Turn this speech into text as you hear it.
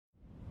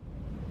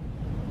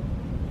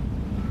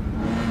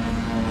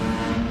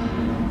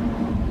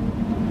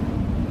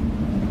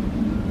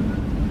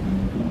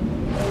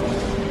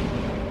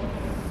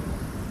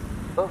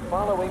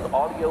following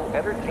audio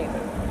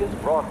entertainment is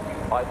brought to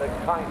you by the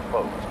kind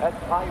folks at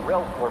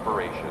Tyrell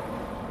Corporation,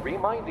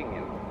 reminding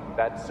you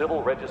that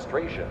civil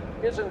registration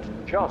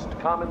isn't just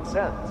common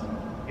sense,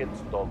 it's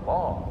the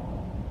law.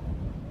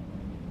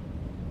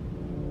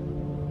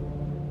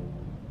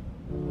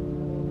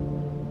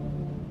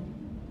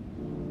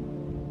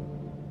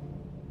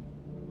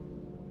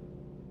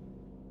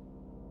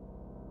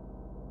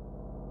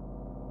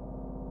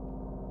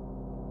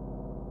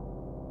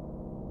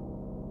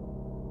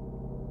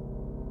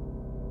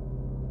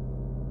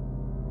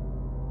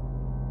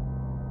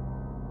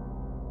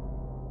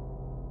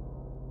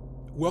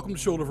 Welcome to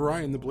Shoulder of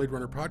Orion, the Blade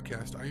Runner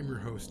podcast. I am your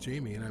host,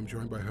 Jamie, and I'm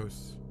joined by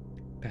hosts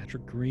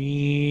Patrick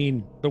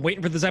Green. Been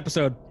waiting for this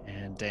episode.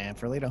 And Dan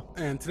Ferlito.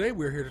 And today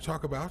we're here to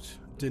talk about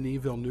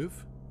Denis Villeneuve,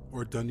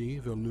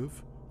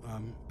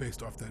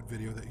 based off that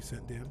video that you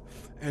sent, Dan.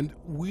 And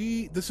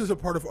this is a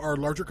part of our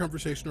larger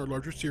conversation, our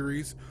larger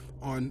series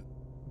on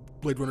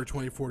Blade Runner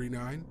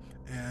 2049.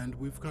 And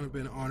we've kind of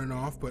been on and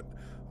off, but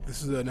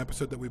this is an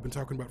episode that we've been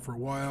talking about for a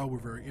while. We're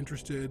very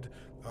interested.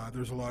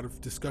 There's a lot of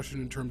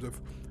discussion in terms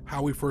of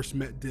how we first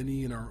met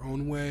Denis in our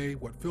own way,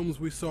 what films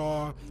we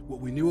saw, what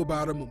we knew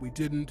about him, what we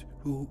didn't,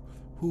 who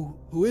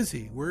is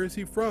he? Where is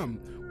he from?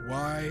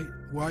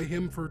 Why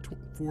him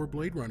for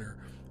Blade Runner?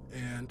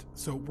 And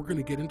so we're going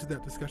to get into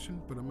that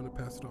discussion, but I'm going to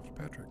pass it off to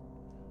Patrick.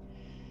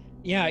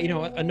 Yeah,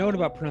 a note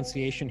about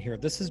pronunciation here.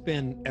 This has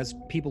been, as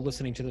people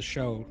listening to the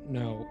show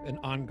know, an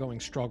ongoing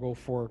struggle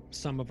for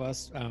some of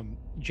us.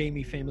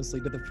 Jamie famously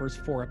did the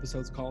first 4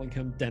 episodes calling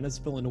him Denis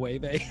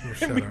Villeneuve,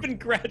 and we've been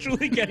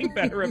gradually getting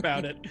better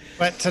about it.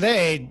 But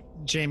today,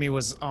 Jamie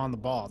was on the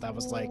ball. That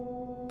was like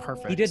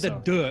perfect. He did the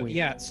duh.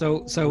 Yeah,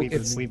 so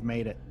we've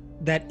made it.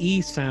 That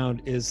E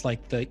sound is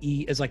like the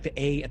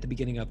A at the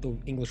beginning of the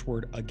English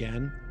word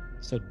again.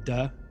 So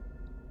duh.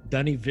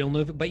 Denis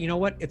Villeneuve, but you know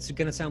what? It's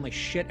going to sound like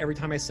shit every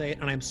time I say it,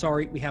 and I'm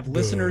sorry. We have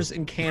listeners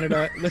in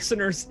Canada,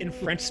 listeners in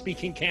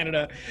French-speaking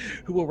Canada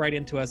who will write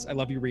into us. I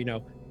love you,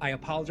 Reno. I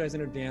apologize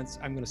in advance.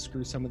 I'm going to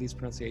screw some of these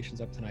pronunciations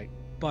up tonight.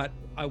 But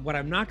what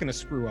I'm not going to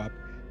screw up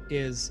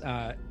is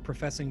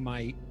professing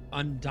my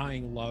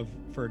undying love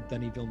for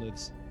Denis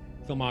Villeneuve's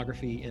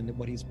filmography and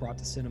what he's brought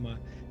to cinema,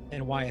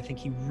 and why I think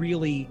he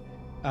really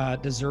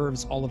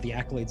deserves all of the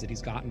accolades that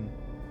he's gotten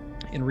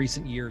in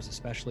recent years,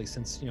 especially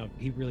since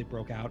he really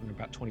broke out in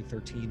about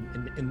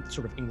 2013 in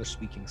sort of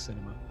English-speaking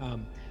cinema.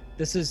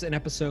 This is an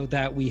episode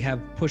that we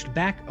have pushed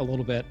back a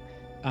little bit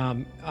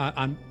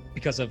on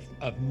because of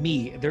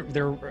me.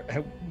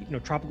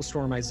 Tropical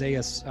Storm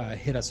Isaias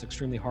hit us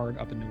extremely hard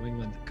up in New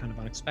England, kind of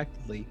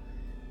unexpectedly,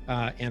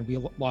 and we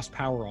lost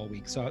power all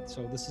week. So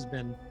this has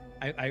been.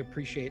 I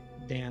appreciate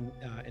Dan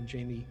and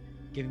Jamie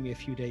giving me a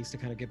few days to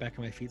kind of get back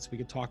on my feet so we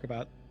could talk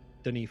about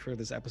Denis for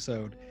this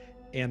episode.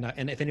 And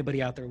if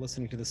anybody out there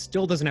listening to this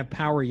still doesn't have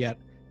power yet,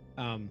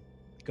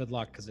 good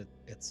luck, because it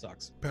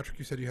sucks. Patrick,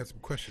 you said you had some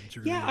questions.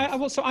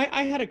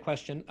 I had a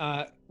question,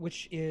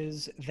 which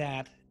is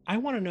that I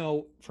want to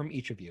know from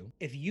each of you,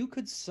 if you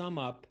could sum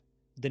up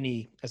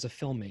Denis as a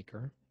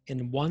filmmaker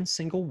in one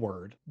single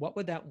word, what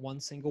would that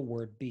one single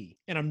word be?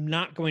 And I'm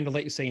not going to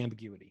let you say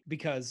ambiguity,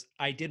 because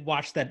I did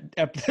watch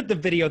the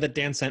video that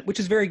Dan sent,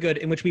 which is very good,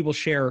 and which we will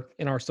share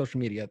in our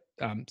social media.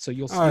 So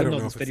you'll know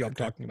this video I'm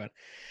talking about.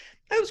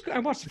 I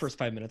watched the first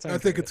 5 minutes. I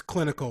think it's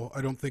clinical.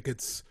 I don't think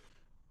it's.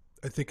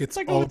 I think it's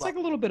like all. It's like a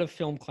little bit of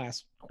film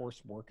class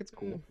coursework. It's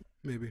cool.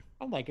 Maybe.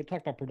 I like it.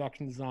 Talk about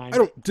production design. I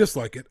don't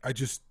dislike it. I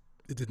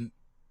didn't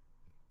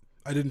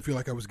feel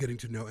like I was getting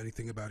to know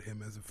anything about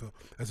him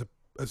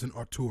as an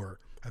auteur.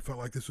 I felt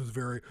like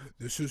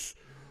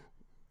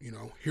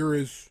here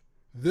is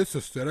this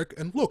aesthetic,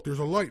 and look, there's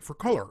a light for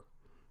color.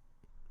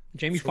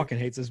 Jamie fucking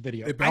hates this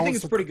video. I think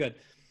it's pretty good.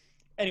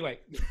 Anyway,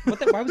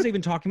 why was I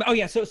even talking about? Oh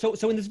yeah,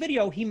 so in this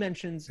video he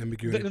mentions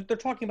they're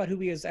talking about who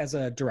he is as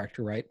a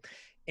director, right?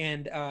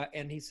 And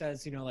he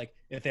says,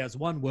 if there's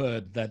one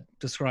word that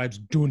describes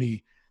Denis,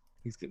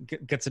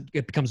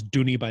 it becomes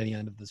Denis by the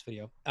end of this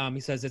video.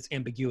 He says it's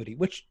ambiguity,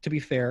 which, to be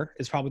fair,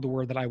 is probably the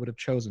word that I would have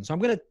chosen. So I'm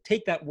going to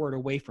take that word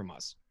away from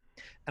us,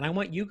 and I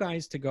want you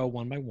guys to go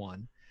one by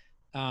one,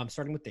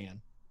 starting with Dan.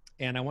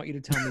 And I want you to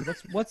tell me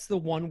what's the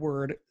one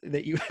word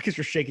that you, because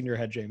you're shaking your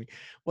head, Jamie.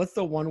 What's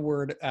the one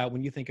word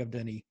when you think of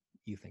Denis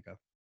you think of?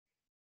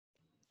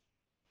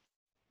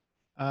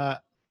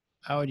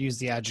 I would use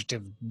the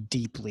adjective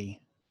deeply.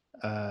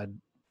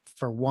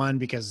 For one,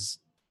 because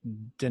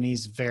Denis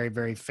is very,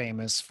 very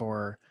famous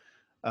for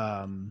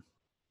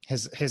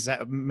his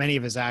many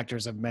of his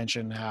actors have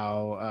mentioned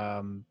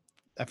how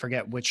I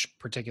forget which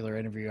particular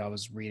interview I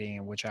was reading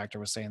and which actor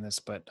was saying this,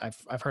 but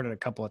I've heard it a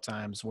couple of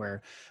times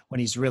where when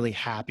he's really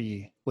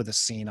happy with a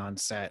scene on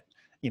set,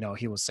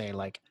 he will say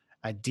like,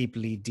 I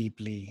deeply,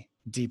 deeply,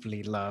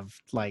 deeply love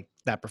like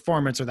that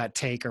performance or that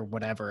take or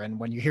whatever. And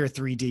when you hear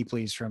 3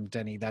 deeplies from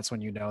Denis, that's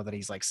when you know that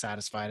he's like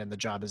satisfied and the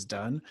job is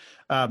done.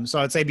 So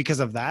I'd say because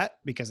of that,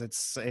 because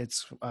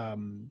it's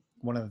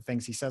one of the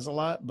things he says a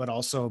lot, but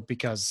also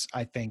because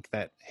I think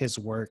that his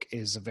work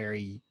is a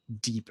very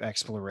deep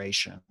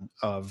exploration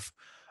of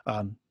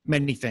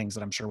many things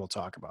that I'm sure we'll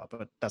talk about,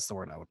 but that's the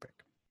word I would pick.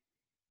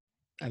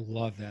 I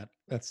love that.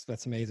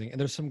 That's amazing. And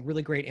there's some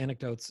really great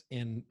anecdotes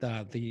in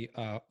the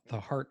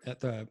heart at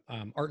the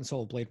Art and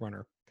Soul of Blade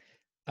Runner,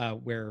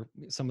 where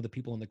some of the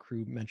people in the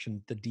crew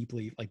mentioned the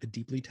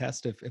deeply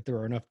test. If there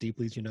are enough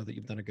deeplies, you know that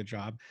you've done a good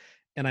job.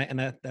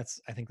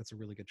 That's I think that's a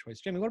really good choice.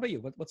 Jamie, what about you?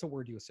 What's a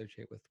word you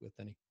associate with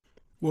Denny?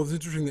 Well, it's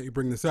interesting that you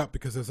bring this up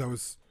because as I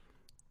was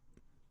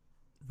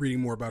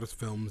reading more about his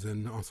films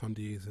and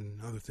ensembles and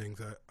other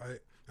things,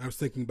 I was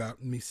thinking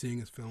about me seeing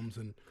his films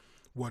and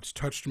what's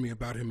touched me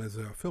about him as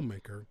a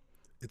filmmaker.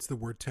 It's the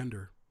word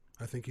tender.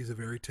 I think he's a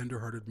very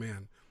tender-hearted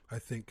man. I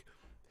think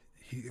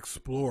he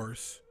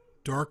explores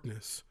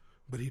darkness,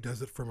 but he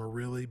does it from a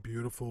really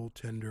beautiful,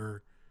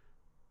 tender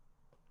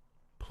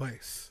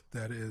place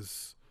that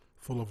is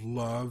full of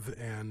love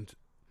and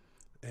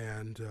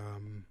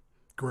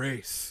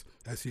grace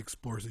as he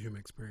explores the human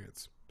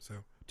experience. So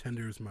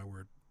tender is my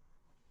word.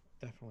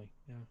 Definitely,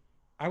 yeah.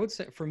 I would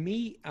say for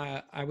me,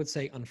 I would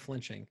say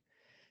unflinching,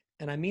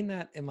 and I mean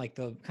that in like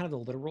the kind of the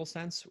literal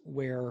sense,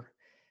 where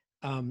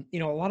a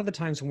lot of the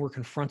times when we're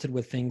confronted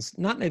with things,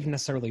 not even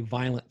necessarily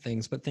violent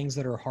things, but things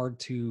that are hard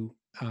to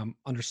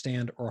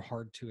understand or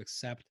hard to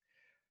accept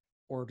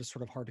or just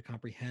sort of hard to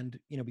comprehend,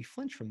 we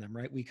flinch from them,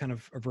 right? We kind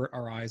of avert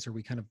our eyes, or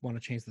we kind of want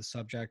to change the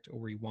subject, or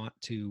we want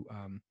to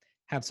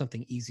have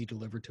something easy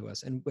delivered to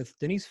us. And with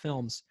Denis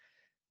films,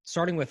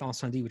 starting with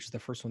Incendie, which is the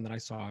first one that I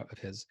saw of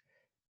his,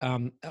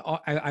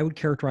 I would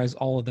characterize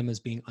all of them as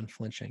being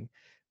unflinching.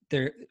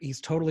 He's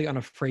totally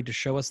unafraid to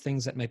show us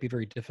things that might be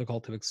very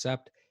difficult to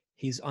accept.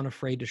 He's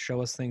unafraid to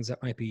show us things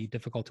that might be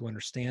difficult to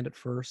understand at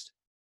first,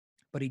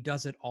 but he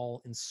does it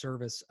all in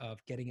service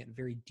of getting at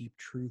very deep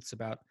truths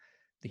about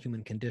the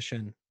human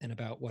condition and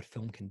about what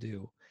film can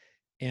do.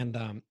 And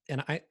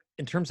I,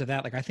 in terms of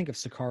that, like I think of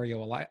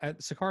Sicario a lot.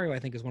 Sicario, I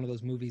think, is one of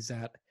those movies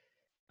that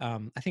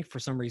I think for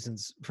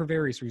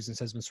various reasons,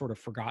 has been sort of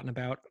forgotten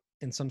about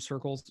in some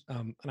circles.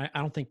 And I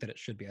don't think that it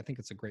should be. I think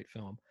it's a great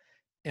film.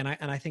 And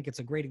I think it's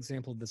a great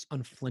example of this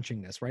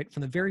unflinchingness, right?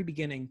 From the very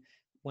beginning,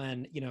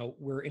 when,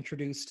 we're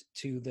introduced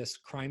to this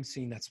crime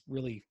scene that's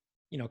really,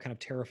 kind of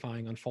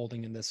terrifying,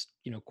 unfolding in this,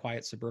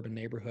 quiet suburban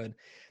neighborhood.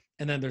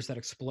 And then there's that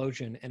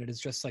explosion, and it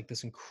is just like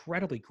this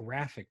incredibly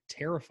graphic,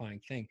 terrifying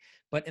thing.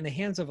 But in the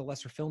hands of a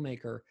lesser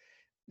filmmaker,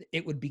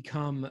 it would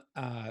become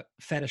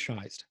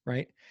fetishized,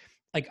 right?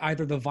 Like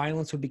either the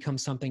violence would become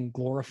something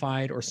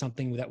glorified, or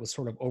something that was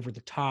sort of over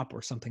the top,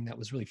 or something that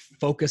was really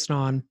focused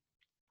on,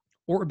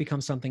 or it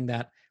becomes something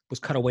that was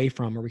cut away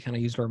from, or we kind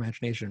of used our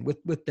imagination.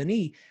 With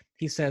Denis,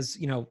 he says,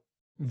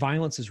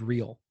 violence is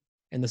real,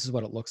 and this is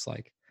what it looks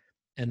like,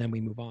 and then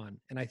we move on.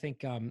 And I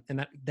think,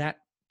 and that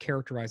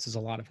characterizes a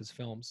lot of his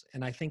films,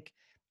 and I think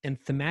in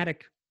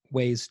thematic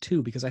ways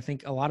too, because I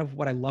think a lot of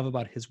what I love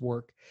about his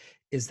work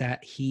is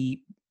that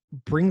he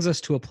brings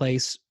us to a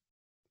place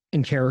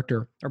in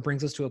character, or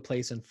brings us to a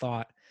place in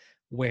thought,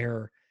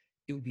 where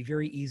it would be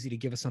very easy to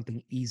give us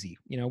something easy,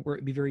 where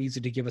it'd be very easy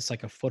to give us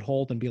like a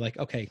foothold and be like,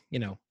 okay,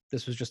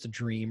 this was just a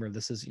dream, or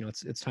this is,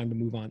 it's time to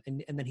move on.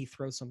 And then he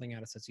throws something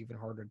at us that's even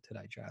harder to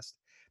digest.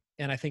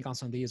 And I think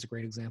Incendie is a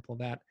great example of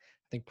that.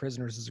 I think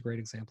Prisoners is a great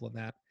example of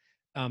that.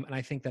 And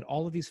I think that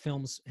all of these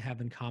films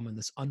have in common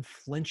this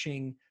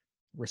unflinching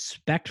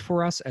respect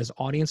for us as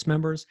audience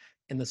members,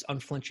 and this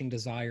unflinching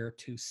desire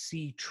to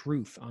see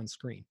truth on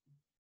screen.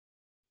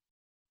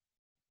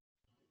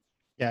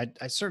 Yeah,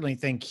 I certainly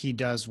think he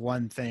does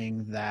one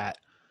thing that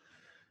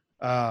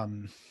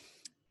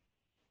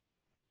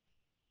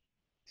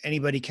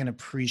anybody can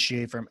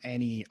appreciate from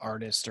any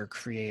artist or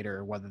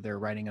creator, whether they're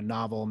writing a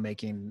novel,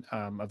 making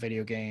a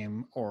video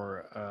game,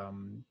 or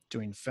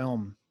doing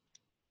film.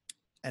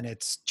 And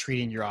it's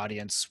treating your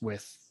audience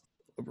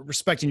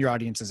respecting your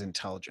audience's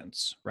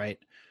intelligence, right?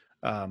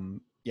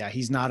 Yeah,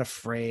 he's not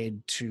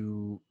afraid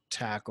to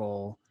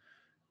tackle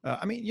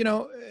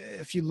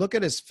if you look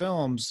at his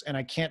films, and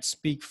I can't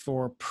speak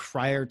for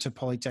prior to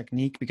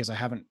Polytechnique because I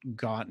haven't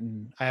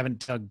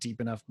dug deep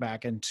enough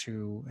back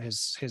into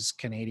his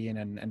Canadian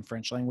and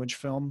French language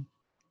film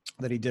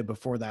that he did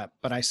before that,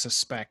 but I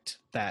suspect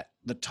that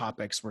the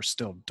topics were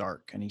still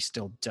dark, and he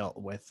still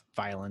dealt with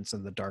violence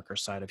and the darker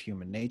side of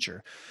human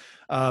nature.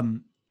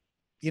 None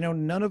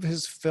of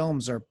his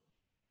films are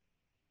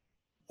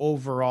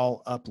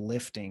overall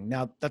uplifting.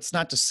 Now, that's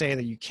not to say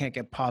that you can't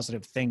get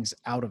positive things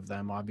out of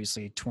them.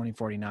 Obviously,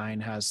 2049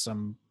 has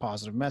some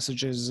positive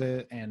messages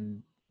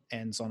and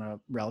ends on a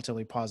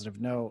relatively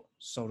positive note.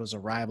 So does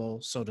Arrival.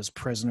 So does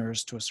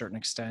Prisoners to a certain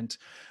extent.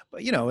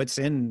 But,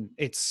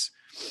 it's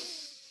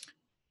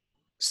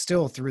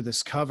still through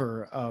this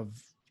cover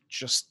of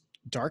just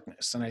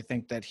darkness. And I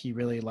think that he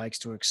really likes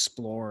to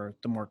explore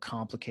the more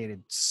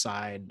complicated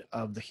side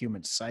of the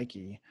human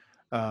psyche.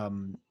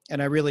 And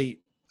I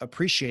really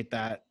appreciate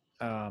that,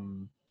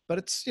 but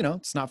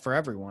it's not for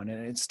everyone,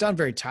 and it's done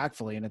very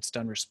tactfully and it's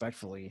done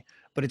respectfully.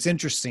 But it's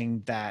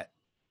interesting that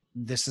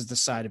this is the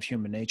side of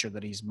human nature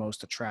that he's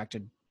most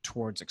attracted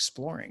towards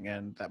exploring,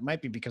 and that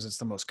might be because it's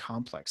the most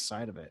complex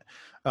side of it.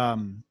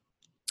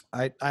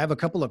 I have a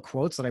couple of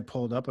quotes that I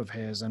pulled up of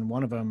his, and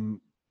one of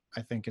them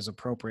I think is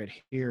appropriate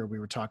here. We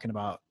were talking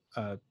about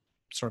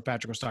sort of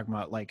Patrick was talking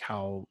about, like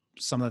how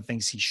some of the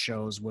things he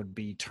shows would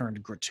be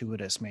turned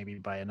gratuitous maybe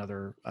by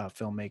another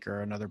filmmaker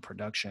or another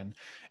production,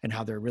 and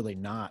how they're really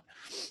not.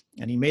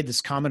 And he made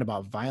this comment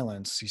about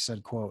violence. He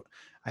said, quote,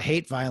 "I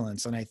hate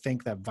violence, and I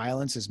think that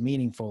violence is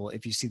meaningful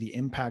if you see the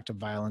impact of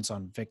violence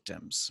on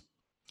victims.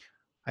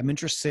 I'm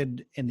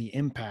interested in the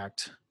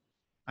impact.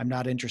 I'm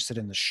not interested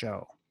in the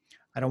show.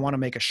 I don't want to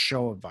make a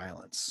show of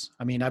violence.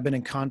 I mean, I've been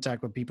in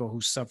contact with people who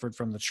suffered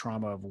from the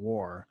trauma of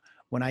war.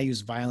 When I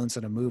use violence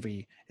in a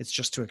movie, it's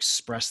just to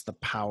express the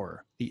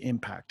power, the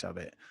impact of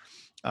it."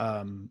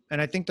 And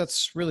I think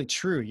that's really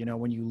true. You know,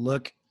 when you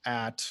look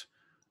at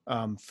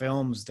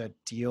films that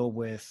deal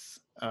with,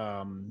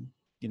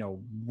 you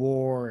know,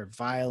 war,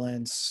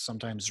 violence,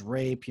 sometimes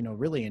rape, you know,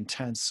 really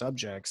intense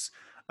subjects,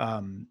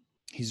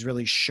 he's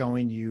really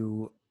showing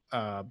you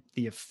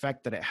the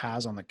effect that it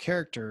has on the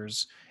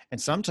characters. And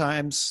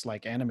sometimes,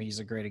 like Enemy is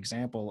a great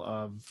example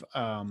of,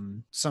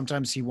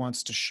 sometimes he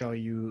wants to show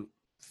you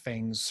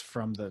things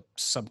from the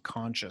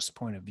subconscious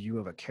point of view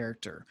of a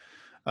character.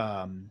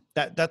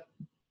 That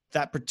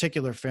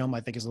particular film,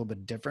 I think, is a little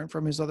bit different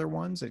from his other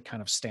ones. It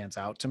kind of stands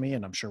out to me,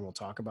 and I'm sure we'll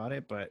talk about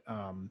it. But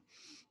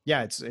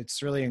yeah,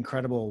 it's really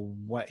incredible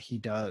what he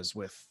does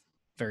with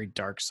very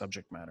dark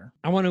subject matter.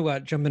 I want to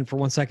jump in for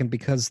 1 second,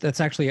 because that's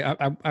actually,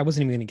 I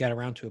wasn't even going to get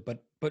around to it,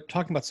 but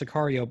talking about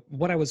Sicario,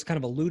 what I was kind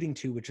of alluding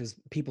to, which is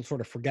people sort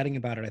of forgetting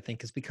about it, I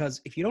think, is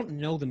because if you don't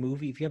know the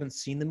movie, if you haven't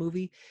seen the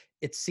movie,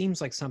 it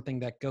seems like something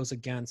that goes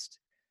against,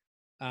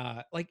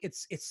 like it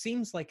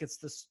seems like it's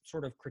this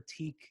sort of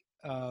critique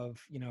of,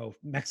 you know,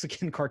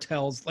 Mexican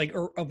cartels, like,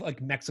 or of like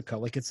Mexico,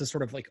 like it's this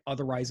sort of like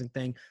otherizing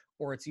thing,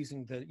 or it's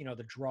using the, you know,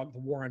 the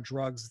war on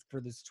drugs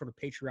for this sort of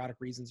patriotic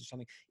reasons or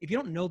something. If you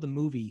don't know the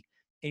movie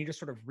and you just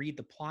sort of read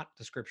the plot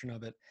description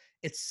of it,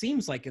 it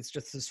seems like it's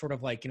just this sort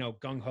of like, you know,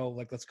 gung-ho,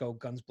 like let's go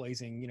guns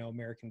blazing, you know,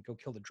 American, go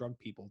kill the drug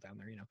people down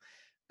there, you know.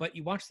 But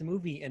you watch the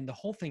movie and the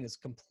whole thing is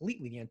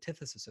completely the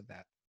antithesis of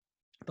that.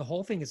 The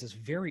whole thing is this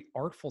very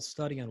artful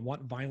study on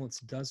what violence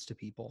does to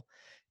people,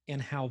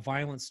 and how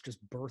violence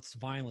just births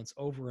violence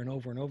over and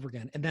over and over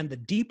again. And then the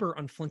deeper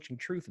unflinching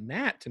truth in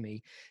that, to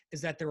me,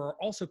 is that there are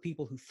also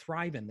people who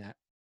thrive in that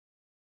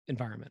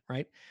environment,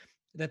 right?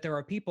 That there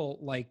are people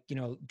like, you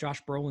know,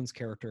 Josh Brolin's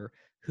character,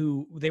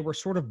 who they were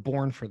sort of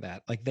born for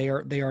that. Like they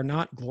are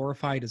not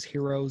glorified as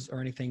heroes or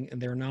anything, and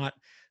they're not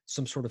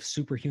some sort of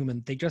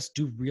superhuman. They just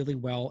do really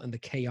well in the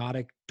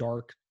chaotic,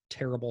 dark,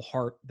 terrible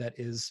heart that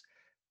is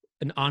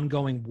an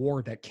ongoing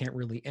war that can't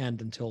really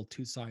end until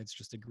two sides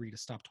just agree to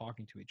stop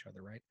talking to each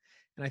other, right?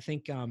 And I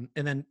think, and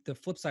then the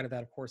flip side of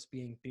that, of course,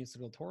 being Benicio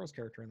del Toro's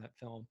character in that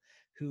film,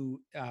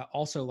 who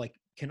also like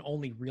can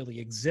only really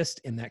exist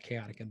in that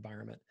chaotic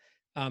environment.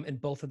 And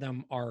both of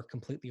them are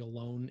completely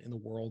alone in the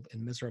world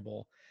and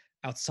miserable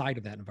outside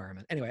of that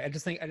environment. Anyway, I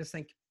think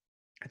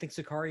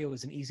Sicario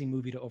is an easy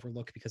movie to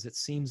overlook because it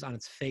seems on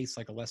its face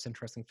like a less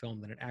interesting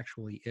film than it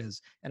actually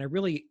is. And I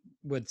really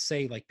would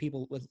say, like,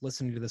 people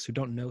listening to this who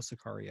don't know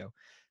Sicario,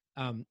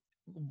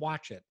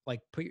 watch it. Like,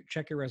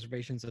 check your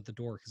reservations at the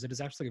door, because it is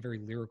actually a very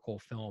lyrical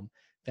film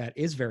that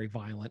is very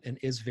violent and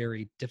is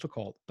very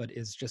difficult, but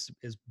is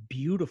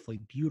beautifully,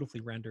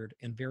 beautifully rendered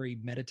and very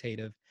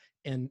meditative,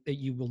 and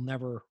you will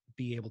never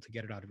be able to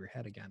get it out of your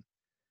head again.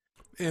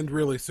 And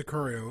really,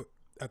 Sicario,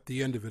 at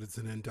the end of it, it's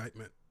an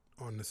indictment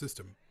on the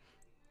system.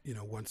 You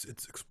know, once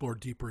it's explored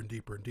deeper and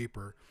deeper and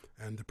deeper,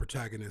 and the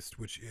protagonist,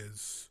 which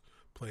is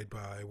played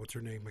by, what's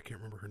her name? I can't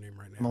remember her name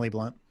right now. Emily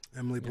Blunt.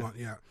 Emily Blunt,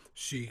 yeah.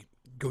 She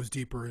goes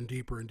deeper and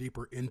deeper and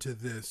deeper into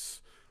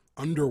this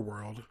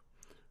underworld,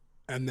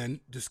 and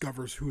then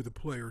discovers who the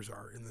players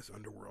are in this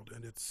underworld.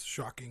 And it's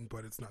shocking,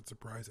 but it's not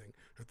surprising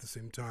at the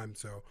same time.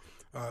 So,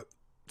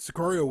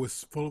 Sicario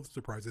was full of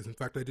surprises. In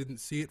fact, I didn't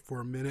see it for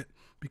a minute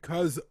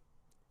because,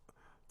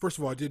 first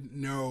of all, I didn't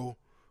know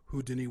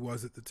who Denis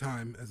was at the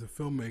time as a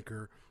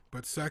filmmaker,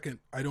 but second,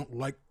 I won't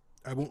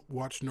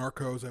watch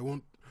Narcos, I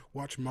won't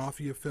watch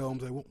mafia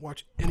films, I won't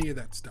watch any of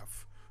that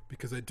stuff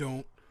because I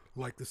don't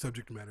like the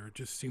subject matter. It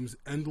just seems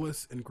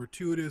endless and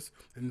gratuitous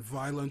and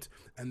violent,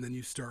 and then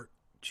you start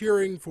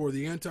cheering for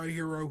the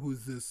anti-hero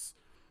who's this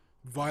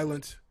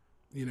violent,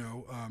 you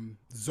know,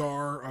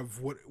 czar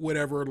of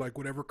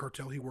whatever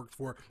cartel he worked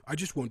for. I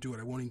just won't do it.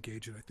 I won't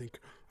engage it. I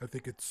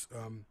think it's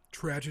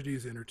tragedy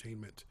is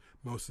entertainment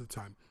most of the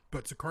time.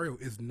 But Sicario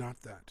is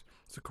not that.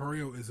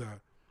 Sicario is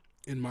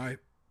in my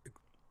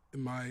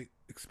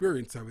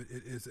experience of it,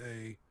 it is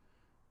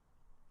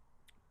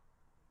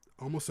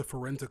almost a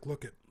forensic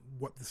look at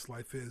what this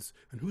life is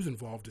and who's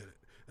involved in it,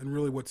 and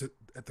really what's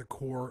at the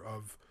core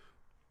of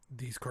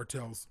these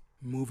cartels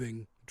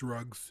moving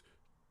drugs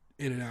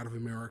in and out of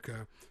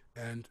America,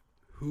 and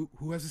who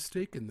has a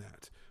stake in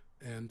that.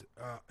 And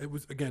it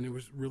was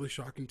really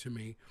shocking to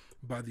me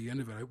by the end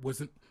of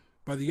it.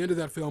 By the end of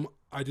that film,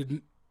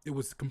 it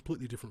was a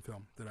completely different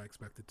film than I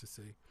expected to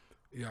see.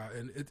 Yeah,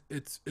 and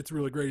it's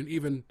really great. And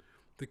even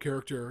the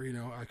character, you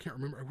know, I can't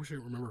remember. I wish I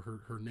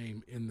remember her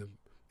name in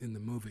the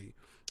movie.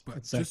 But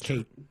it's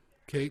Kate.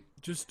 Kate.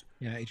 Just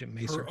Yeah, Agent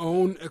Macer. her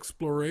own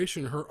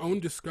exploration, her own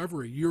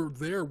discovery. You're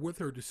there with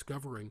her,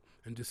 discovering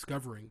and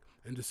discovering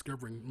and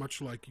discovering,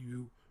 much like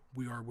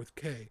we are with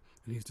Kay.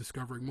 And he's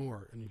discovering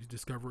more, and he's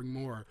discovering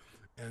more,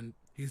 and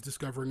he's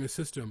discovering a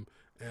system,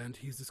 and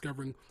he's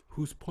discovering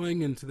who's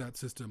playing into that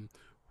system,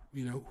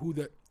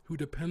 who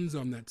depends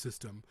on that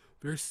system.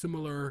 Very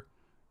similar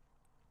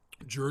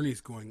journeys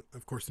going,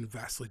 of course, in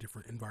vastly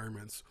different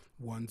environments.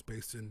 One's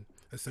based in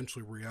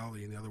essentially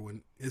reality, and the other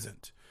one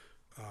isn't.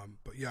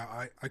 But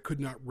yeah, I could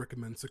not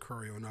recommend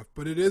Sicario enough.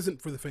 But it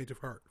isn't for the faint of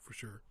heart, for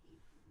sure.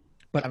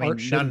 But I mean,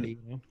 art shouldn't be.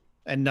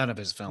 And none of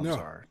his films No.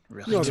 are,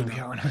 really, No, to they're be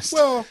not. honest.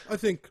 Well, I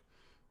think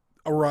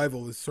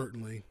Arrival is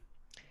certainly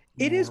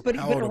It is, more but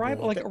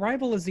palatable.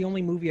 Arrival is the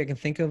only movie I can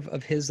think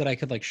of his that I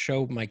could like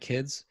show my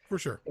kids. For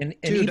sure. And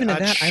Dude, even a at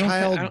that,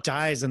 child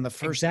dies in the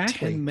first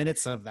Exactly. 10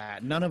 minutes of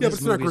that. None of Yeah, but his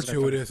it's not movies are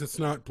gratuitous. It's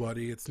not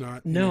bloody. It's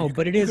not. No,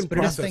 but it is. But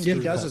it is process through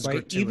difficult, that. Is right?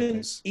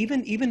 gratuitous.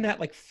 Even that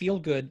like feel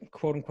good,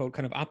 quote unquote,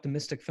 kind of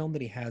optimistic film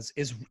that he has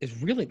is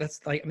really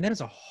that's like, I mean, that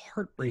is a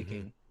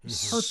heartbreaking,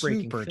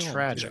 heartbreaking super film.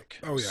 tragic.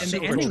 Oh, yeah. And the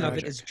Super ending of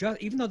it tragic. is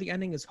just, even though the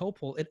ending is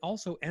hopeful, it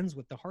also ends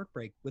with the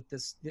heartbreak with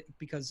this,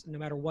 because no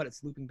matter what,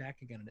 it's looping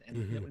back again,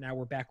 and now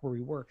we're back where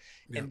we were.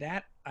 Yeah. And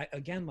that,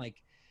 again,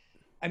 like,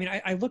 I mean,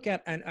 I look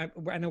at, and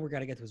I know we're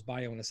going to get to his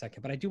bio in a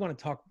second, but I do want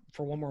to talk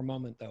for one more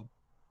moment though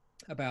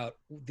about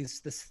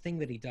this thing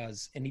that he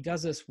does, and he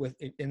does this with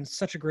in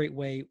such a great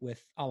way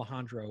with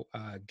Alejandro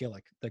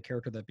Gillick, the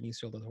character that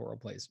Benicio del Toro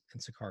plays in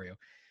Sicario,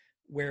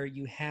 where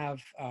you have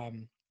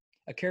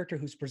a character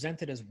who's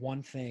presented as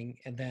one thing,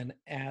 and then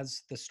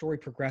as the story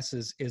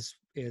progresses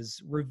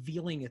is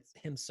revealing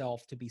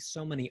himself to be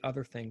so many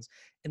other things,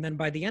 and then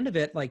by the end of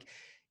it, like,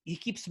 he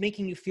keeps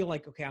making you feel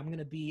like, okay,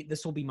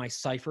 this will be my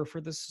cipher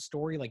for this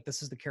story. Like,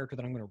 this is the character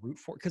that I'm going to root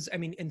for. Because I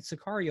mean, in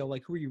Sicario,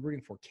 like, who are you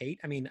rooting for? Kate?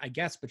 I mean, I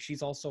guess, but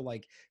she's also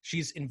like,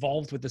 she's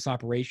involved with this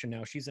operation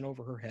now. She's in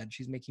over her head.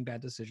 She's making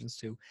bad decisions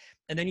too.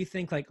 And then you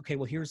think like, okay,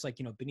 well, here's like,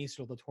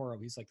 Benicio del Toro.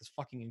 He's like this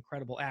fucking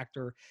incredible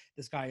actor.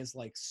 This guy is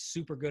like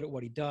super good at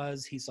what he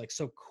does. He's like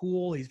so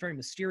cool. He's very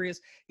mysterious.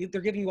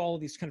 They're giving you all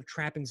of these kind of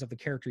trappings of the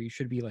character you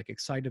should be like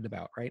excited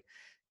about, right?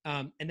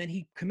 And then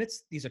he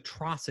commits these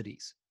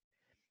atrocities,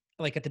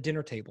 like at the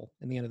dinner table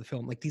in the end of the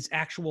film, like these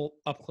actual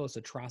up close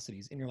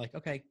atrocities. And you're like,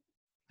 okay,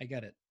 I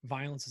get it.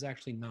 Violence is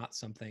actually not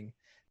something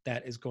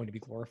that is going to be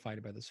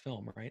glorified by this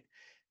film. Right.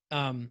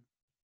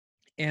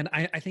 And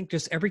I think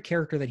just every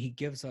character that he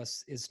gives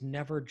us is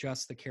never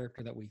just the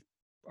character that we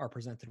are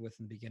presented with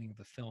in the beginning of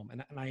the film.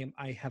 And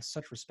I have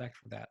such respect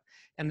for that.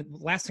 And the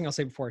last thing I'll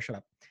say before I shut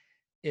up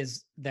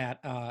is that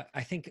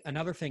I think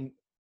another thing,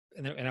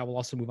 and I will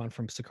also move on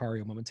from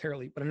Sicario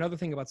momentarily, but another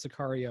thing about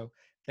Sicario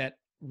that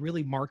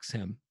really marks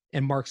him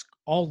and marks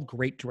all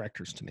great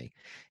directors to me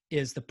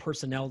is the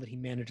personnel that he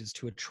manages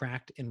to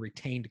attract and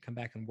retain to come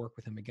back and work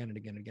with him again and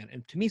again and again.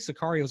 And to me,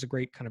 Sicario is a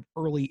great kind of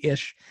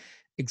early-ish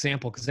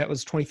example, because that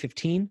was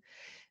 2015.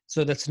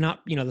 So that's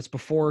not, that's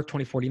before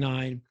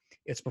 2049.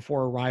 It's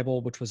before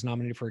Arrival, which was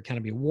nominated for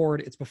Academy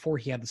Award. It's before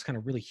he had this kind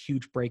of really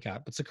huge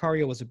breakout. But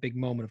Sicario was a big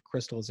moment of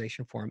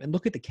crystallization for him. And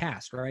look at the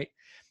cast, right?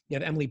 You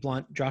have Emily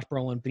Blunt, Josh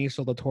Brolin,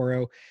 Benicio del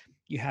Toro.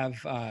 You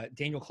have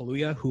Daniel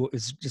Kaluuya, who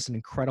is just an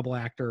incredible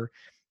actor.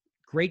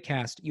 Great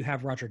cast. You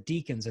have Roger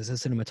Deakins as a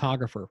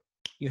cinematographer.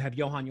 You have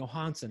Johan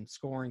Johansson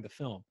scoring the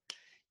film.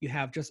 You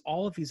have just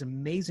all of these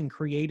amazing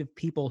creative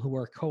people who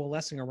are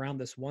coalescing around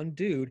this one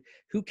dude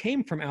who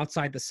came from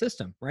outside the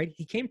system, right?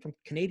 He came from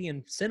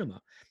Canadian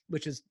cinema,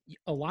 which is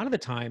a lot of the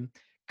time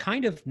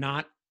kind of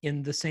not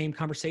in the same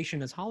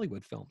conversation as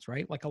Hollywood films,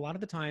 right? Like a lot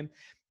of the time,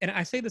 and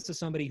I say this to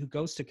somebody who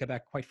goes to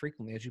Quebec quite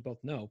frequently, as you both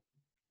know,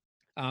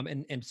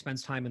 and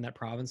spends time in that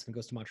province and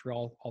goes to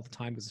Montreal all the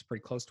time because it's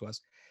pretty close to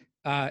us,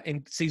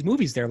 and sees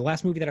movies there. The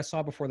last movie that I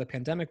saw before the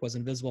pandemic was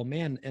Invisible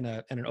Man in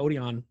an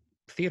Odeon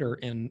theater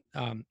in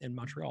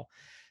Montreal.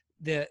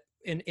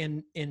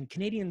 In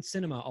Canadian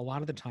cinema, a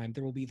lot of the time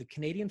there will be the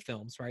Canadian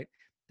films, right?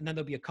 And then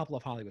there'll be a couple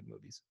of Hollywood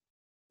movies.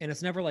 And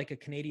it's never like a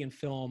Canadian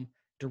film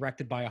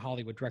directed by a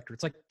Hollywood director.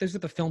 It's like, those are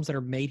the films that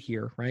are made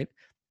here, right?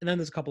 And then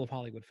there's a couple of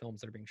Hollywood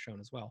films that are being shown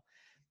as well.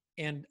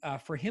 And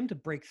for him to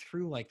break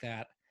through like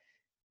that,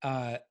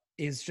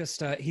 is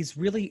just, he's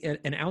really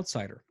an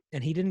outsider.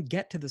 And he didn't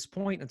get to this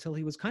point until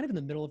he was kind of in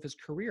the middle of his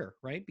career,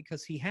 right?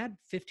 Because he had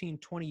 15,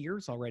 20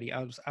 years already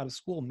out of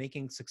school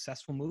making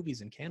successful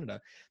movies in Canada,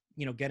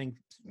 getting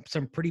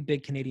some pretty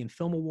big Canadian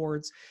film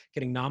awards,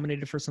 getting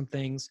nominated for some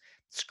things,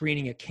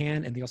 screening at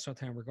Cannes and the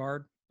Certain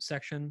Regard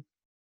section.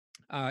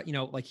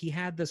 Like he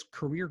had this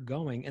career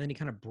going, and then he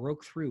kind of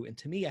broke through. And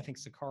to me, I think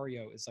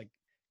Sicario is like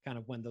kind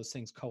of when those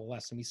things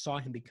coalesce, and we saw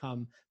him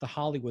become the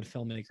Hollywood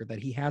filmmaker that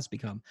he has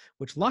become,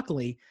 which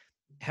luckily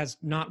has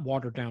not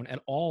watered down at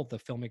all the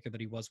filmmaker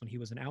that he was when he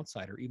was an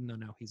outsider, even though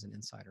now he's an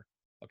insider.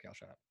 Okay, I'll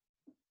shut up.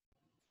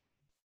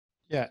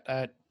 Yeah,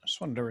 I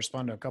just wanted to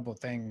respond to a couple of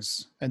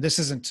things. And this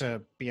isn't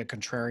to be a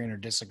contrarian or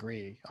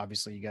disagree.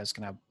 Obviously, you guys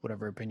can have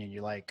whatever opinion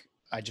you like.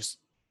 I just,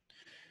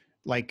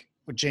 like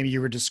what Jamie,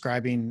 you were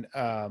describing,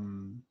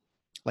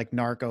 like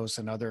Narcos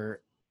and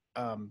other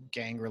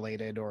gang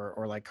related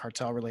or like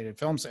cartel related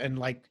films. And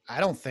like, I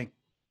don't think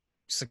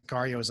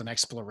Sicario is an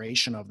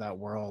exploration of that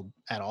world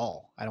at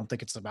all. I don't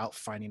think it's about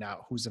finding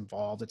out who's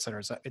involved, et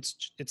cetera.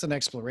 It's an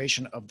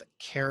exploration of the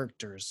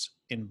characters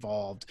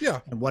involved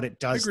Yeah, and what it I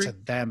does agree. to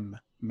them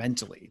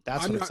mentally.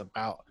 That's I'm what not. it's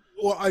about.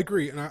 Well, I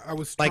agree, and I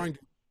was Like, trying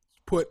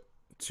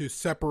to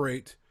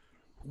separate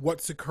what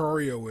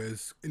Sicario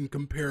is in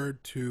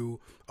compared to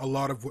a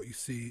lot of what you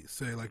see,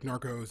 say, like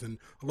Narcos and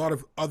a lot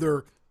of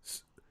other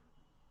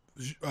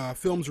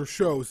films or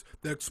shows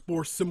that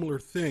explore similar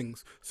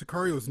things.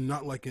 Sicario is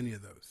not like any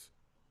of those,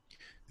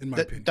 in my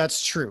opinion.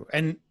 That's true.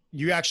 And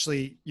you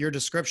actually, your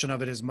description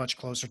of it is much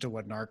closer to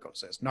what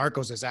Narcos is.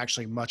 Narcos is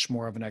actually much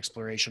more of an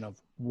exploration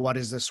of what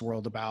is this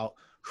world about,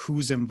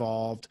 who's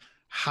involved,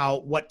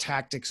 what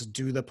tactics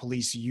do the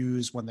police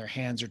use when their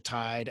hands are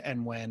tied,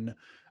 and when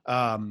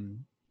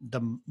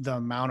the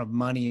amount of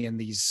money in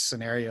these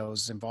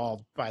scenarios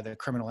involved by the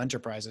criminal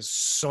enterprise is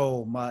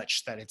so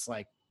much that it's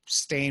like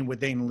staying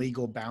within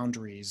legal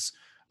boundaries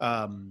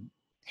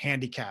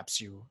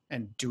handicaps you,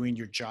 and doing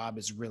your job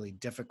is really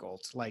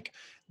difficult. Like,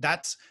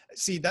 this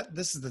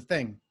is the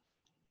thing.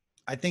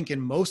 I think in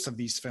most of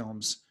these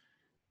films,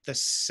 the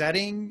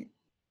setting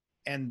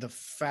and the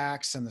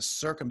facts and the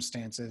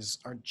circumstances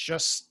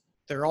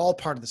they're all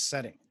part of the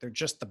setting. They're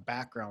just the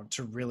background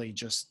to really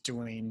just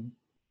doing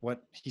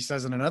what he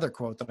says in another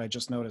quote that I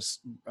just noticed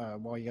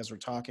while you guys were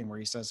talking, where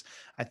he says,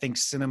 I think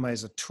cinema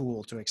is a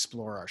tool to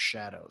explore our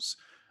shadows.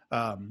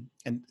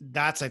 And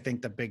that's, I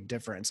think, the big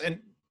difference. And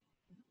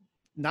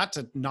not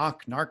to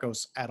knock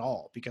Narcos at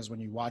all, because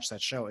when you watch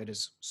that show, it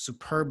is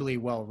superbly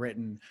well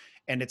written.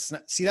 And it's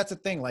not, see, that's the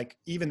thing. Like,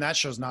 even that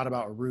show's not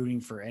about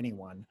rooting for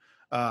anyone.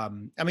 I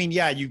mean,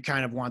 yeah, you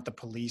kind of want the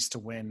police to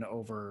win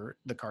over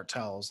the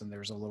cartels, and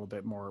there's a little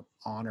bit more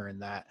honor in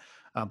that.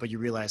 But you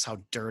realize how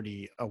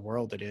dirty a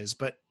world it is.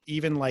 But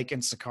even like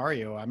in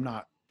Sicario, I'm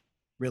not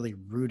really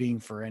rooting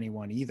for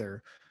anyone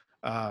either.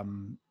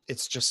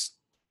 It's just,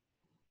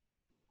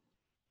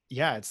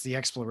 yeah, it's the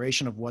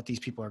exploration of what these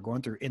people are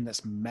going through in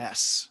this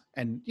mess.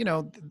 And, you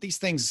know, these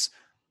things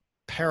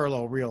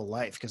parallel real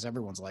life, because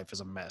everyone's life is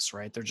a mess,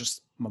 right? They're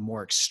just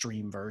more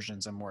extreme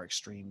versions and more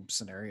extreme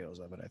scenarios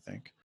of it, I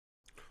think.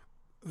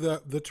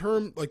 The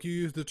term, like you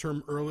used the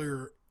term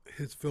earlier,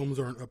 his films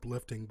aren't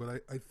uplifting,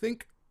 but I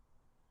think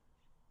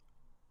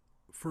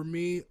for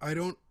me, I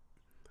don't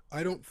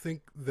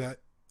think that,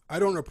 I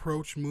don't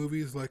approach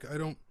movies like,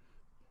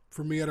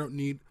 for me, I don't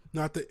need,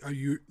 not that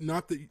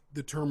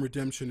the term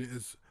redemption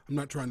is, I'm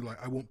not trying to,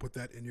 like, I won't put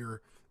that in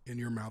your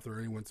mouth or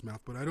anyone's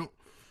mouth, but I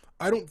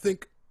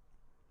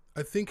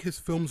think his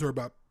films are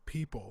about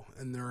people,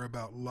 and they're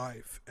about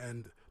life,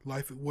 and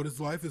what is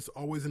life is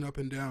always an up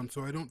and down.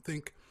 So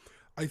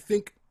I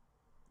think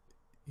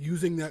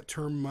using that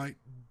term might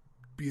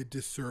be a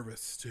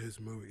disservice to his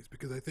movies,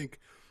 because I think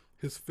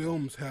his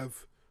films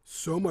have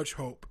so much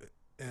hope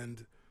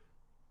and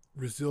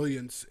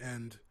resilience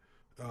and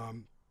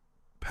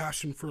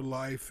passion for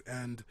life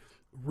and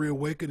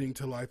reawakening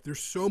to life. There's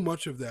so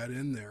much of that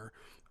in there.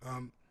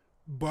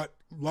 But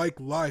like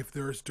life,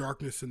 there is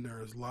darkness and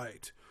there is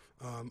light.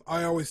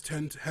 I always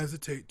tend to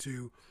hesitate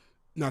to,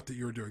 not that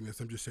you're doing this,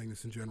 I'm just saying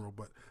this in general,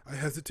 but I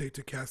hesitate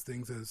to cast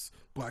things as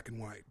black and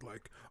white.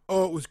 Like,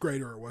 oh, it was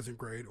great or it wasn't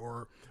great,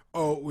 or,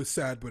 oh, it was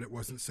sad but it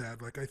wasn't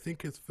sad. Like, I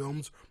think his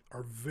films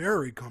are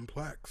very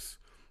complex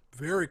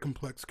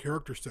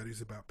character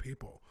studies about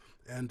people.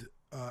 And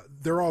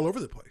they're all over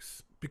the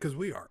place, because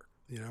we are,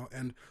 you know.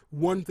 And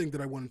one thing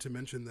that I wanted to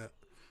mention that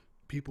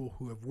people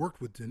who have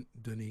worked with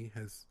Denis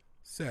has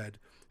said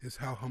is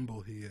how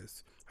humble he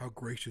is, how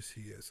gracious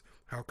he is,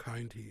 how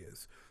kind he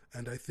is.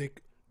 And I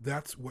think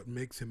that's what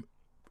makes him,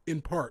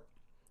 in part,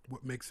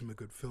 what makes him a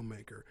good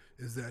filmmaker,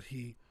 is that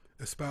he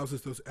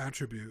espouses those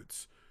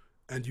attributes,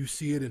 and you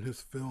see it in his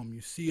film.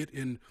 You see it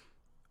in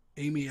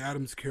Amy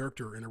Adams'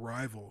 character in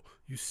Arrival.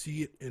 You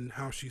see it in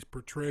how she's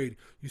portrayed.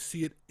 You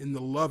see it in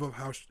the love of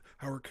how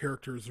her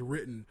character is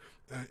written,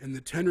 and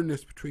the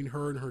tenderness between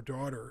her and her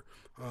daughter.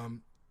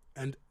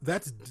 And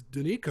that's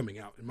Denis coming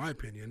out, in my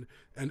opinion.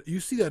 And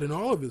you see that in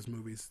all of his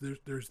movies.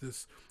 There's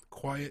this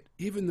quiet,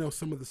 even though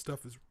some of the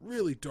stuff is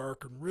really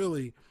dark and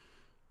really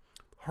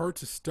hard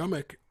to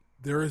stomach,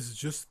 there is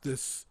just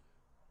this,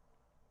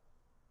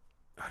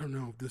 I don't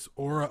know, this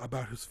aura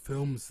about his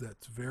films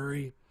that's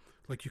very,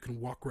 like, you can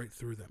walk right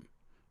through them.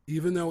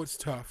 Even though it's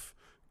tough,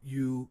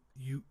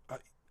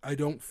 I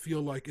don't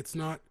feel like it's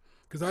not,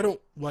 because I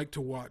don't like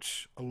to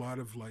watch a lot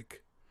of,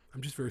 like,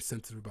 I'm just very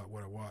sensitive about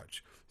what I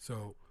watch.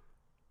 So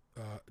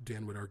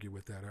Dan would argue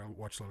with that. I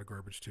watch a lot of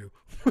garbage too.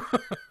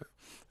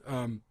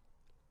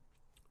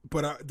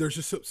 But there's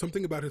just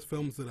something about his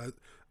films that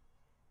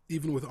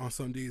even with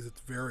Incendies,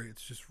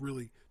 it's just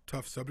really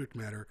tough subject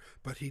matter.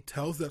 But he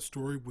tells that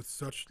story with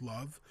such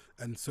love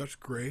and such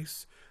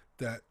grace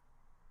that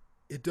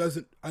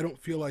I don't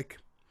feel like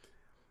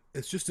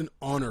it's just an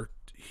honor.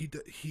 He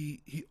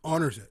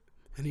honors it.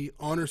 and he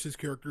honors his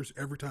characters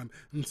every time.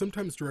 And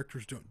sometimes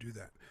directors don't do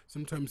that.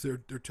 Sometimes they're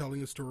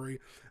telling a story,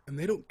 and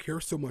they don't care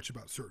so much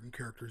about certain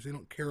characters. They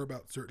don't care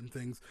about certain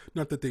things.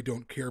 Not that they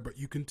don't care, but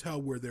you can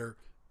tell where their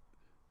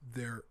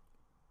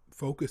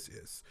focus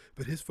is.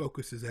 But his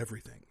focus is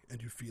everything,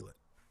 and you feel it.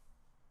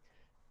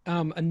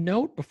 A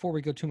note before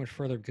we go too much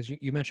further, because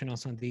you mentioned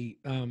also the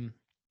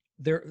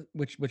there,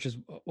 which is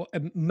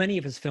many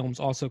of his films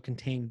also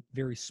contain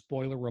very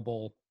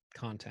spoilerable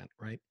content,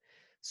 right?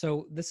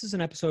 So this is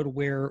an episode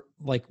where,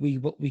 like,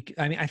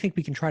 I mean, I think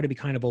we can try to be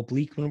kind of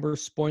oblique when we're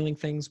spoiling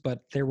things,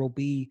 but there will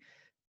be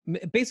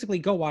basically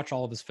go watch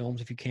all of his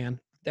films if you can.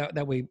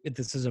 That way,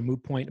 this is a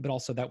moot point, but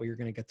also that way you're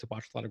going to get to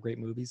watch a lot of great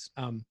movies.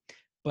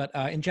 But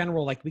in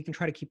general, like, we can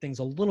try to keep things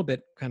a little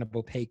bit kind of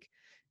opaque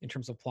in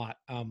terms of plot,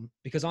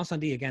 because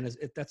Ensandi, again,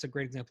 that's a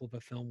great example of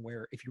a film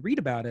where if you read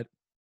about it,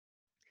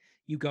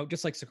 you go,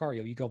 just like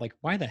Sicario, you go like,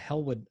 why the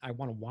hell would I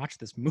want to watch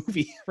this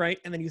movie, right?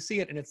 And then you see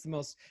it, and it's the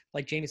most,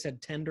 like Jamie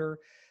said, tender,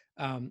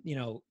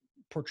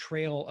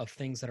 portrayal of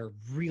things that are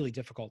really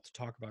difficult to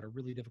talk about or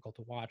really difficult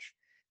to watch.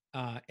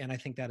 And I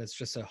think that is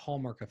just a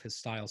hallmark of his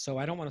style. So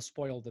I don't want to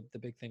spoil the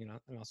big thing in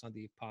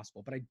Ensandi if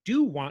possible, but I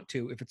do want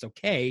to, if it's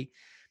okay,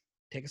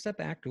 take a step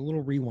back, do a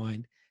little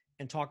rewind,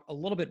 and talk a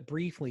little bit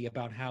briefly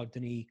about how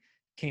Denis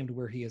came to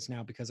where he is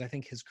now, because I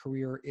think his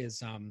career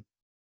is,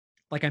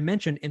 like I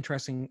mentioned,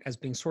 interesting as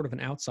being sort of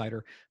an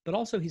outsider, but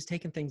also he's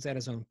taken things at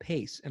his own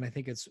pace, and I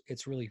think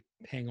it's really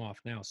paying off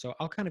now. So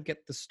I'll kind of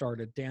get this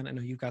started. Dan, I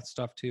know you've got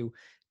stuff to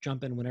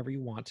jump in whenever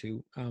you want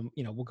to.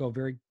 We'll go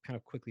very kind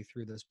of quickly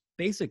through this.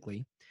 Basically,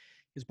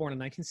 he was born in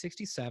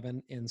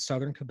 1967 in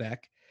southern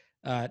Quebec,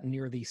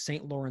 near the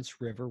St. Lawrence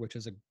River, which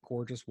is a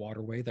gorgeous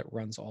waterway that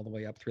runs all the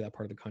way up through that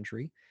part of the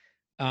country.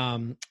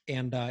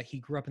 He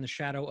grew up in the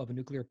shadow of a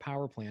nuclear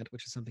power plant,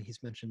 which is something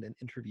he's mentioned in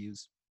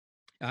interviews.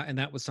 And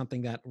that was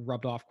something that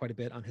rubbed off quite a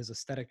bit on his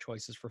aesthetic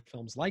choices for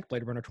films like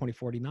Blade Runner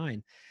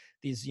 2049.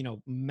 These,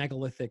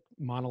 megalithic,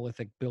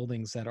 monolithic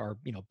buildings that are,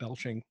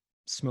 belching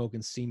smoke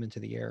and steam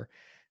into the air.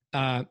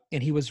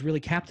 And he was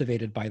really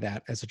captivated by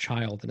that as a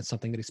child, and it's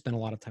something that he spent a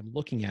lot of time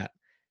looking at.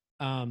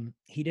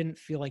 He didn't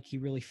feel like he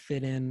really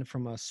fit in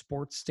from a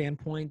sports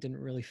standpoint,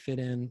 didn't really fit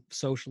in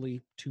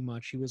socially too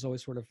much. He was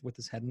always sort of with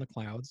his head in the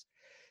clouds.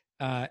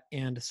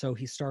 And so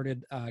he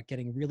started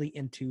getting really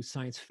into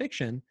science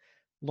fiction,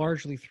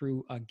 largely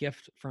through a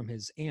gift from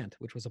his aunt,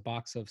 which was a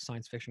box of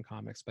science fiction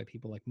comics by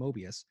people like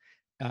Moebius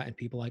and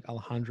people like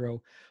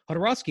Alejandro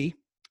Jodorowsky,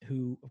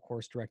 who, of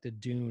course, directed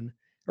Dune,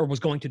 or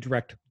was going to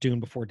direct Dune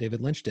before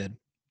David Lynch did.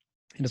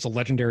 And is a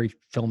legendary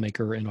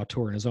filmmaker and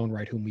auteur in his own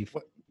right, whom we've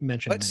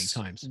mentioned many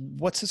times.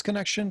 What's his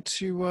connection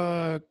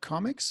to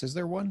comics? Is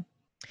there one?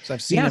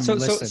 I've seen him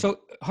listed.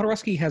 So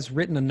Jodorowsky has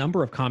written a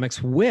number of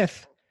comics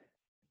with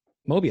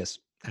Moebius,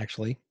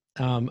 actually.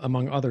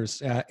 Among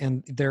others,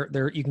 and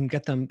they're you can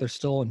get them. They're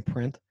still in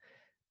print,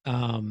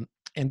 and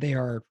they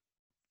are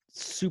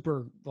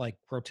super, like,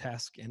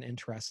 grotesque and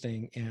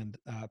interesting and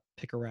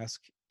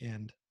picaresque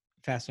and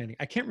fascinating.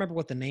 I can't remember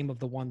what the name of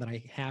the one that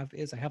I have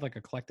is. I have like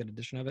a collected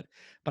edition of it,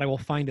 but I will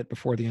find it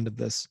before the end of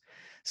this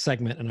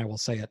segment and I will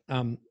say it.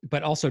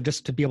 But also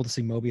just to be able to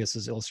see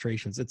Moebius's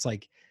illustrations, it's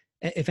like,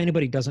 if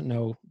anybody doesn't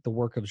know the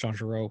work of Jean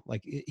Giraud,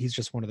 like, he's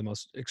just one of the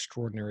most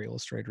extraordinary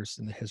illustrators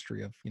in the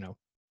history of,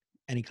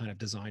 any kind of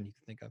design you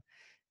can think of.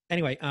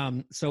 Anyway,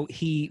 so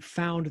he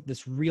found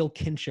this real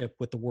kinship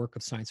with the work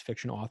of science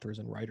fiction authors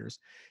and writers.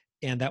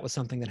 And that was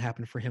something that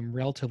happened for him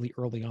relatively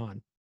early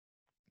on.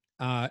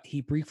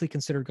 He briefly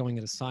considered going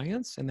into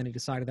science, and then he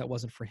decided that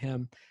wasn't for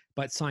him.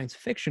 But science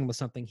fiction was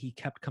something he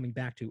kept coming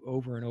back to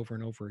over and over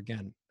and over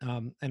again.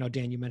 I know,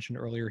 Dan, you mentioned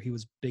earlier he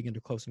was big into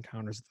Close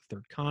Encounters of the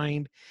Third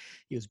Kind.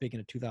 He was big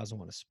into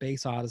 2001: A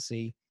Space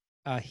Odyssey.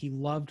 He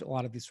loved a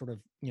lot of these sort of,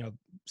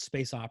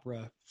 space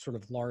opera sort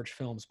of large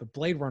films, but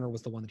Blade Runner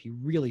was the one that he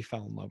really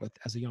fell in love with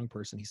as a young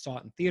person. He saw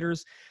it in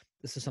theaters.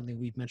 This is something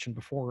we've mentioned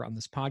before on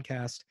this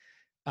podcast.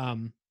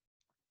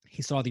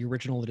 He saw the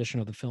original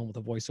edition of the film with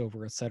a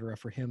voiceover, etc.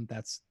 For him,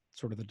 that's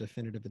sort of the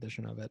definitive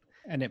edition of it.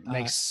 And it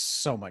makes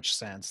so much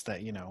sense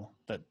that,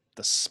 that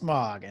the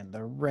smog and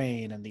the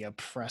rain and the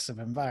oppressive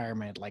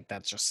environment, like,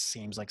 that just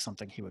seems like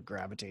something he would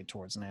gravitate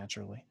towards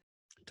naturally.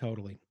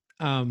 Totally.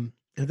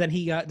 And then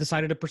he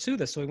decided to pursue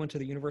this. So he went to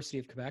the University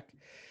of Quebec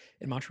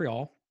in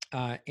Montreal.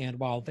 And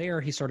while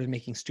there, he started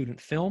making student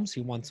films.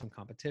 He won some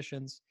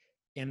competitions.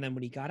 And then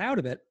when he got out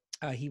of it,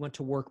 he went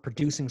to work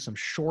producing some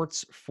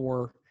shorts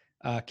for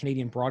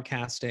Canadian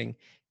Broadcasting,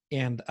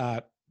 and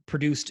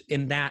produced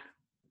in that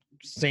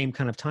same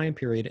kind of time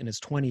period in his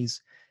 20s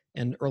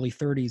and early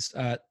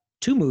 30s,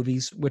 2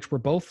 movies, which were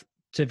both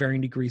to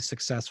varying degrees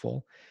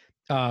successful.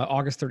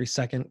 August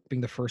 32nd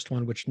being the first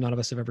one, which none of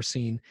us have ever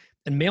seen,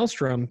 and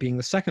Maelstrom being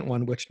the second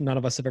one, which none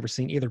of us have ever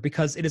seen either,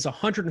 because it is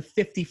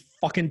 $150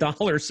 fucking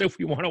dollars if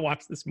we want to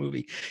watch this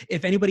movie.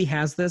 If anybody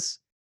has this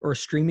or a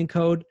streaming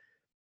code,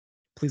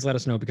 please let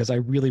us know, because I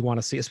really want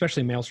to see,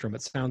 especially Maelstrom.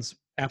 It sounds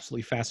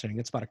absolutely fascinating.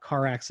 It's about a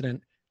car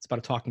accident. It's about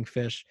a talking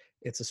fish.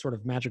 It's a sort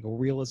of magical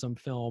realism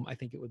film. I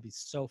think it would be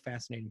so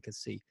fascinating to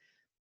see.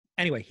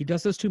 Anyway, he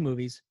does those 2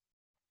 movies.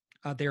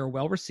 They are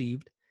well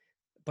received.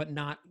 but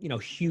not,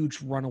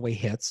 huge runaway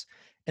hits.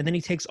 And then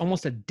he takes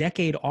almost a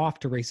decade off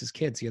to raise his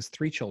kids. He has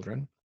 3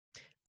 children.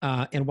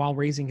 And while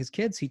raising his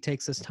kids, he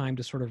takes this time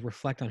to sort of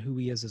reflect on who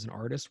he is as an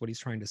artist, what he's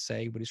trying to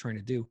say, what he's trying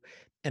to do.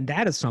 And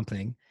that is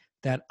something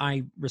that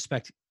I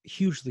respect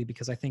hugely,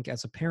 because I think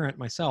as a parent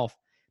myself,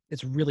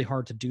 it's really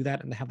hard to do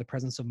that and to have the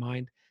presence of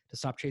mind to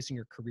stop chasing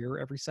your career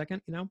every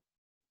second, And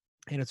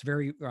it's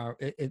very,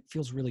 it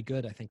feels really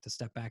good, I think, to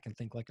step back and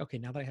think like, okay,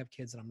 now that I have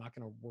kids and I'm not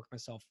going to work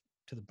myself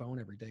to the bone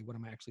every day, what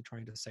am I actually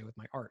trying to say with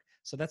my art?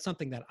 So that's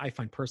something that I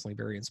find personally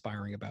very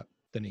inspiring about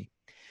Denis.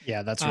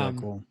 Yeah, that's really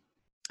cool.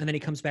 And then he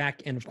comes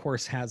back and, of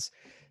course, has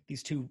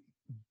these 2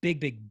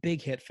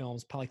 big hit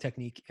films,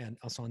 Polytechnique and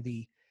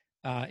Incendie,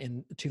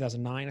 in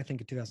 2009, I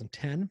think in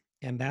 2010.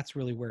 And that's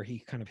really where he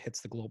kind of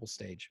hits the global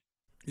stage.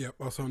 Yeah,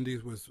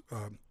 Incendie was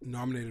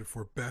nominated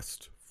for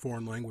Best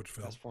Foreign Language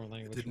Film. Best Foreign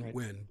Language, it didn't right.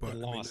 win, but It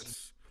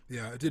lost.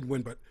 it didn't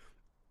win, but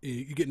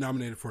you get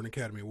nominated for an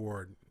Academy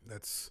Award.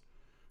 That's,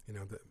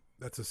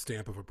 that's a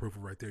stamp of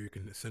approval right there. You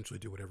can essentially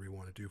do whatever you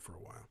want to do for a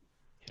while.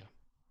 Yeah.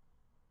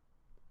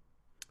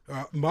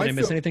 Did I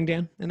miss anything,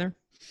 Dan, in there?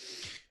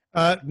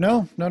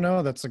 No.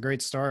 That's a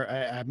great start.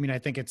 I mean, I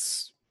think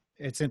it's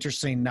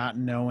interesting not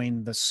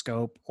knowing the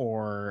scope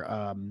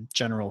or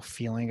general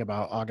feeling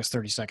about August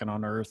 32nd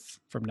on Earth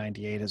from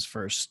 '98, his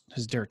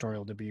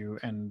directorial debut,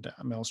 and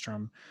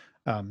Maelstrom.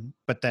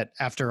 But that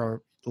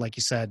after, like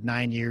you said,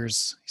 9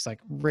 years, he's like,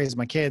 raise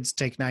my kids,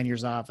 take 9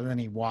 years off. And then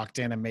he walked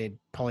in and made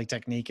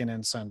Polytechnique and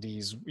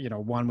Incendies,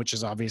 one which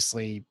is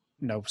obviously,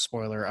 no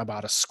spoiler,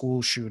 about a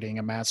school shooting,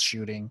 a mass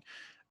shooting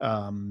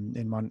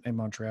in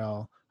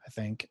Montreal, I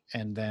think.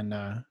 And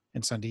then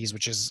Incendies,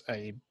 which is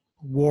a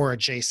war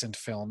adjacent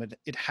film.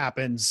 It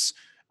happens.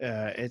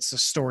 It's a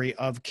story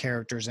of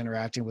characters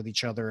interacting with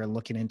each other and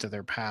looking into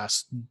their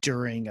past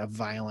during a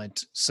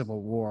violent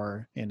civil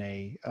war in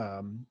a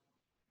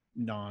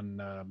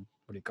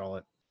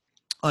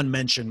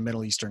unmentioned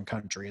Middle Eastern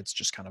country. It's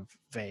just kind of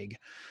vague.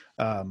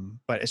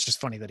 But it's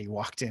just funny that he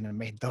walked in and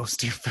made those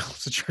 2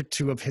 films, which are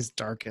 2 of his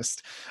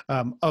darkest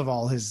of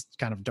all his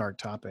kind of dark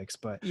topics.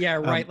 But yeah,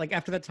 right. Like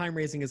after that time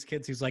raising his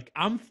kids, he's like,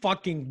 I'm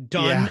fucking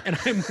done and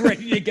I'm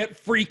ready to get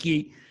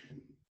freaky.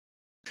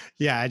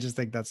 Yeah, I just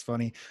think that's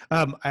funny.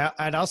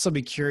 I'd also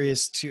be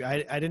curious to,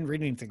 I didn't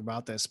read anything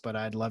about this, but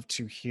I'd love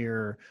to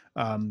hear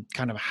kind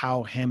of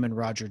how him and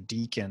Roger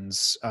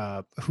Deakins,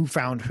 who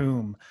found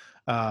whom.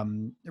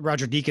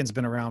 Roger Deakins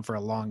been around for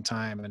a long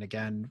time. And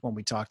again, when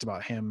we talked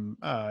about him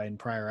in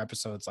prior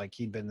episodes, like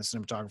he'd been the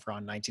cinematographer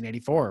on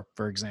 1984,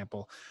 for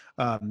example.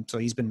 So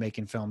he's been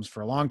making films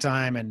for a long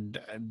time and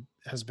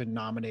has been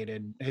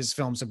nominated. His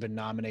films have been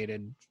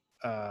nominated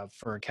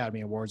for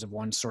Academy Awards of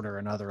one sort or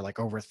another, like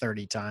over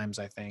 30 times,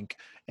 I think.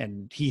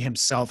 And he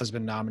himself has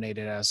been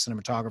nominated as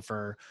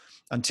cinematographer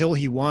until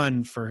he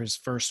won for his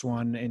first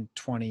one in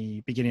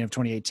beginning of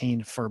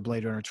 2018 for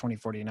Blade Runner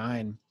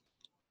 2049.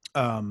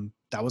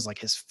 That was like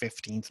his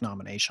 15th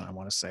nomination, I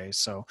want to say.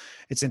 So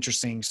it's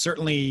interesting.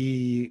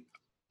 Certainly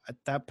at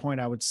that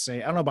point, I would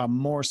say, I don't know about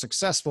more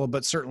successful,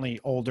 but certainly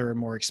older,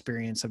 more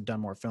experienced, have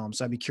done more films.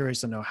 So I'd be curious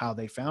to know how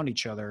they found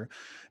each other,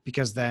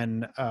 because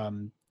then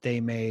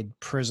they made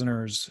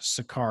Prisoners,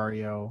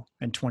 Sicario,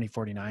 and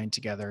 2049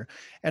 together.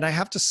 And I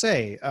have to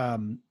say,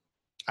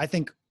 I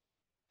think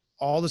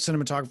all the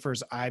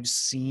cinematographers I've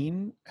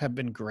seen have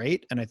been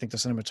great. And I think the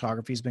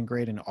cinematography has been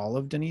great in all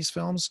of Denis'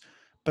 films,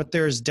 but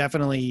there's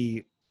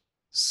definitely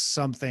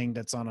something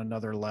that's on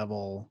another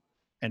level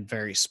and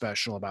very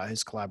special about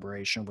his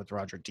collaboration with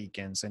Roger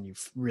Deakins. And you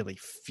really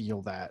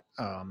feel that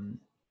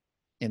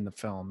in the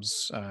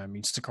films. I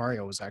mean,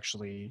 Sicario was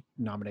actually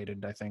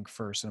nominated, I think,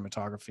 for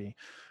cinematography.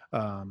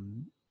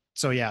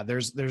 So yeah,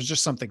 there's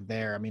just something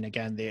there. I mean,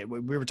 again, we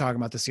were talking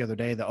about this the other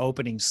day, the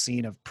opening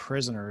scene of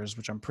Prisoners,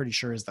 which I'm pretty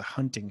sure is the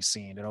hunting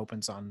scene. It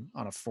opens on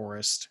a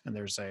forest, and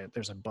there's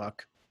a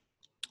buck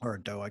or a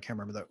doe, I can't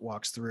remember, that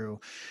walks through,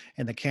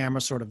 and the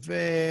camera sort of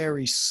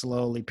very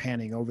slowly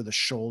panning over the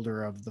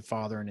shoulder of the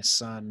father and his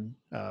son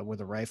with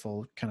a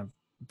rifle, kind of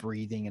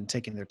breathing and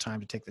taking their time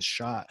to take the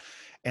shot.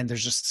 And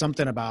there's just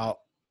something about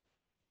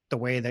the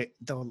way I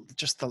mean,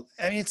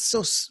 it's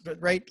so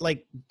right.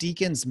 Like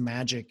Deakins'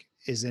 magic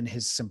is in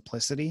his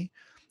simplicity.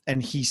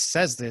 And he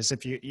says this,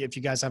 if you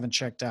guys haven't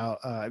checked out,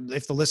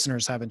 if the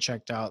listeners haven't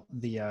checked out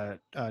the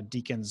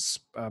Deakins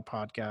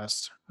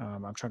podcast,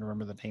 I'm trying to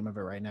remember the name of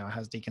it right now. It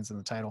has Deakins in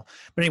the title.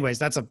 But anyways,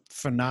 that's a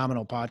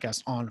phenomenal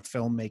podcast on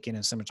filmmaking and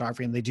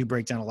cinematography. And they do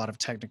break down a lot of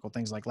technical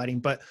things like lighting.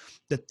 But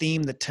the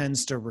theme that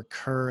tends to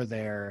recur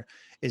there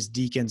is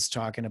Deakins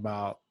talking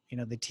about,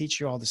 they teach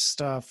you all this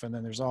stuff, and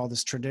then there's all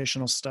this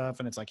traditional stuff.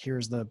 And it's like,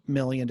 here's the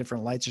million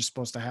different lights you're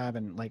supposed to have.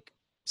 And like,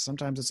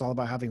 sometimes it's all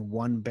about having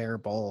one bare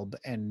bulb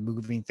and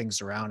moving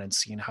things around and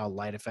seeing how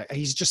light affect.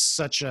 He's just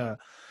such a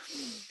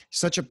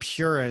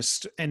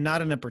purist, and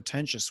not in a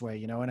pretentious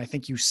way, and I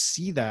think you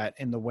see that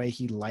in the way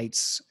he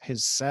lights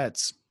his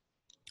sets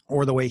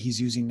or the way he's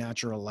using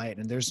natural light.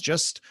 And there's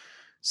just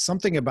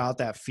something about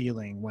that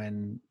feeling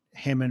when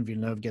him and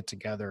Villeneuve get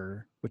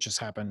together, which has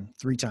happened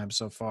 3 times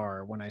so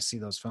far, when I see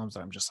those films,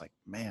 that I'm just like,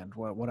 man,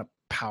 what a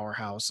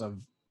powerhouse of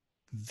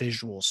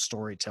visual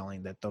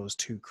storytelling that those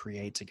two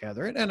create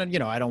together. And you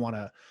know, I don't want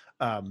to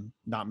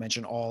not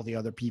mention all the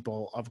other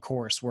people, of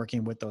course,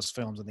 working with those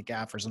films and the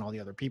gaffers and all the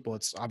other people.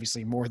 It's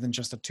obviously more than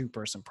just a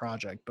 2-person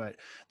project, but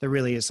there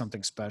really is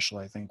something special,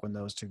 I think, when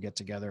those two get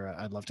together.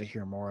 I'd love to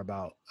hear more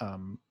about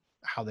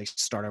how they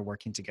started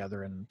working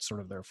together and sort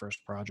of their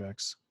first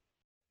projects.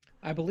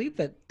 I believe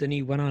that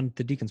Denis went on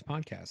the Deacons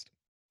podcast.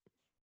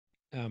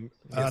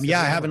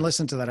 Yeah, I haven't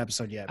listened to that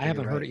episode yet. I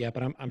haven't heard it yet,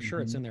 but I'm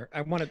sure it's in there.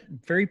 I want to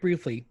very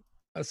briefly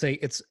say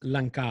it's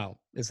L'Incal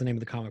is the name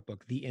of the comic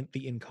book, the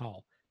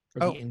Incal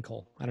or the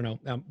Incal. I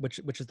don't know, which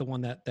is the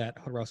one that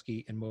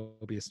Jodorowsky and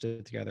Moebius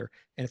did together,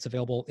 and it's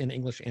available in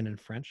English and in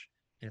French.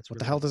 And it's what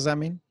the hell does that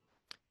mean?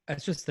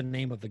 It's just the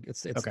name of the.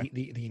 It's okay.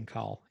 the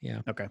Incal.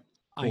 Yeah. Okay.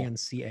 Cool.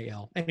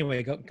 INCAL.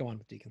 Anyway, go on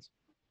with Deacons.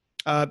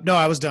 No,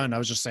 I was done. I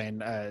was just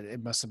saying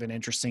it must have been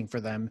interesting for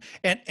them,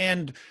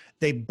 and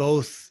they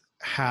both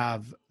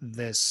have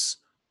this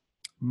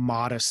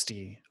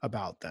modesty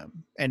about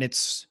them, and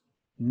it's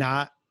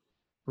not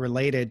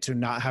related to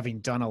not having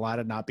done a lot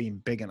and not being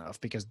big enough,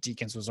 because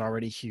Deakins was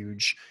already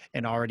huge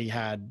and already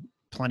had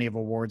plenty of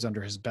awards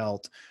under his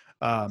belt.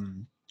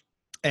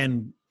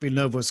 And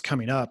Villeneuve was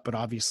coming up, but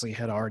obviously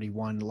had already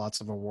won lots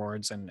of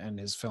awards, and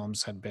his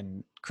films had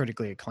been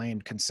critically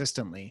acclaimed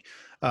consistently.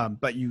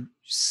 But you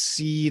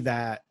see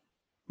that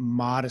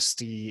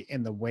modesty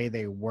in the way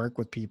they work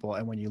with people.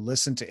 And when you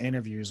listen to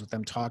interviews with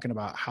them talking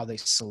about how they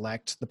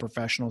select the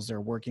professionals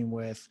they're working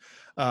with,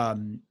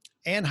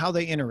 and how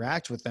they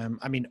interact with them,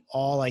 I mean,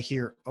 all I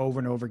hear over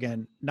and over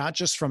again, not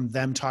just from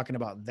them talking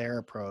about their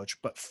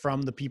approach, but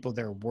from the people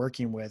they're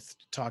working with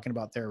talking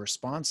about their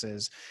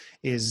responses,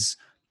 is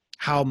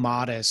how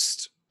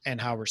modest and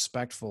how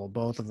respectful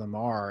both of them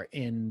are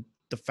in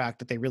the fact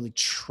that they really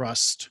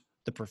trust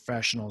the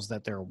professionals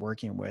that they're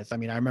working with. I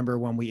mean, I remember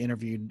when we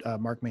interviewed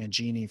Mark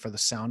Mangini for the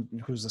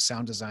sound, who's the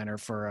sound designer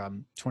for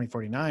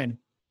 2049,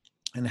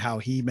 and how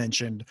he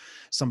mentioned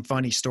some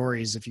funny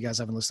stories. If you guys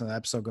haven't listened to that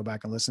episode, go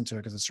back and listen to it,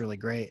 because it's really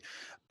great.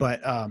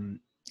 But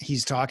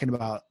he's talking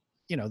about,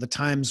 you know, the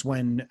times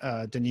when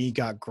Denis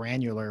got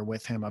granular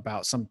with him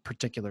about some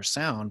particular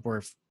sound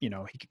where, you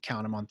know, he could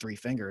count them on 3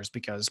 fingers,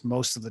 because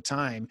most of the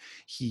time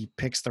he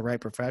picks the right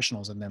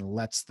professionals and then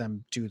lets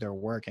them do their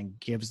work and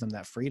gives them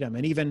that freedom.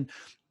 And even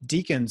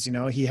Deakins, you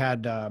know, he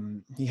had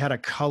a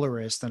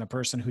colorist and a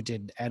person who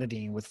did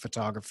editing with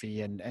photography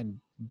and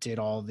did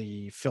all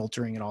the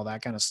filtering and all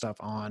that kind of stuff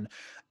on.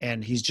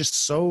 And he's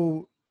just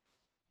so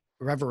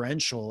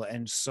reverential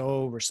and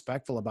so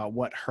respectful about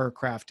what her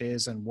craft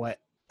is and what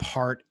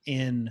part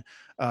in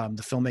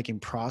the filmmaking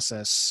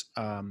process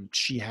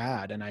she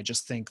had. And I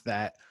just think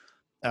that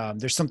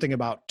there's something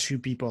about two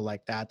people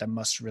like that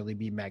must really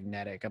be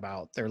magnetic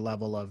about their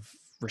level of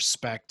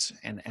respect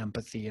and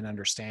empathy and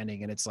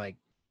understanding. And it's like,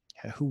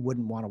 who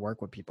wouldn't want to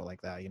work with people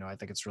like that? You know, I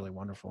think it's really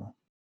wonderful.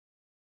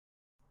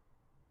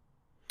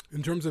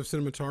 In terms of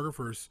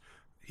cinematographers,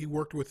 he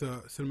worked with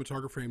a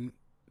cinematographer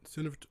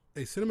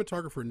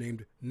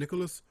named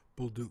Nicolas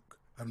Bolduc.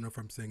 I don't know if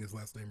I'm saying his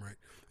last name right.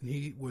 And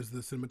he was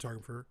the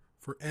cinematographer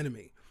for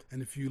Enemy.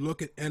 And if you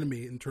look at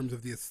Enemy in terms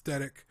of the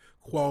aesthetic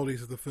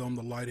qualities of the film,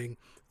 the lighting,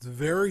 it's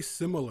very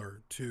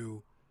similar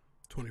to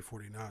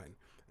 2049.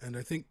 And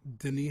I think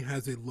Denis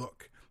has a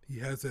look. He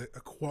has a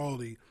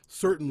quality.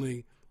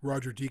 Certainly,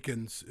 Roger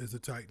Deakins is a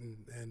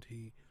titan, and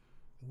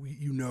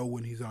you know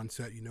when he's on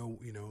set, you know,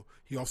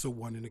 he also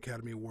won an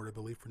Academy Award, I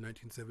believe, for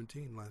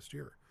 1917 last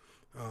year.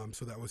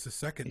 So that was his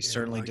second. He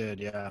certainly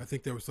did, yeah. I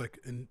think that was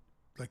in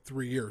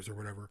 3 years or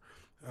whatever.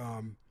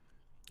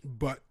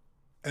 But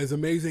as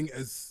amazing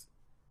as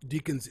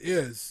Deakins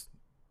is,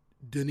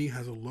 Denis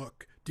has a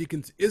look.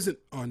 Deakins isn't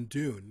on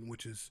Dune,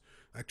 which is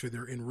actually,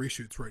 they're in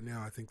reshoots right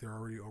now. I think they're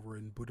already over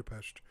in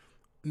Budapest.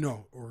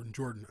 No, or in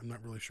Jordan. I'm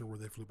not really sure where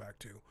they flew back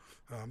to.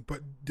 But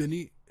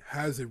Denis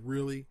has a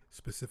really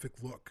specific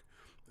look.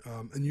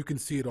 And you can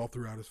see it all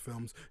throughout his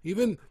films.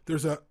 Even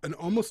there's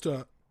almost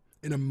an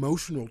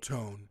emotional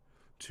tone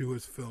to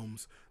his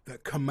films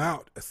that come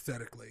out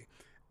aesthetically.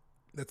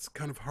 That's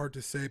kind of hard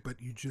to say, but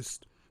there's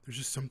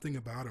just something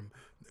about him.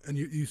 And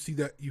you see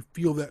that, you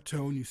feel that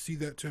tone. You see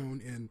that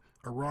tone in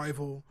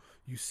Arrival.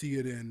 You see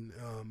it in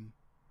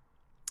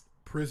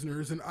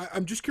Prisoners. And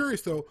I'm just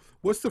curious, though,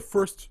 what's the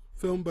first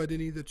film by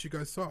Denis that you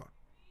guys saw?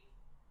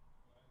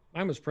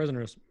 Mine was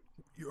Prisoners.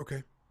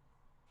 Okay.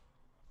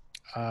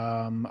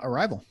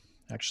 Arrival,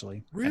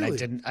 actually.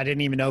 Really? And I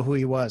didn't even know who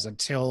he was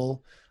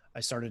until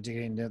I started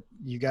digging into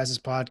you guys'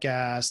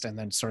 podcast, and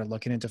then started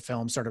looking into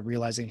film, started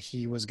realizing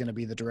he was going to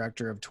be the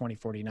director of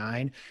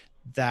 2049.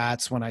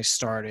 That's when I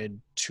started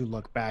to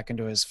look back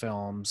into his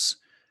films,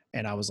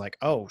 and I was like,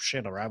 oh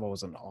shit, Arrival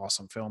was an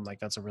awesome film. Like,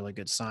 that's a really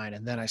good sign.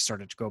 And then I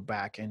started to go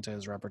back into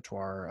his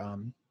repertoire.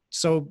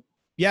 So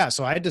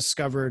I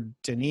discovered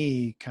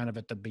Denis kind of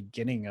at the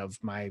beginning of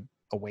my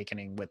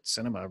awakening with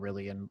cinema,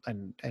 really, and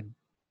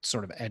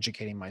sort of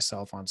educating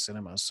myself on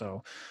cinema.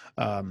 So,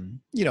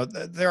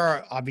 there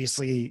are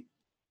obviously,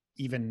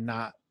 even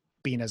not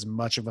being as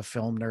much of a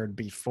film nerd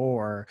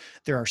before,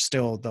 there are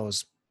still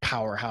those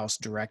powerhouse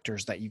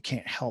directors that you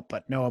can't help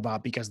but know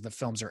about because the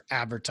films are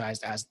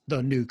advertised as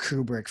the new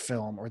Kubrick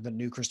film or the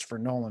new Christopher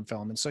Nolan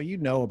film. And so you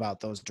know about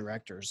those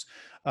directors.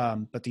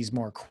 But these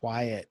more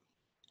quiet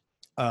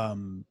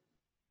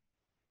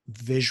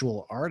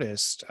visual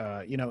artists,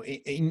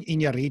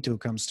 Iñárritu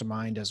comes to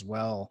mind as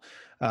well,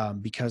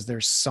 because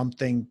there's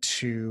something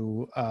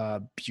to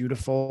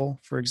Beautiful,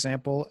 for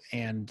example,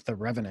 and The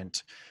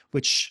Revenant,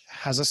 which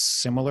has a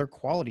similar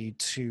quality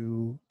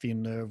to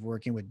Villeneuve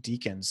working with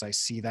Deakins. I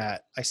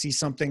see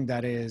something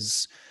that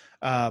is,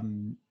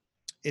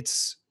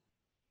 it's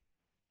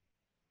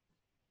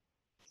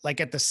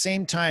like at the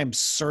same time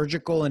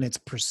surgical in its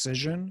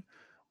precision,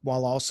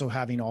 while also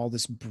having all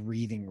this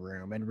breathing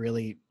room, and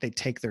really they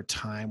take their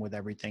time with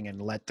everything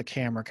and let the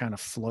camera kind of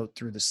float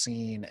through the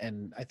scene.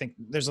 And I think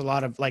there's a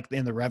lot of, like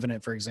in The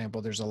Revenant, for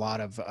example, there's a lot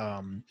of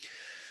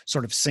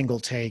sort of single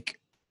take,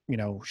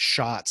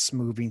 shots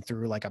moving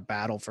through like a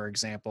battle, for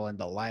example, and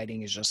the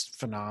lighting is just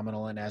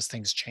phenomenal. And as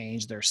things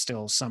change, they're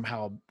still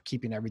somehow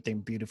keeping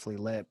everything beautifully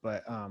lit,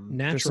 but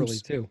naturally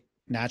too.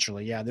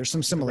 Naturally, yeah. There's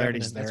some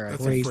similarities there.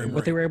 That's Crazy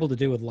what they were able to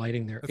do with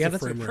lighting there.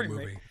 That's a a frame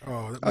movie. rate.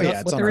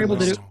 Yeah, What they're able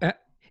to do.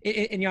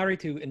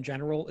 Iñárritu in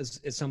general is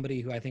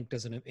somebody who I think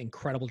does an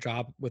incredible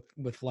job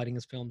with lighting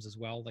his films as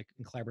well, like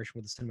in collaboration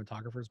with the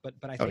cinematographers. But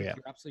I think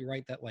you're absolutely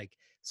right that like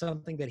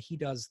something that he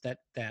does that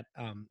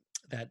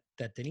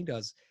Denis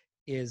does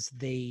is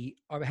they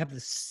have the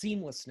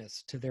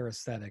seamlessness to their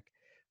aesthetic,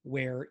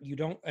 where you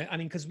don't. I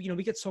mean, because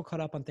we get so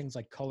caught up on things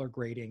like color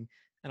grading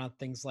and on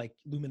things like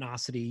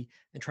luminosity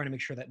and trying to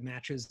make sure that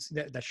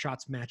that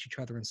shots match each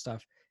other and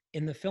stuff.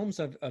 In the films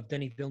of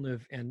Denis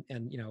Villeneuve and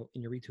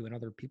Iñárritu and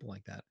other people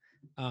like that,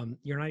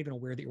 you're not even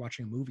aware that you're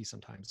watching a movie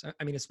sometimes.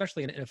 I mean,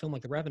 especially in a film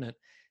like The Revenant,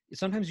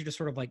 sometimes you're just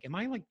sort of like, am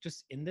I like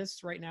just in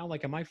this right now?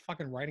 Like, am I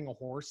fucking riding a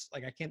horse?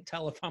 Like, I can't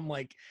tell if I'm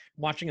like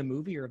watching a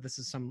movie or if this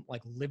is some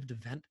like lived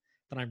event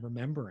that I'm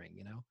remembering,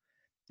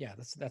 Yeah,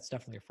 that's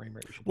definitely a frame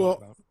rate we should talk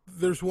about.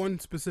 There's one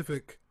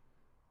specific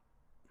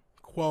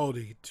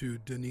quality to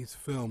Denis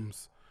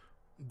films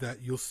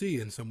that you'll see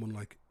in someone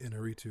like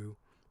Iñárritu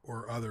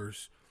or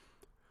others,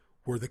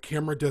 where the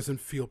camera doesn't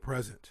feel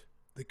present.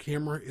 The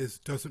camera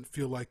doesn't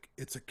feel like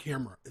it's a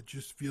camera. It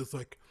just feels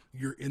like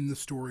you're in the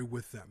story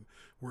with them.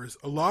 Whereas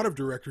a lot of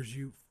directors,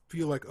 you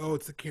feel like, oh,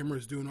 it's the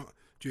camera's doing all,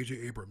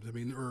 J.J. Abrams. I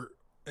mean,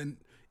 and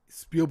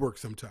Spielberg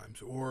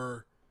sometimes,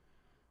 or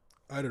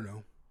I don't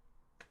know,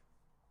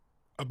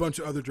 a bunch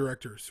of other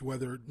directors,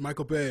 whether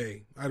Michael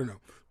Bay, I don't know,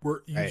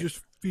 where you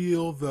just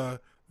feel the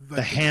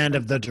hand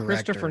of the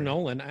director. Christopher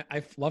Nolan.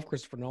 I love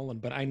Christopher Nolan,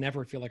 but I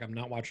never feel like I'm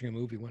not watching a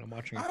movie when I'm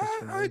watching a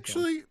Christopher Nolan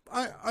film.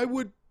 I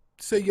would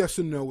say yes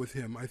and no with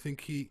him. I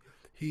think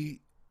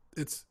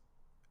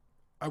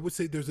I would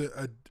say there's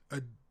a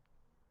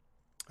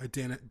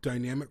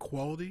dynamic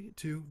quality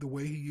to the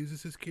way he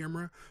uses his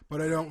camera, but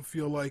I don't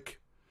feel like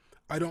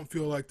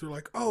they're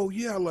like, oh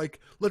yeah, like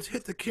let's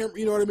hit the camera.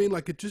 You know what I mean?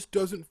 Like it just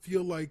doesn't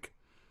feel like,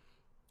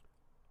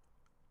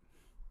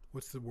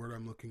 what's the word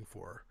I'm looking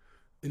for?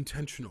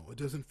 Intentional. It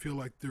doesn't feel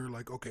like they're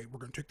like, okay, we're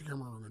going to take the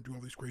camera, we're going to do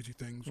all these crazy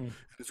things, and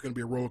it's going to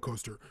be a roller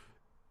coaster.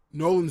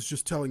 Nolan's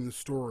just telling the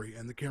story,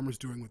 and the camera's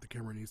doing what the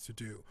camera needs to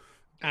do.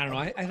 I don't know.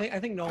 I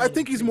think Nolan. I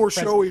think he's more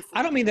showy.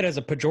 I don't mean that as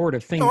a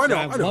pejorative thing. No, I know.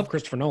 I love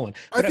Christopher Nolan.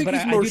 But I think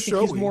he's more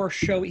showy. He's more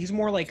showy. He's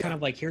more like kind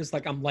of like, here's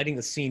like, I'm lighting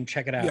the scene,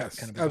 check it out. Yes,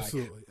 kind of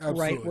absolutely.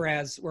 Right.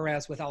 Whereas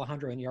with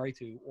Alejandro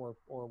Iñárritu or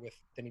with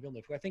Denis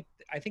Villeneuve, who I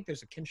think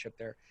there's a kinship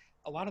there.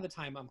 A lot of the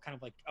time, I'm kind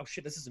of like, oh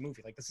shit, this is a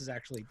movie. Like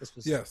this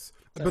was. Yes,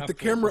 but the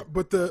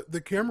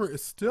camera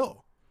is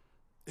still.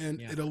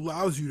 And it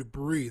allows you to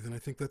breathe, and I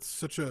think that's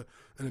such an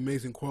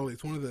amazing quality.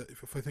 It's one of the,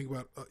 if I think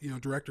about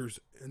directors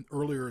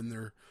earlier in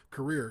their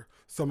career,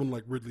 someone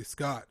like Ridley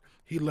Scott,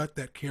 he let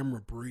that camera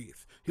breathe.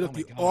 He let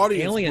the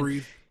audience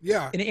breathe.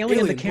 Yeah, in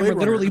Alien, the camera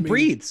literally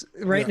breathes,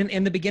 right? And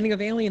in the beginning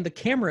of Alien, the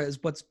camera is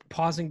what's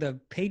pausing the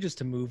pages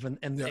to move, and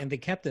they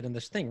kept it in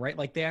this thing, right?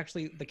 Like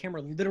the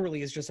camera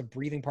literally is just a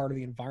breathing part of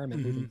the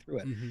environment moving through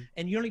it,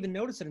 and you don't even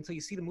notice it until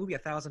you see the movie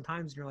 1,000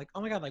 times, and you're like,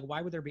 oh my god, like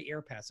why would there be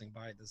air passing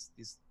by this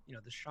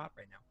shot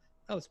right now?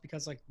 Oh, it's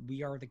because like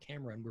we are the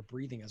camera and we're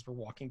breathing as we're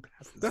walking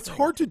past. That's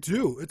hard to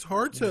do. It's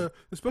hard to,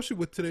 especially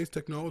with today's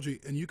technology,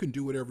 and you can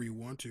do whatever you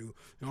want to,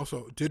 and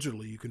also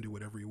digitally you can do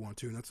whatever you want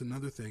to, and that's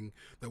another thing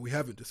that we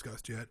haven't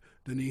discussed yet.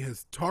 Denis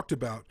has talked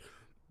about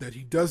that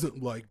he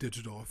doesn't like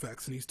digital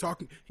effects, and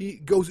he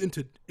goes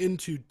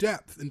into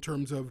depth in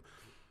terms of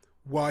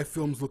why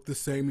films look the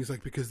same. He's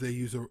like, because they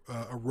use a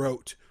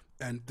rote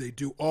and they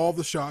do all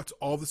the shots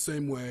all the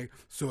same way,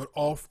 so it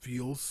all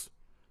feels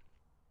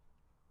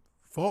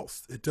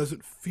false. It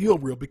doesn't feel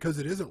real because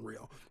it isn't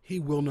real. He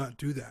will not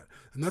do that,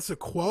 and that's a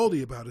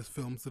quality about his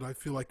films that I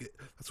feel like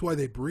that's why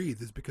they breathe,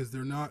 is because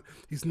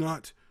he's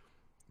not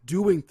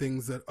doing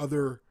things that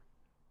other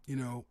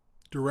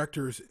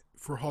directors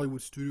for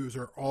Hollywood studios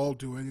are all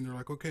doing, and they're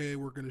like, okay,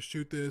 we're going to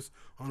shoot this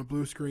on a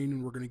blue screen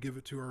and we're going to give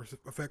it to our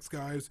effects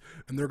guys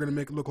and they're going to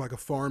make it look like a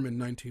farm in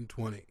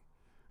 1920.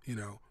 He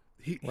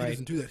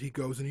doesn't do that. He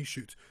goes and he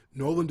shoots.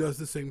 Nolan does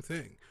the same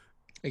thing.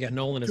 Again,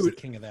 Nolan is To the it-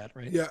 king of that,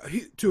 right? Yeah,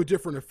 to a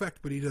different effect,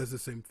 but he does the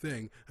same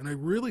thing, and I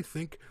really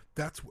think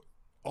that's what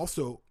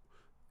also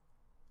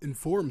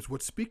informs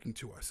what's speaking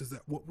to us, is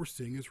that what we're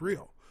seeing is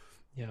real.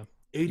 Yeah.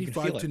 You can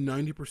 85 feel to it.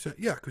 90%,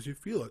 yeah, because you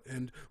feel it,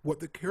 and what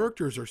the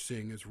characters are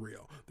seeing is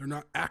real. They're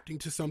not acting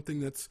to something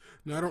that's,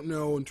 and I don't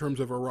know, in terms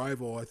of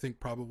Arrival, I think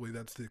probably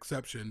that's the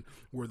exception,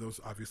 where those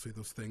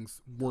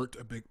things weren't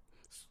a big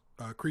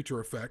creature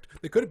effect.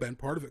 They could have been,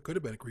 part of it could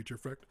have been a creature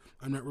effect.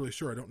 I'm not really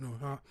sure. I don't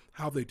know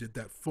how they did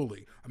that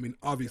fully. I mean,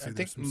 I obviously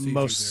think there's some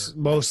CG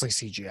mostly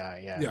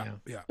CGI. there. Yeah.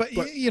 Yeah. But,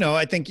 But you know,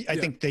 I think yeah.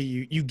 that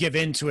you give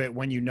into it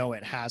when you know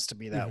it has to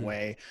be that Mhm.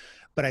 way.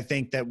 But I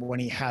think that when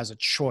he has a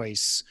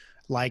choice,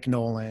 like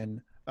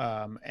Nolan,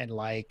 and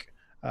like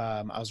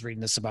I was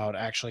reading this about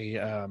actually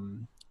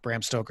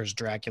Bram Stoker's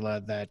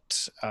Dracula that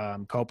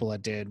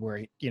Coppola did,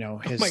 where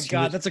Oh my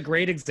God, that's a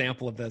great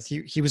example of this.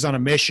 he was on a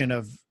mission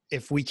of,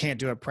 if we can't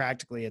do it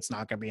practically, it's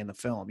not going to be in the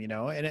film, you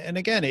know. And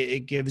again,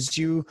 it gives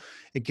you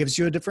a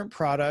different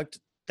product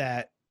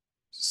that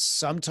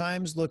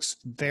sometimes looks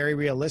very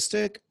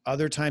realistic,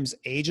 other times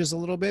ages a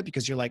little bit,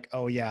 because you're like,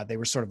 oh yeah, they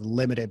were sort of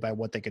limited by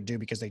what they could do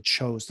because they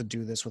chose to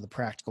do this with a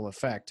practical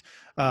effect.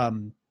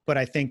 But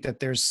I think that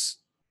there's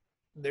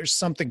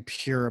something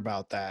pure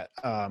about that,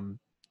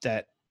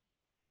 that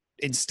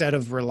instead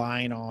of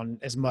relying on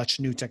as much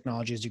new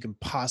technology as you can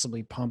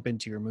possibly pump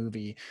into your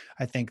movie,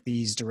 I think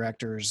these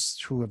directors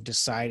who have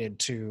decided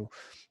to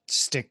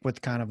stick with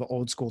kind of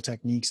old school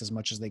techniques as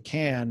much as they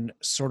can,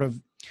 sort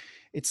of,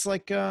 it's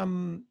like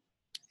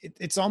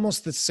it's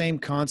almost the same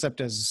concept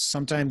as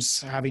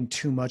sometimes having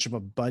too much of a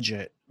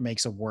budget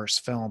makes a worse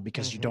film,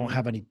 because you don't Mhm.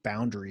 have any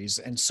boundaries,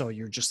 and so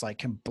you're just like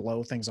can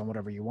blow things on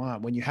whatever you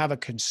want. When you have a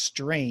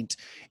constraint,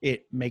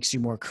 it makes you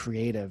more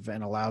creative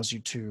and allows you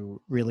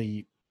to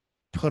really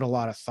put a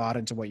lot of thought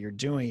into what you're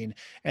doing,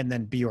 and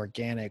then be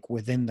organic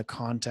within the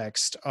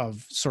context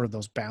of sort of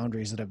those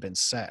boundaries that have been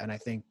set. And I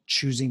think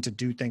choosing to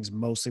do things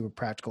mostly with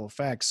practical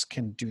effects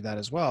can do that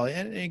as well.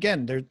 And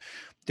again,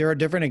 there are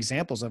different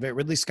examples of it.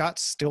 Ridley Scott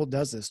still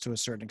does this to a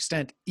certain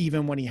extent,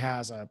 even when he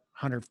has a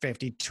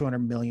 150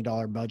 $200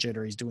 million budget,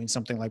 or he's doing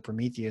something like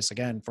Prometheus.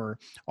 Again, for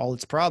all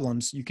its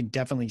problems, you can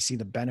definitely see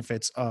the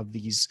benefits of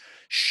these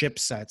ship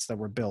sets that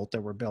were built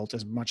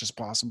as much as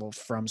possible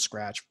from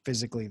scratch,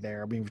 physically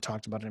there. I mean, we've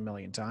talked about it a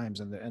million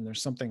times, and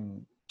there's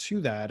something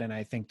to that. And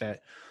I think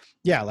that,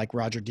 yeah, like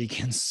Roger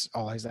Deakins,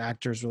 all his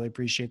actors really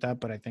appreciate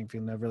that, but I think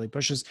Villeneuve really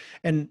pushes.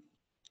 And,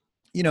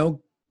 you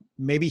know,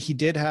 maybe he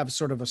did have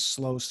sort of a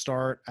slow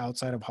start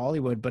outside of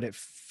Hollywood, but it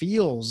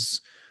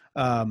feels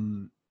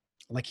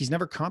like he's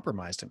never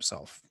compromised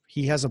himself.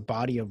 He has a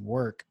body of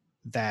work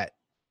that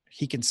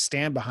he can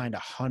stand behind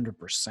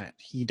 100%.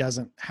 He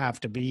doesn't have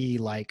to be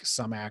like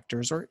some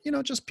actors, or, you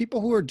know, just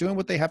people who are doing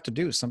what they have to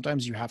do.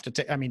 Sometimes you have to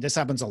take, I mean, this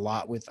happens a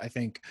lot with, I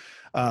think,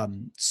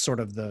 sort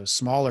of the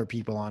smaller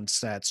people on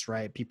sets,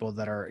 right? People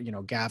that are, you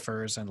know,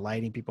 gaffers and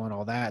lighting people and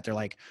all that. They're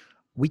like,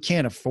 we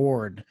can't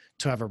afford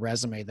to have a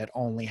resume that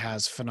only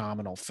has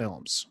phenomenal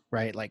films,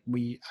 right? Like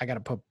I got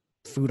to put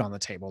food on the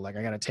table. Like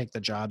I got to take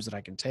the jobs that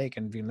I can take.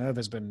 And Villeneuve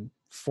has been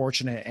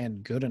fortunate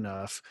and good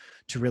enough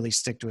to really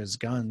stick to his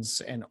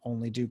guns and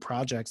only do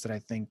projects that I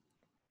think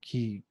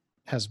he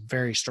has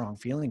very strong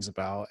feelings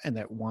about, and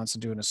that wants to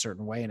do in a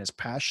certain way and is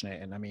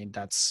passionate. And I mean,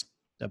 that's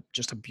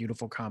just a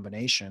beautiful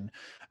combination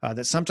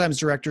that sometimes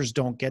directors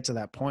don't get to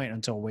that point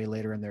until way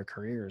later in their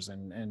careers.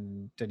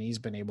 And Denis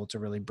been able to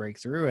really break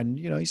through, and,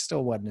 you know, he's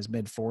still in his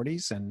mid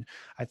 40s. And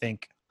I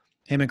think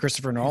him and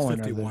Christopher He's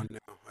Nolan are 51 now,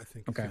 I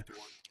think. He's okay.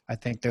 51. I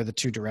think they're the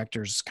two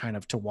directors kind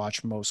of to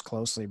watch most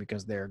closely,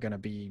 because they're going to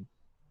be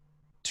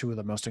two of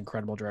the most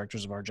incredible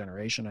directors of our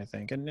generation, I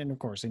think. And of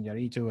course,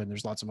 Iñárritu, and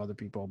there's lots of other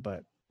people,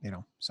 but, you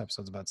know, this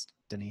episode's about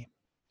Denis.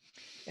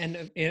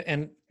 And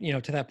you know,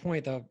 to that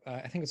point, though,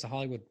 I think it's the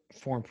Hollywood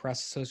Foreign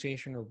Press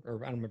Association,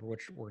 or I don't remember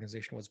which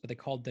organization it was, but they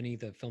called Denis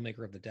the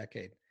filmmaker of the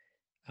decade.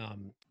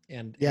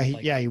 And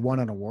He won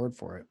an award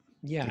for it.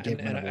 Yeah, They gave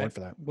him an award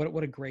for that.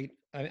 What a great!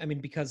 I mean,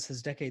 because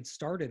his decade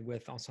started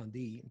with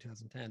Incendie in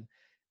 2010,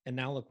 and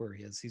now look where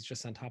he is. He's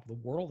just on top of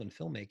the world in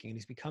filmmaking, and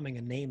he's becoming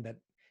a name that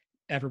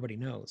everybody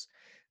knows.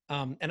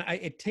 And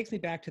it takes me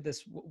back to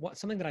this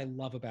something that I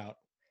love about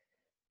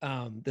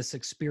this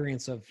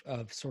experience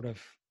of sort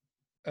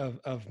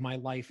of my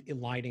life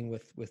colliding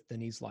with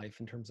Denis' life,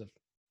 in terms of,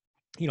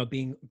 you know,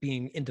 being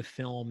into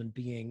film, and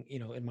being, you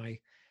know, in my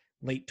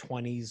late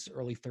 20s,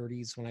 early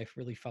 30s, when I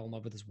really fell in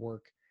love with his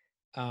work.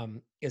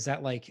 Is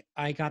that, like,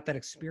 I got that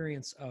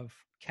experience of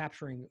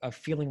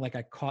feeling like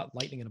I caught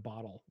lightning in a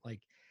bottle.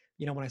 Like,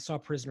 you know, when I saw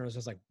Prisoners, I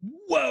was like,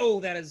 whoa,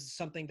 that is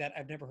something that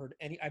I've never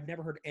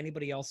heard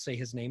anybody else say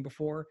his name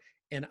before.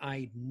 And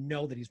I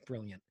know that he's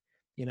brilliant.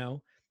 You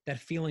know, that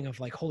feeling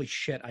of like, holy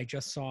shit, I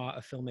just saw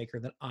a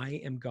filmmaker that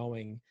I am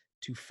going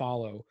to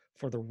follow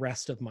for the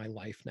rest of my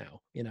life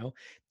now, you know?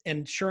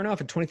 And sure enough,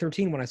 in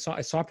 2013, when I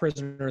saw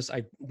Prisoners,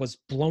 I was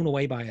blown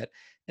away by it.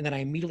 And then I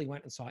immediately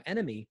went and saw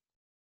Enemy,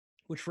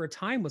 which for a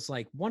time was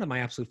like one of my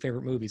absolute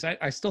favorite movies.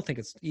 I still think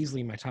it's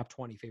easily my top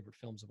 20 favorite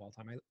films of all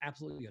time. I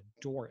absolutely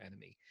adore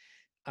Enemy.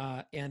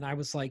 And I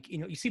was like,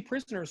 you see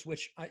Prisoners,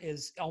 which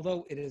is,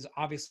 although it is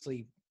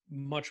obviously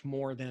much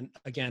more than,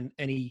 again,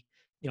 any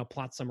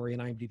plot summary in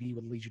IMDb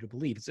would lead you to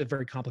believe. It's a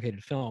very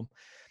complicated film.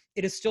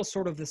 It is still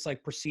sort of this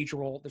like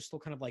procedural. There's still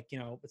kind of like,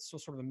 it's still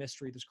sort of a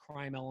mystery. There's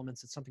crime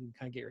elements. It's something you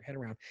kind of get your head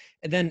around.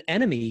 And then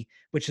Enemy,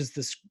 which is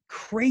this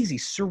crazy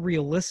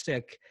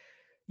surrealistic,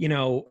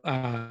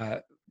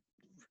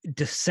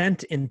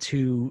 descent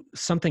into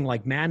something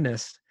like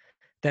madness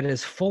that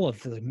is full of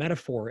the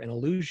metaphor and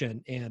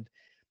illusion, and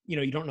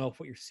you don't know if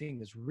what you're seeing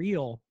is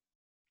real.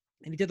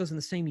 And he did those in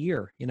the same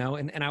year,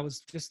 and I was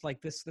just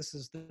like, this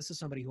is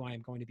somebody who I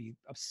am going to be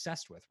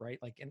obsessed with, right?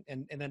 Like,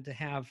 and then to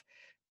have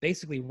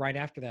basically right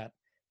after that,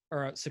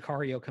 or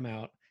Sicario come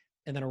out,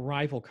 and then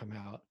Arrival come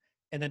out,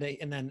 and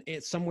then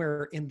it's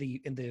somewhere in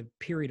the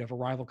period of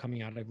Arrival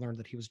coming out, I've learned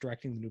that he was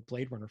directing the new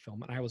Blade Runner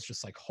film, and I was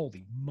just like,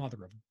 holy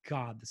mother of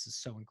God, this is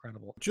so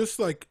incredible. Just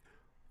like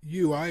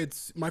you,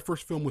 my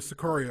first film was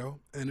Sicario,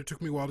 and it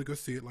took me a while to go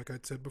see it, like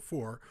I'd said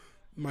before.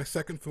 My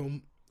second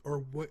film, or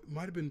what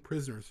might have been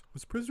Prisoners.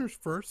 Was Prisoners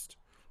first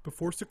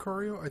before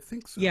Sicario? I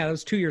think so. Yeah, it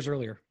was 2 years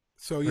earlier.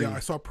 So yeah, I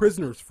saw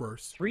Prisoners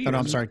first. 3 years. Oh, no,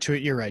 I'm sorry.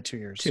 You're right. 2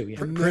 years. 2, yeah.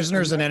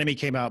 Prisoners and Enemy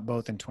came out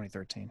both in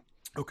 2013.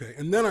 Okay,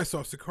 and then I saw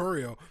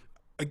Sicario.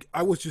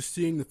 I was just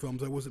seeing the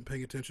films. I wasn't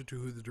paying attention to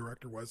who the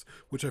director was,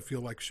 which I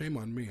feel like shame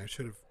on me. I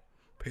should have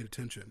paid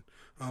attention.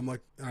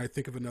 I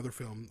think of another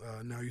film,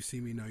 Now You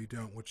See Me, Now You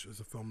Don't, which is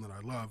a film that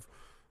I love.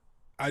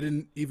 I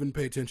didn't even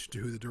pay attention to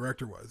who the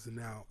director was, and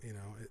now,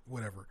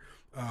 whatever.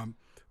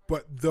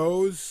 But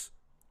those...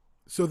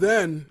 So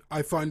then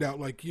I find out,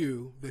 like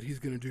you, that he's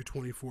going to do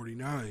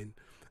 2049,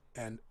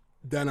 and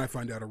then I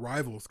find out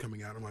Arrival is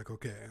coming out. I'm like,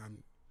 okay,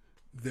 I'm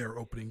there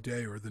opening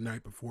day or the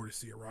night before to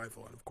see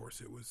Arrival, and of course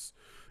it was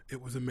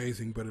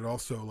amazing, but it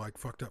also like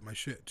fucked up my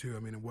shit too. I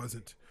mean,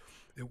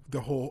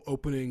 the whole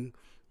opening.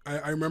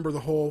 I remember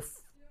the whole.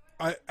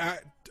 I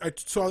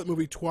saw that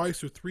movie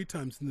twice or 3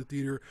 times in the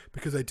theater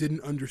because I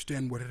didn't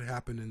understand what had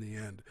happened in the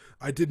end.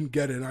 I didn't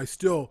get it. And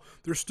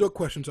there's still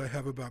questions I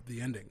have about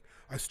the ending.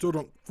 I still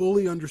don't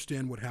fully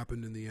understand what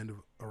happened in the end of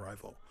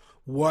Arrival.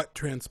 What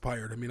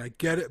transpired. I mean, I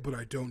get it, but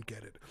I don't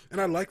get it.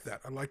 And I like that.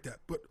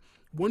 But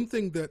one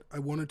thing that I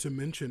wanted to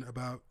mention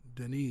about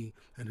Denis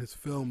and his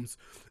films,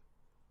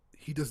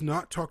 he does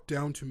not talk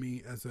down to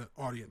me as an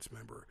audience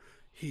member.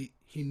 He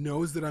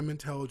knows that I'm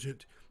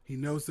intelligent. He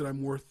knows that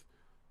I'm worth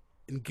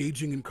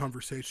engaging in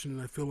conversation, and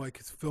I feel like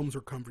his films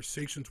are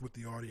conversations with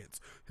the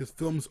audience. His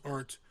films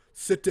aren't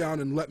sit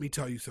down and let me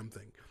tell you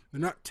something. They're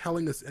not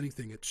telling us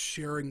anything. It's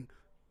sharing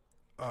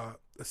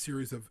a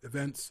series of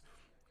events,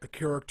 a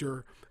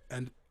character,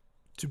 and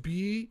to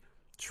be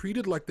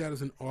treated like that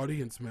as an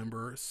audience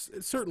member,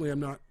 certainly I'm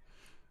not,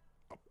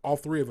 all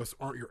 3 of us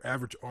aren't your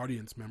average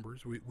audience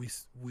members.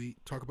 We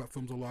talk about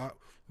films a lot.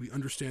 We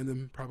understand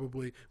them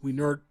probably. We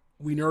nerd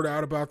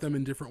out about them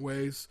in different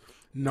ways,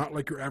 not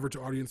like your average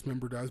audience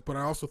member does. But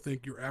I also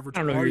think your average... I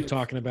don't know what you're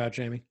talking about,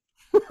 Jamie.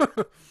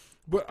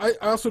 But I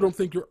also don't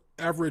think your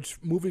average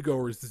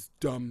moviegoer is this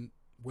dumb,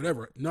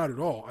 whatever. Not at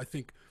all. I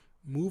think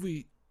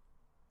movie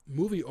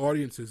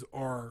audiences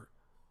are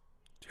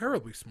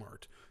terribly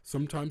smart.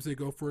 Sometimes they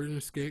go for an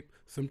escape.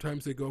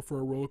 Sometimes they go for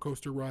a roller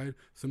coaster ride.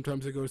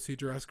 Sometimes they go to see a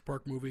Jurassic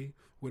Park movie,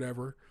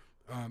 whatever.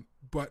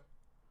 But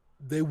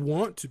they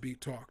want to be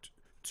talked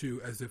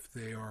to as if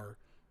they are,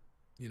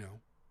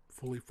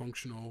 fully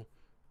functional,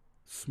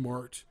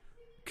 smart,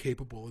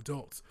 capable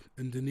adults.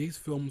 And Denis'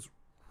 films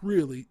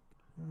really,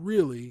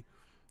 really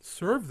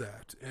serve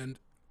that. And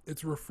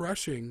it's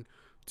refreshing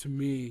to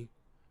me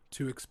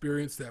to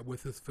experience that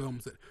with his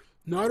films. That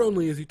not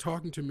only is he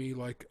talking to me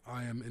like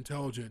I am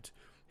intelligent,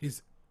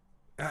 he's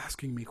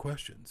asking me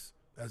questions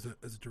as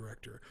a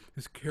director.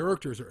 His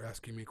characters are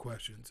asking me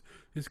questions.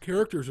 His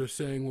characters are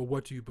saying, well,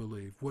 what do you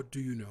believe? What do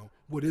you know?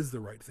 What is the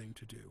right thing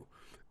to do?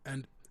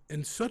 And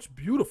in such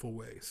beautiful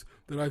ways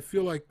that I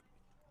feel like,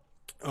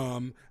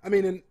 and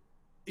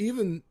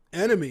even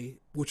Enemy,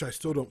 which I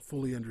still don't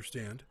fully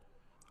understand.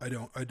 I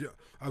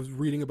was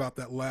reading about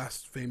that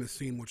last famous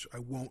scene, which I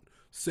won't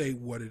say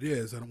what it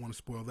is. I don't want to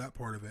spoil that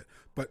part of it.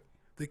 But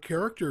the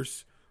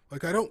characters,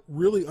 like, I don't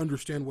really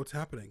understand what's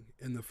happening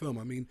in the film.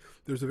 I mean,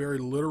 there's a very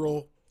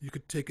literal, you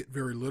could take it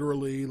very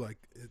literally, like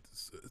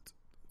it's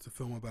a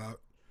film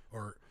about,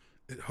 or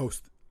it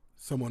hosts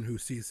someone who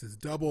sees his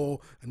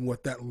double and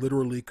what that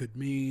literally could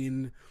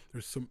mean.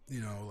 There's some,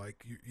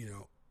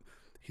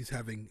 he's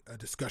having a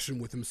discussion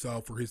with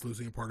himself or he's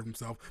losing a part of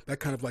himself.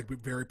 That kind of like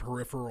very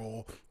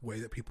peripheral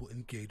way that people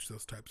engage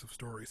those types of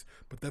stories.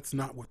 But that's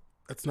not what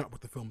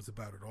the film is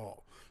about at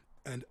all.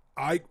 And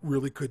I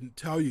really couldn't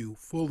tell you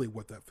fully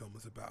what that film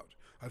is about.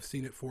 I've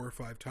seen it 4 or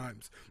 5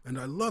 times. And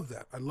I love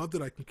that. I love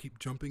that I can keep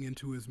jumping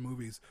into his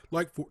movies,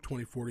 like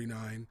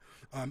 2049.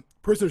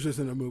 Prisoners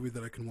isn't a movie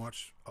that I can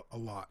watch a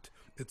lot.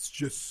 It's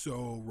just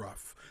so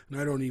rough. And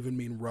I don't even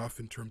mean rough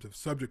in terms of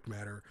subject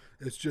matter.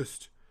 It's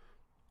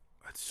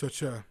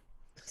such a...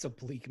 It's a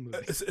bleak movie.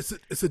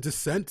 It's a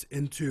descent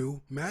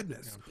into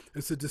madness. Yeah.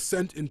 It's a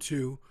descent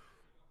into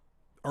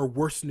our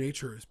worst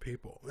nature as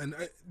people. And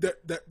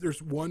that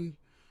there's one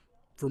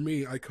for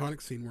me,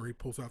 iconic scene where he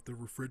pulls off the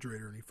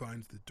refrigerator and he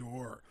finds the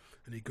door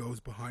and he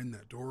goes behind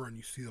that door and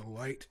you see the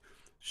light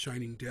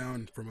shining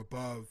down from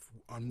above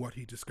on what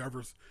he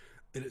discovers,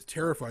 and it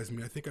terrifies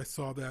me. I think I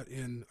saw that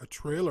in a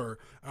trailer.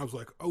 I was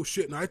like, oh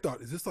shit, and I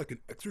thought, is this like an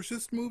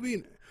Exorcist movie?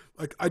 And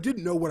like, I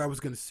didn't know what I was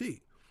going to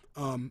see.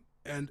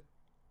 And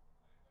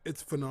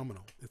it's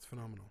phenomenal. It's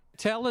phenomenal.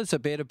 Tell us a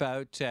bit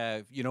about,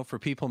 for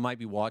people who might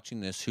be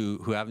watching this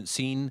who haven't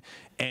seen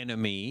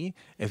Enemy,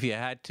 if you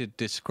had to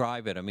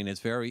describe it. I mean, it's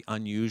a very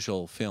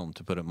unusual film,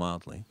 to put it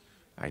mildly.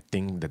 I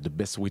think that the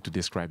best way to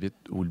describe it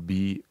would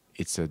be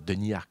it's a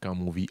Denis Arcand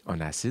movie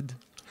on acid,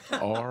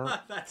 or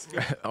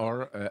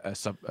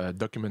a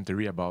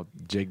documentary about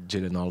Jake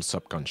Gyllenhaal's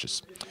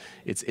subconscious.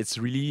 It's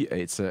really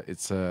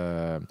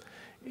the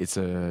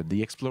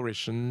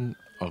exploration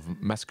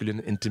of masculine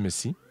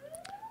intimacy.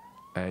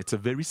 It's a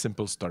very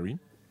simple story.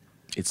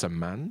 It's a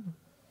man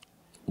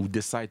who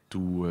decides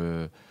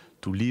to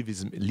leave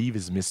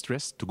his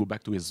mistress to go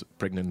back to his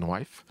pregnant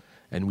wife,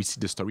 and we see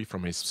the story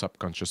from his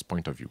subconscious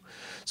point of view.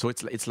 So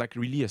it's like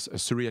really a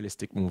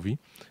surrealistic movie,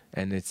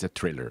 and it's a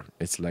thriller.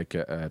 It's like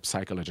a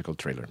psychological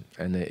thriller,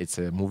 and it's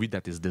a movie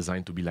that is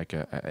designed to be like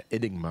a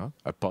enigma,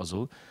 a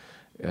puzzle.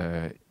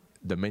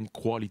 The main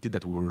quality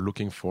that we were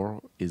looking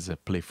for is a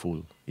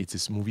playful. It's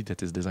this movie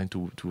that is designed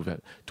to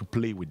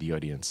play with the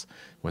audience.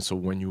 So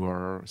when you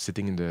are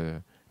sitting in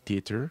the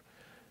theater,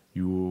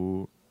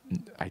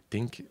 I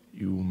think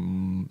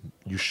you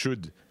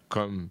should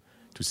come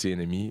to see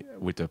Enemy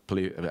with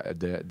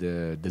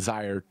the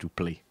desire to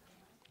play.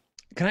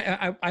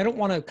 Can I don't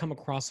want to come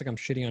across like I'm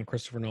shitting on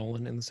Christopher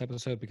Nolan in this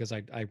episode, because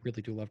I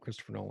really do love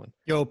Christopher Nolan.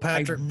 Yo,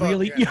 Patrick,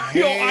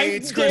 I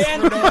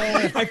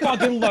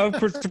fucking love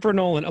Christopher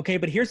Nolan. Okay,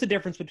 but here's the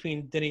difference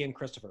between Denny and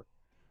Christopher.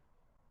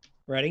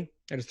 Ready?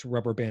 I just threw a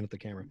rubber band at the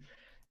camera.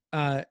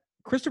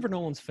 Christopher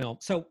Nolan's film.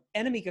 So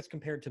Enemy gets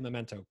compared to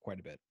Memento quite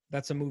a bit.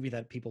 That's a movie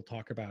that people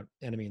talk about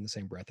Enemy in the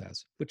same breath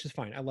as, which is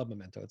fine. I love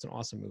Memento. It's an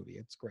awesome movie.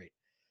 It's great.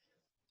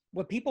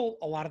 What people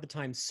a lot of the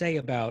time say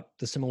about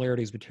the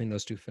similarities between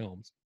those two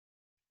films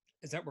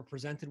is that we're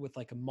presented with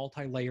like a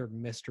multi-layered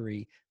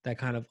mystery that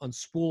kind of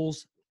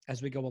unspools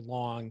as we go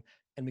along,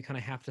 and we kind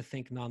of have to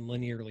think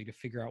non-linearly to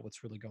figure out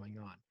what's really going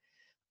on.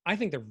 I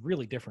think they're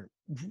really different,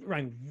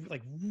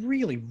 like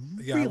really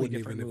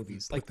different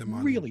movies, like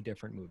really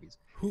different movies.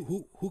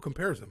 Who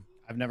compares them?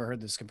 I've never heard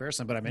this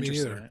comparison, but I'm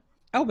interested in it.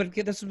 Oh, but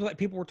this is what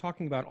people were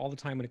talking about all the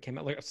time when it came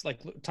out. Like, it's like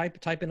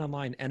type in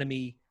online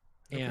Enemy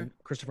and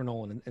Christopher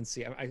Nolan and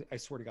see. I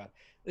swear to God,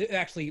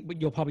 actually,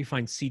 you'll probably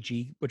find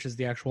CG, which is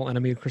the actual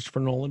Enemy of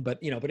Christopher Nolan. But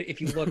but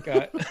if you look,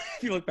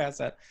 if you look past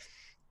that,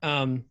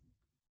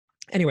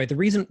 anyway,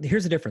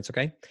 here's the difference.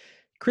 Okay,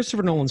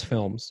 Christopher Nolan's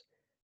films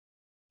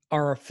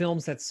are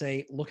films that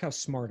say, "Look how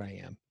smart I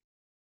am."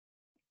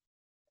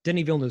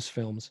 Denis Villeneuve's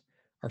films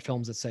are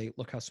films that say,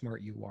 "Look how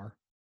smart you are."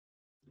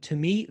 To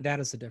me, that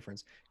is the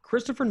difference.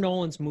 Christopher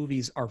Nolan's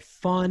movies are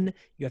fun.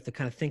 You have to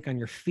kind of think on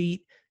your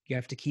feet. You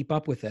have to keep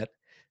up with it.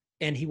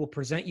 And he will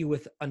present you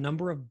with a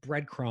number of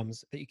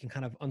breadcrumbs that you can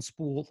kind of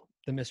unspool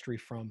the mystery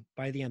from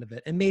by the end of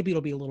it. And maybe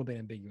it'll be a little bit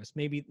ambiguous.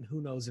 Maybe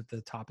who knows if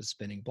the top is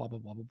spinning, blah, blah,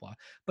 blah, blah, blah.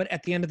 But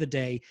at the end of the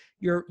day,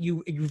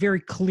 you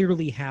very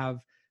clearly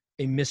have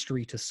a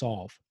mystery to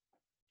solve.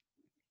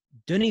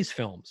 Denis'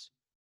 films,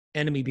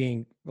 Enemy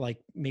being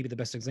like maybe the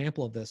best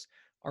example of this,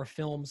 are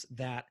films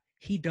that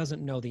he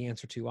doesn't know the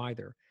answer to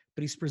either.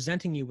 But he's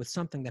presenting you with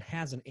something that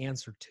has an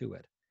answer to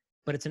it.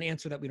 But it's an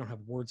answer that we don't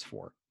have words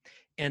for.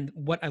 And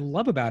what I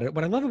love about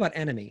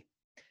Enemy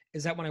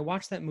is that when I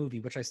watch that movie,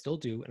 which I still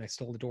do and I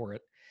still adore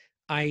it,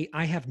 I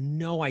have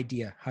no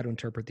idea how to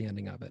interpret the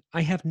ending of it.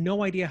 I have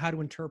no idea how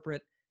to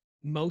interpret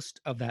most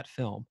of that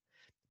film,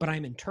 but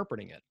I'm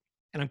interpreting it.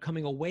 And I'm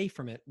coming away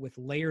from it with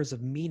layers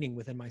of meaning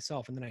within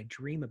myself. And then I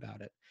dream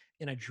about it.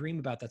 And I dream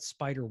about that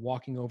spider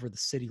walking over the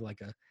city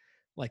like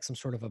some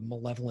sort of a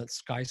malevolent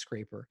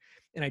skyscraper.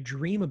 And I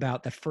dream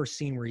about that first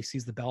scene where he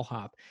sees the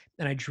bellhop.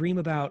 And I dream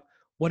about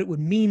what it would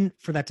mean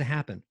for that to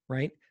happen,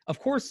 right? Of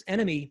course,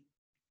 Enemy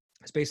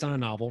is based on a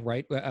novel,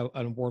 right?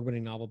 An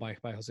award-winning novel by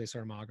Jose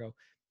Saramago.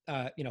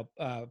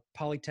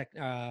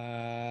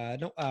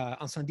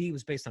 Incendie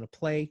was based on a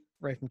play,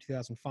 right, from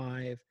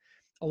 2005.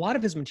 A lot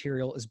of his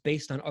material is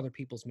based on other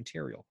people's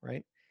material,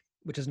 right?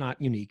 Which is not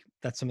unique.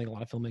 That's something a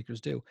lot of filmmakers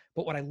do.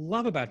 But what I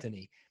love about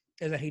Denis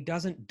is that he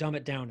doesn't dumb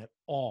it down at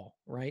all,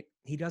 right?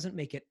 He doesn't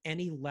make it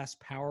any less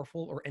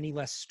powerful or any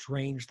less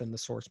strange than the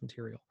source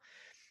material.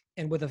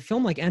 And with a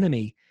film like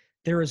Enemy,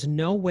 there is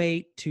no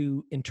way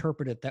to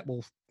interpret it that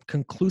will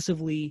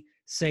conclusively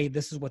say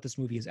this is what this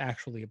movie is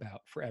actually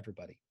about for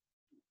everybody.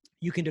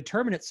 You can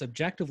determine it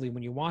subjectively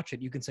when you watch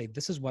it. You can say,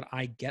 this is what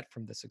I get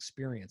from this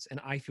experience, and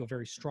I feel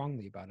very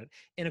strongly about it.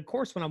 And of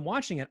course, when I'm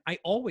watching it, I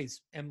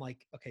always am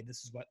like, okay,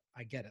 this is what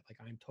I get it. Like,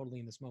 I'm totally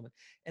in this moment.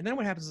 And then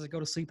what happens is I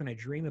go to sleep and I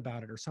dream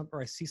about it, or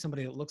I see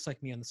somebody that looks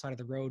like me on the side of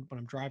the road when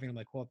I'm driving. I'm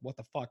like, well, what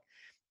the fuck?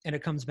 And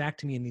it comes back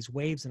to me in these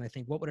waves, and I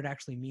think, what would it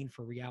actually mean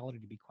for reality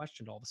to be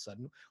questioned all of a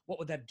sudden? What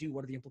would that do?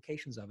 What are the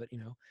implications of it,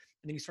 And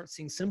then you start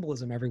seeing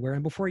symbolism everywhere,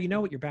 and before you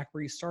know it, you're back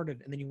where you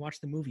started, and then you watch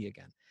the movie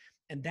again.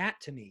 And that,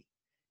 to me,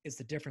 is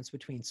the difference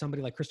between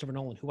somebody like Christopher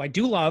Nolan, who I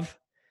do love,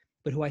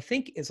 but who I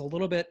think is a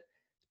little bit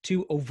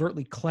too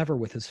overtly clever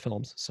with his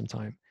films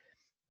sometimes,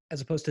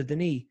 as opposed to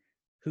Denis,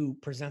 who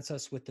presents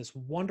us with this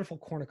wonderful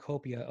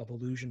cornucopia of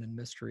illusion and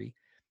mystery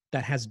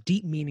that has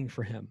deep meaning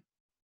for him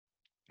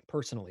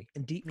personally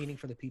and deep meaning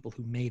for the people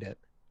who made it,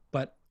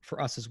 but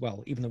for us as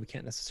well, even though we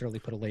can't necessarily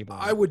put a label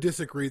on I it. would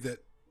disagree that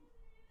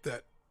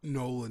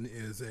Nolan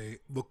is a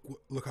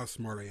look how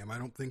smart I am. I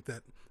don't think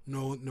that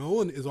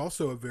Nolan is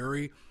also a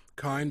very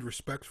kind,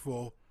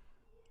 respectful,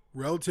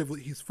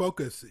 relatively, he's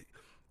focused,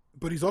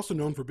 but he's also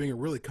known for being a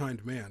really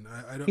kind man.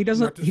 I don't. He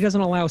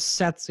doesn't allow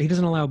sets. He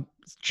doesn't allow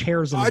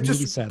chairs in his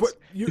movie sets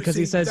because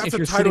he says if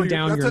you're sitting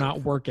down, you're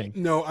not working.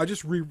 No, I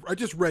just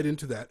read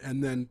into that,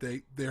 and then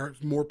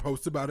there's more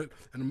posts about it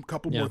and a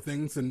couple more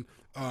things, and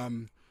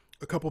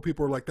a couple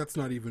people are like, that's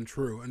not even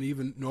true. And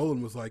even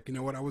Nolan was like, you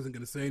know what, I wasn't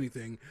going to say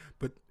anything,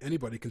 but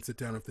anybody can sit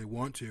down if they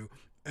want to.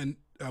 And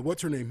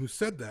what's her name who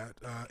said that?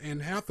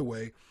 Anne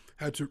Hathaway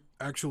had to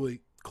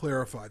actually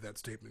clarify that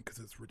statement because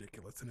it's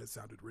ridiculous and it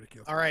sounded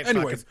ridiculous. All right.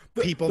 Anyways,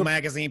 People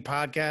Magazine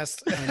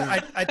podcast.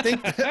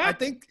 I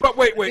think. But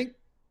wait.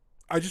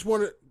 I just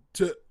wanted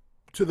to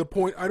the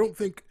point. I don't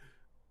think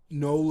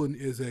Nolan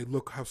is a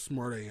look how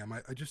smart I am.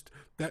 I just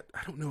that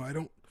I don't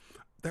know.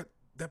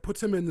 That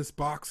puts him in this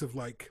box of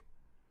like,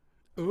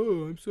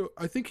 oh,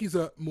 I think he's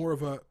more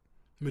of a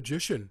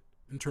magician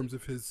in terms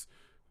of his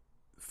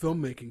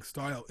filmmaking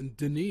style, and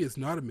Denis is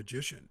not a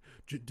magician.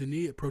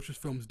 Denis approaches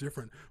films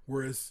different,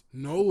 whereas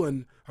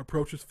Nolan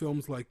approaches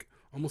films like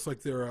almost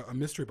like they're a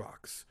mystery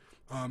box.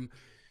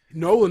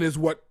 Nolan is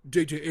what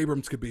J.J.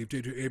 Abrams could be if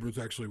J.J. Abrams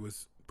actually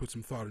put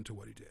some thought into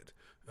what he did.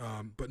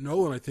 But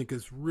Nolan, I think,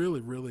 is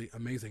really, really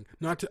amazing.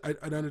 I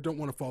don't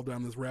want to fall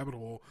down this rabbit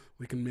hole.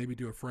 We can maybe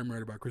do a frame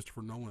rate about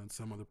Christopher Nolan at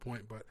some other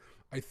point. But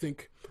I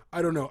think,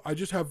 I don't know. I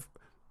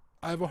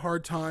have a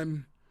hard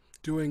time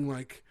doing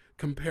like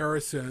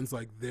comparisons.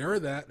 Like they're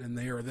that and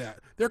they are that.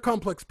 They're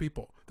complex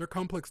people. They're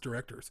complex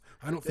directors.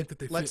 I don't think that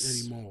they fit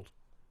any mold.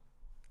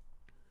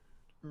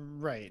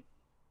 Right.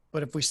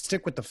 But if we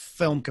stick with the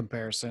film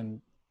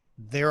comparison,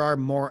 there are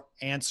more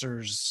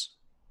answers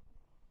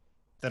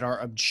that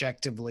are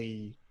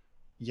objectively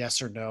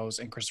yes or no's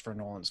in Christopher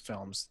Nolan's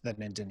films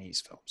than in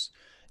Denis' films.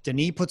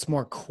 Denis puts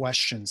more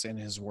questions in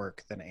his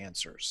work than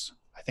answers.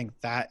 I think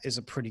that is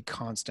a pretty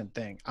constant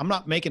thing. I'm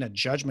not making a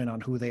judgment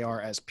on who they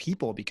are as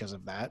people because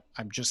of that.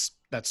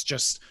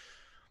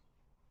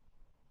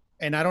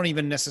 And I don't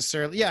even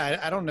necessarily,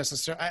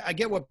 I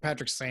get what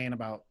Patrick's saying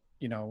about,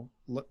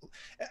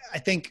 I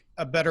think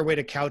a better way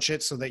to couch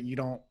it so that you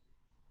don't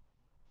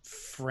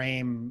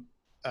frame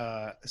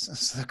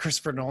so that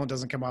Christopher Nolan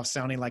doesn't come off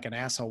sounding like an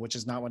asshole, which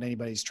is not what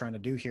anybody's trying to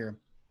do here,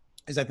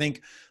 is I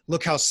think,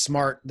 look how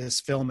smart this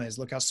film is,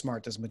 look how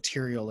smart this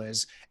material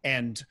is,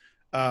 and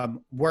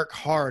work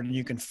hard and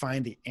you can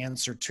find the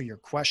answer to your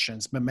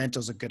questions.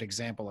 Memento's a good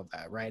example of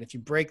that, right? If you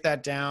break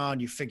that down,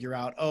 you figure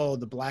out, oh,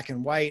 the black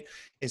and white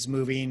is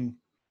moving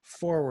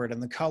forward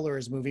and the color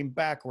is moving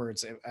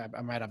backwards.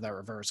 I might have that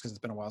reversed because it's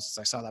been a while since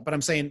I saw that, but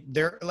I'm saying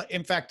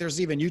in fact,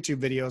 there's even YouTube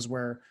videos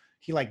where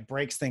he like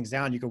breaks things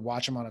down. You could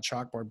watch him on a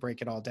chalkboard,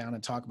 break it all down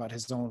and talk about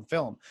his own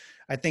film.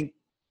 I think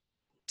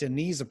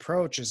Denis'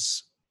 approach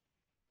is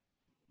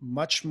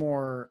much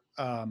more,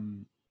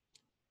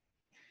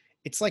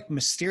 it's like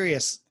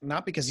mysterious,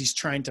 not because he's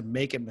trying to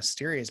make it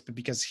mysterious, but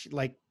because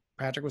like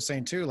Patrick was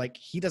saying too, like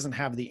he doesn't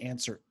have the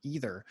answer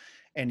either.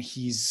 And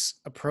he's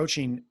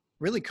approaching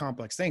really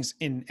complex things.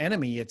 In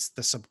Enemy, it's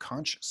the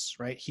subconscious,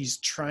 right? He's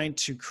trying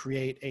to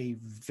create a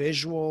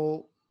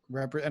visual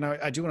and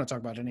I do want to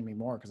talk about Enemy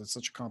more because it's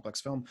such a complex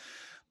film,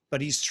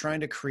 but he's trying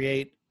to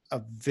create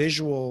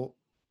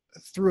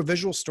through a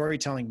visual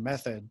storytelling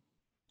method.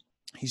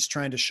 He's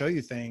trying to show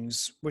you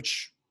things,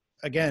 which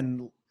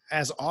again,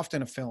 as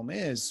often a film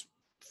is,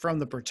 from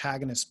the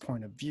protagonist's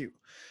point of view.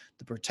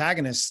 The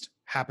protagonist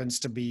happens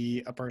to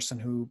be a person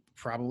who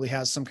probably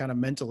has some kind of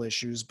mental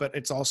issues, but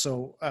it's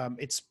also,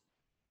 it's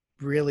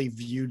really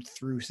viewed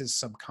through his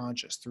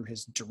subconscious, through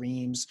his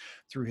dreams,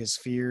 through his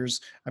fears.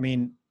 I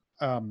mean,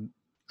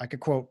 I could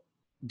quote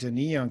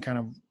Denis on kind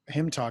of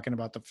him talking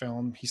about the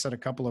film. He said a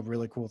couple of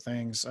really cool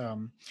things.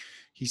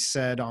 He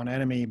said on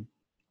Enemy,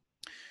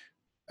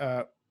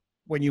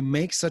 when you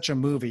make such a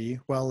movie,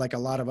 well, like a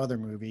lot of other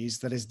movies,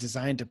 that is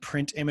designed to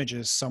print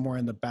images somewhere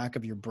in the back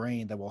of your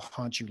brain that will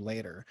haunt you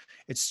later.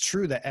 It's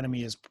true that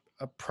Enemy is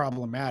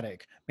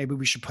problematic. Maybe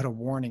we should put a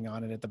warning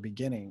on it at the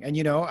beginning.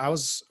 And, I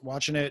was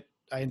watching it.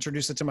 I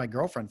introduced it to my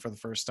girlfriend for the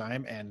first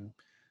time, and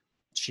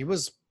she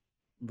was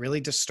really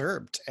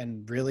disturbed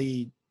and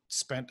really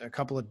spent a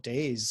couple of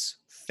days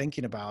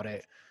thinking about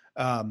it.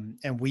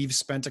 And we've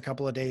spent a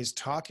couple of days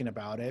talking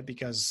about it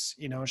because,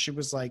 she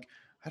was like,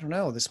 I don't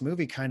know, this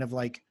movie kind of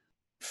like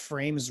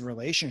frames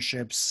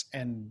relationships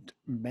and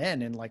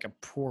men in like a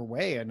poor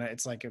way. And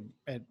it's like,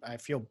 I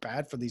feel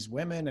bad for these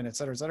women and et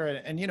cetera, et cetera.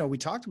 And, we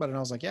talked about it and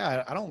I was like,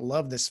 yeah, I don't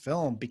love this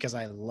film because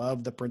I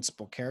love the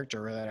principal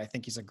character, that I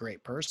think he's a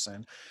great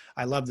person.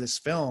 I love this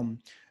film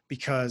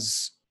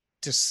because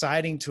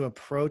deciding to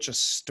approach a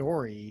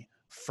story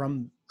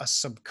from a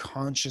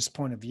subconscious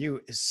point of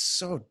view is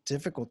so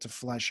difficult to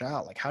flesh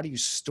out. Like, how do you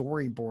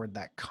storyboard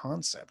that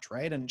concept,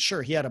 right? And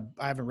sure,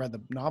 I haven't read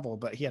the novel,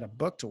 but he had a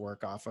book to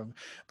work off of.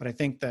 But I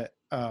think that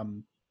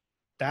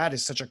that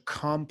is such a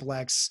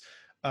complex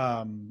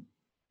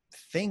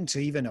thing to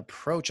even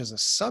approach as a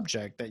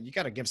subject that you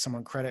got to give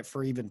someone credit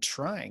for even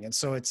trying. And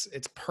so it's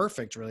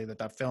perfect, really,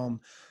 that film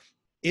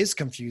is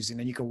confusing,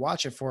 and you can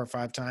watch it 4 or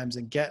 5 times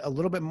and get a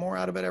little bit more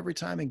out of it every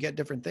time and get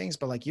different things.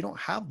 But like, you don't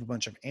have a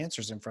bunch of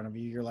answers in front of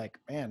you. You're like,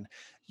 man,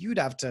 you'd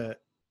have to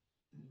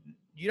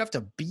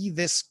be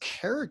this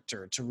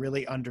character to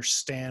really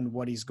understand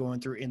what he's going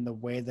through in the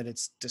way that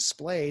it's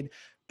displayed.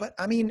 But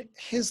I mean,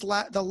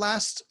 the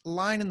last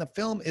line in the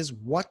film is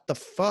 "what the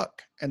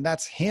fuck," and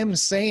that's him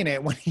saying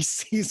it when he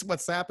sees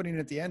what's happening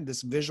at the end.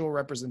 This visual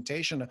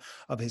representation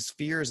of his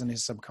fears and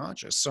his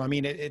subconscious. So I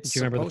mean, it's. Do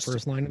you remember the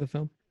first line of the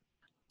film?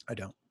 I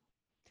don't.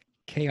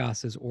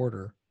 Chaos is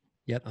order,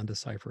 yet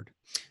undeciphered.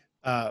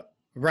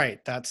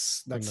 Right.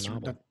 That's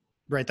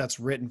right. That's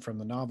written from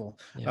the novel.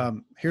 Yeah.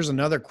 Here's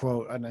another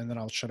quote, and then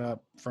I'll shut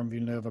up, from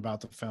Villeneuve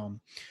about the film.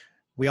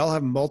 "We all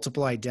have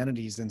multiple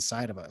identities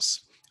inside of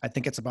us. I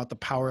think it's about the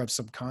power of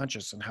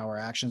subconscious and how our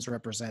actions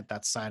represent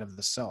that side of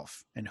the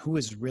self and who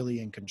is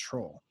really in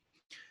control.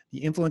 The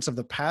influence of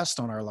the past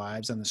on our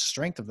lives and the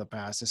strength of the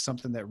past is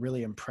something that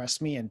really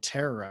impressed me and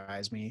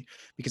terrorized me,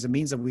 because it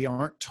means that we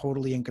aren't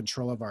totally in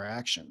control of our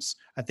actions.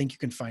 I think you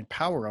can find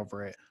power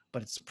over it,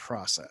 but it's a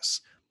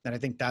process." And I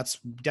think that's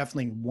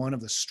definitely one of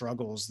the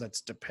struggles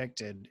that's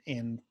depicted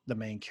in the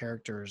main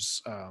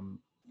character's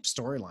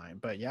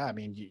storyline. But yeah, I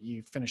mean,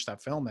 you finish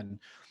that film and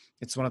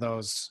it's one of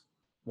those,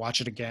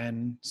 watch it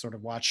again, sort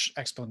of watch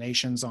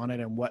explanations on it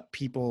and what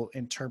people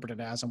interpret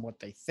it as and what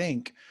they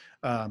think.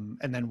 And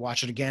then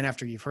watch it again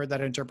after you've heard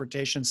that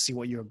interpretation, see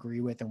what you agree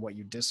with and what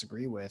you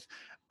disagree with.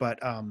 But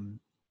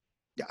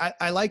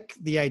I like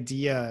the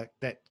idea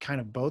that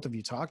kind of both of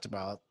you talked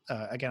about.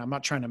 Again, I'm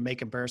not trying to make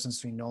comparisons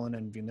between Nolan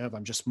and Villeneuve.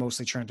 I'm just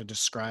mostly trying to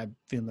describe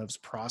Villeneuve's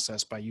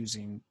process by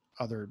using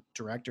other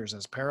directors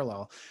as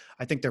parallel.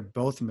 I think they're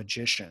both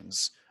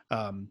magicians,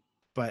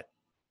 but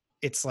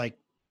it's like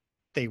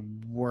they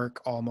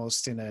work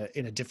almost in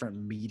a different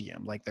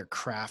medium. Like their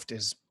craft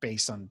is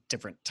based on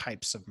different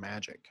types of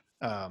magic.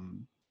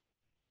 And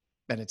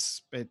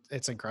it's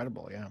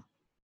incredible. Yeah.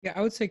 Yeah,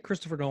 I would say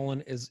Christopher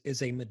Nolan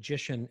is a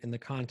magician in the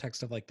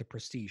context of like The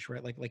Prestige,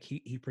 right? Like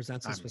he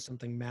presents us with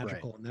something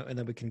magical, right, and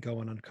then we can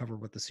go and uncover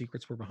what the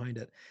secrets were behind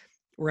it.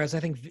 Whereas I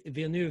think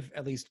Villeneuve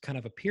at least kind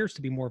of appears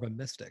to be more of a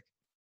mystic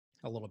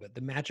a little bit. The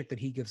magic that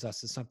he gives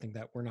us is something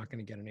that we're not going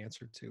to get an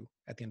answer to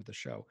at the end of the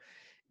show.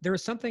 There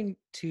is something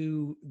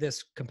to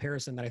this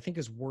comparison that I think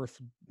is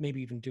worth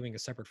maybe even doing a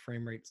separate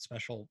frame rate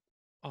special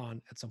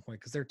on at some point,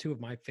 because they're two of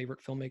my favorite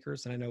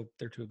filmmakers, and I know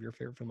they're two of your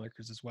favorite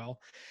filmmakers as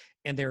well,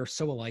 and they're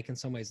so alike in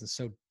some ways and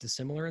so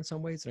dissimilar in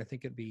some ways, and I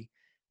think it'd be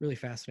really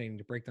fascinating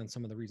to break down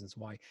some of the reasons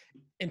why.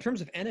 In terms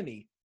of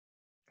Enemy,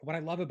 what I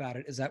love about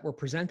it is that we're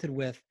presented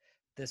with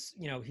this,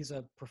 he's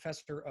a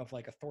professor of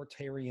like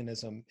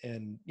authoritarianism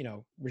in,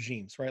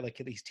 regimes, right? Like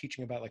he's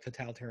teaching about like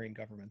totalitarian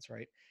governments,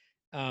 right?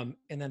 And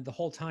then the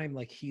whole time,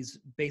 like he's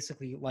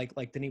basically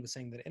like Denis was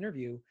saying in the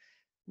interview,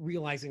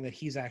 realizing that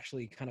he's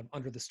actually kind of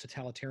under this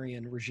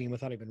totalitarian regime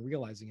without even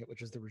realizing it,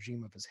 which is the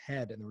regime of his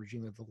head and the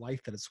regime of the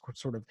life that is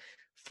sort of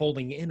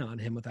folding in on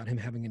him without him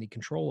having any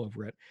control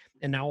over it.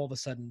 And now all of a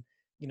sudden,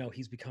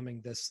 he's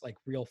becoming this like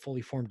real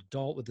fully formed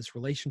adult with this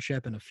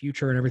relationship and a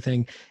future and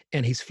everything.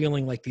 And he's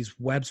feeling like these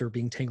webs are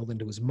being tangled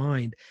into his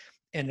mind,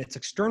 and it's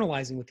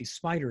externalizing with these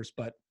spiders,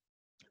 but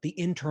the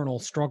internal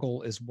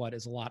struggle is what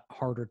is a lot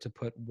harder to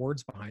put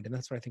words behind. And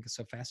that's what I think is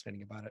so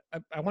fascinating about it.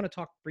 I want to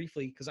talk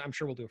briefly, because I'm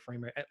sure we'll do a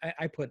frame rate.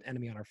 I put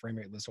Enemy on our frame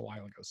rate list a while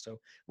ago, so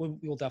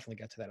we'll definitely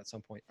get to that at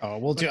some point.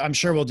 Oh, I'm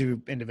sure we'll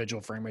do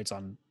individual frame rates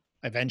on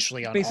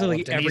eventually on basically all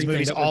of Denis'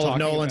 movies, all of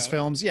Nolan's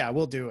films. Yeah,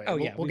 we'll do it. Oh,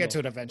 yeah, we'll get to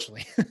it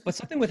eventually. But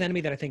something with Enemy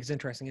that I think is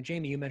interesting, and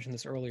Jamie, you mentioned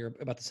this earlier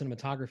about the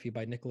cinematography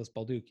by Nicolas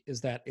Balduc, is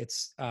that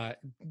it's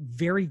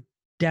very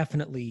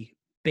definitely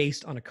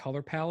based on a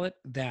color palette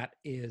that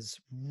is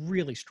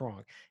really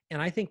strong. And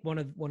I think one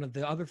of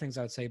the other things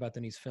I would say about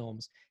Denis'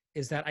 films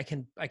is that I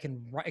can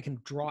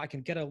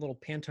get a little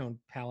Pantone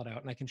palette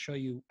out, and I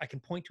can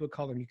point to a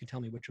color and you can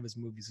tell me which of his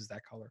movies is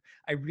that color.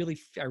 I really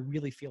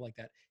feel like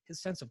that. His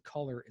sense of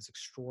color is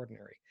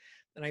extraordinary.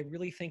 And I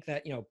really think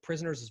that,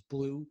 Prisoners is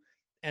blue,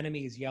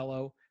 Enemy is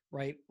yellow,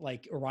 right?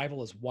 Like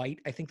Arrival is white.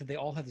 I think that they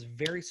all have this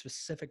very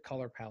specific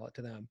color palette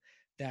to them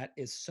that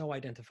is so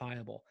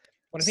identifiable.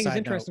 What I think is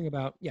interesting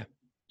about,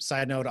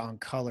 Side note on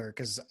color,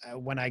 because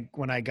when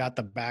I got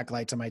the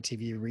backlight to my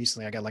TV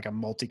recently, I got like a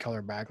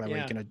multicolor backlight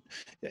where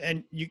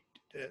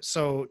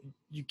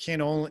you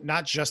can only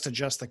not just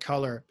adjust the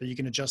color, but you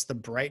can adjust the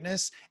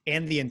brightness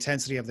and the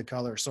intensity of the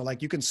color. So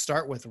like you can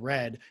start with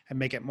red and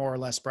make it more or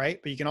less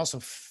bright, but you can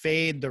also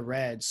fade the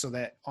red so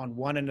that on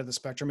one end of the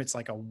spectrum it's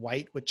like a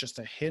white with just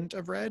a hint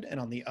of red, and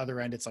on the other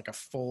end it's like a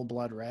full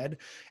blood red.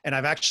 And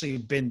I've actually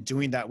been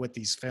doing that with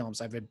these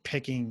films. I've been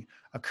picking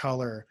a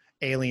color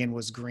Alien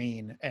was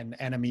green and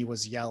Enemy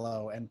was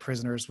yellow and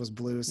Prisoners was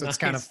blue. So it's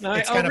kind of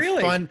Nice. it's kind of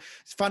Really? fun.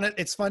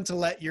 It's fun to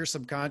let your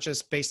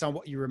subconscious, based on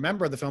what you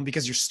remember of the film,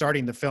 because you're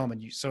starting the film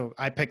and so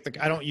I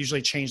don't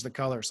usually change the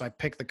color. So I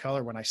pick the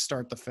color when I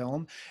start the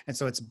film. And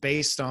so it's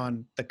based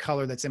on the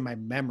color that's in my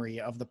memory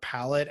of the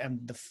palette and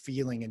the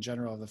feeling in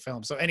general of the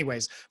film. So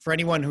anyways, for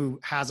anyone who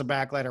has a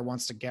backlight or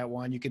wants to get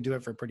one, you can do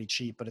it for pretty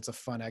cheap, but it's a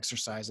fun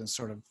exercise in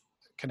sort of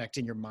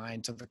connecting your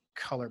mind to the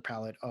color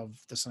palette of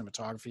the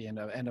cinematography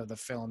and of the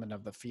film and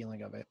of the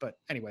feeling of it. But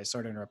anyway,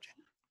 sorry to interrupt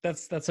you.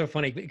 That's so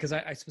funny because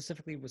I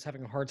specifically was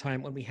having a hard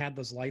time when we had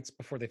those lights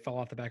before they fell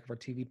off the back of our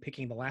TV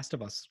picking the Last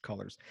of Us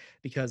colors,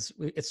 because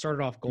it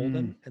started off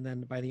golden and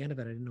then by the end of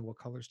it I didn't know what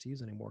colors to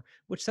use anymore,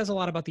 which says a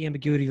lot about the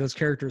ambiguity of those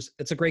characters.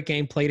 It's a great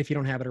game, played if you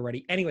don't have it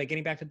already. Anyway,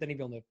 getting back to Denis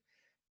Villeneuve,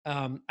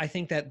 I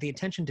think that the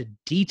attention to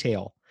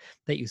detail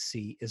that you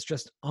see is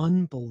just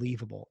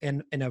unbelievable,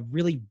 and a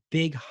really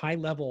big high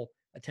level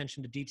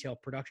attention to detail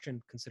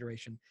production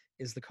consideration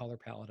is the color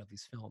palette of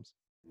these films.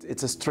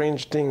 It's a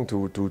strange thing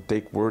to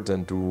take words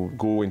and to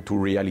go into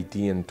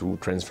reality and to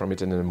transform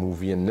it in a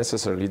movie, and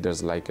necessarily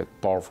there's like a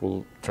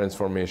powerful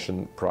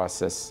transformation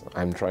process.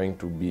 I'm trying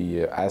to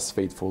be as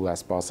faithful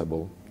as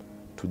possible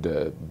to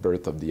the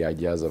birth of the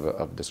ideas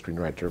of the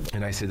screenwriter.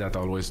 And I say that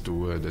always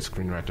to the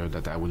screenwriter,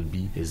 that I will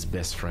be his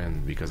best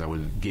friend, because I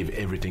will give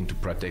everything to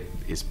protect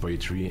his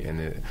poetry, and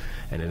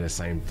at the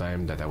same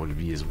time that I will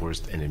be his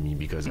worst enemy,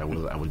 because I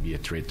will be a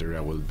traitor.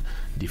 I will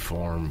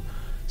deform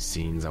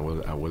scenes. I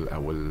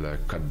will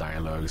cut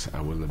dialogues.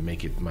 I will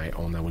make it my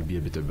own. I will be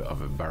a bit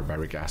of a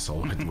barbaric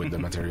asshole with the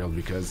material,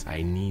 because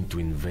I need to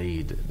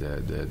invade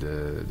the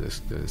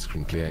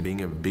screenplay.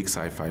 Being a big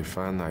sci-fi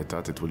fan, I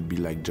thought it would be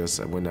like,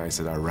 just when I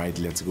said, all right,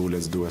 let's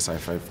do a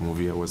sci-fi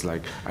movie,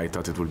 I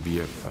thought it would be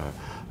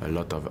a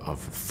lot of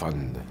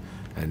fun.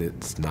 And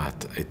it's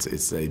not.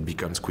 It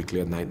becomes quickly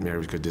a nightmare.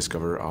 We could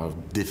discover how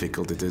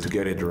difficult it is to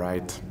get it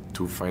right,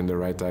 to find the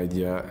right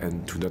idea,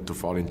 and not to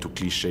fall into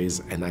cliches.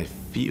 And I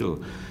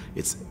feel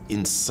it's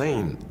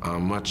insane how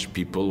much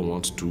people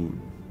want to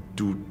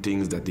do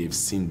things that they've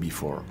seen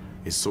before.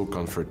 It's so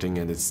comforting,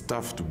 and it's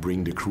tough to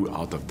bring the crew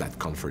out of that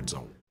comfort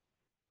zone.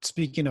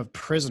 Speaking of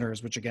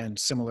Prisoners, which again,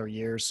 similar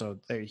years, so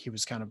he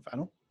was kind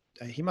of,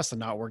 he must have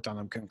not worked on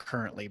them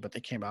concurrently, but they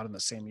came out in the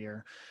same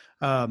year.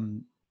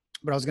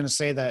 But I was going to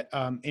say that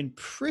in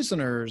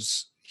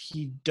Prisoners,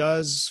 he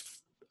does,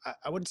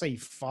 I wouldn't say he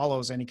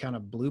follows any kind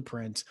of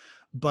blueprint,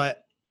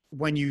 but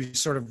when you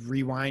sort of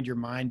rewind your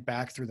mind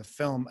back through the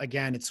film,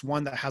 again, it's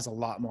one that has a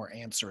lot more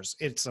answers.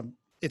 It's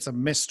a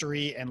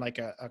mystery and like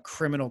a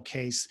criminal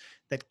case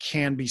that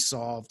can be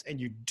solved,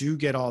 and you do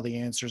get all the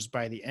answers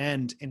by the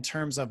end in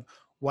terms of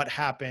what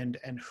happened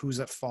and who's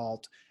at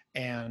fault,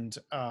 and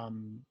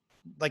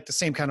like the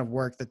same kind of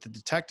work that the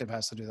detective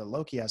has to do, that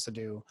Loki has to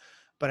do.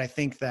 But I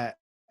think that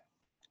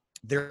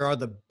there are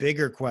the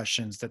bigger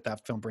questions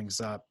that film brings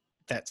up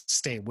that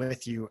stay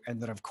with you, and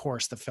that of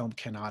course the film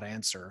cannot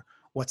answer.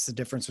 What's the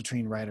difference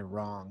between right and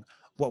wrong?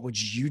 What would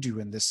you do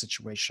in this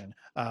situation?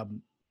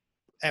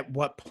 At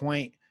what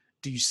point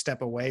do you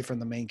step away from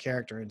the main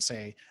character and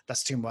say,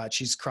 that's too much,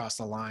 he's crossed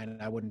the line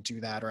and I wouldn't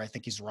do that, or I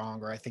think he's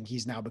wrong, or I think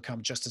he's now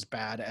become just as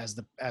bad as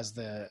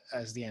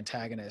the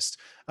antagonist?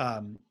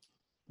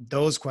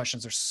 Those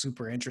questions are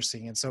super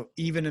interesting. And so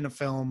even in a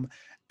film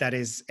that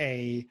is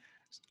a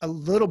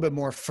little bit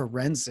more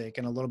forensic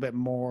and a little bit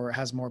more,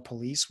 has more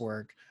police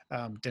work,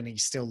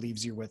 Denis still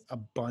leaves you with a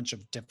bunch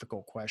of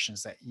difficult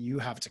questions that you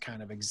have to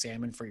kind of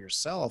examine for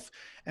yourself.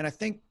 And I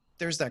think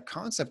there's that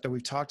concept that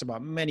we've talked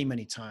about many,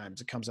 many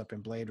times. It comes up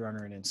in Blade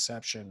Runner and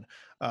Inception,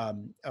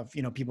 of,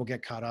 people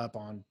get caught up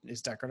on,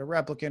 is Deckard a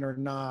replicant or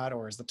not,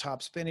 or is the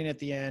top spinning at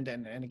the end?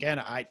 And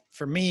again,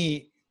 for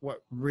me,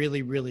 what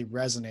really, really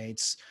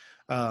resonates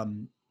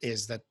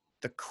is that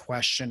the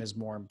question is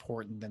more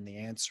important than the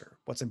answer.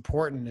 What's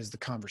important is the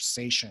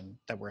conversation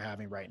that we're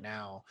having right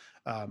now,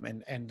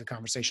 and the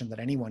conversation that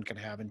anyone can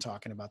have in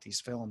talking about these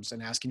films,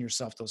 and asking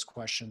yourself those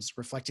questions,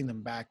 reflecting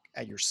them back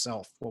at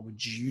yourself. What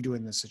would you do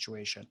in this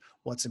situation?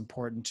 What's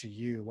important to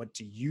you? What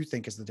do you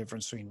think is the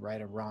difference between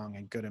right and wrong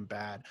and good and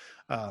bad?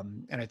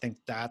 And I think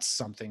that's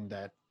something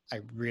that I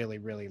really,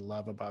 really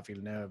love about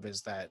Villeneuve,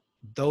 is that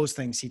those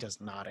things he does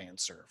not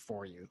answer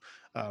for you,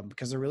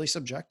 because they're really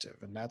subjective,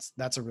 and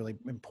that's a really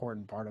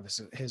important part of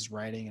his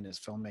writing and his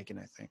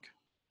filmmaking, I think.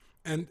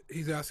 And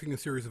he's asking a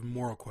series of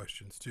moral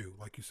questions too,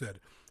 like you said,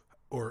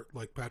 or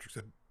like Patrick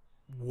said,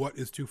 what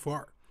is too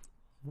far?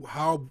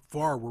 How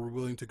far were we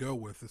willing to go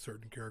with a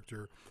certain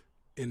character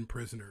in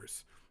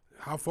Prisoners?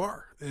 How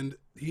far? And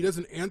he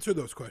doesn't answer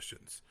those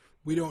questions.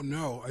 We don't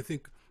know. I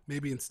think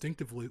maybe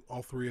instinctively,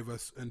 all three of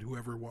us and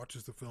whoever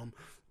watches the film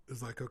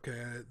is like,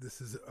 okay,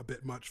 this is a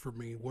bit much for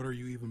me. What are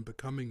you even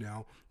becoming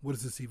now? What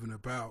is this even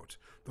about?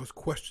 Those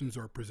questions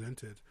are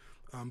presented.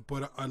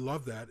 But I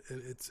love that.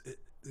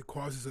 It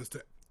causes us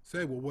to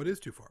say, well, what is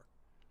too far?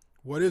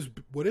 What is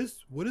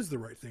the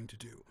right thing to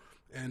do?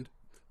 And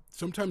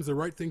sometimes the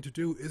right thing to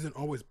do isn't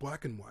always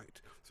black and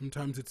white.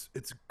 Sometimes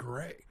it's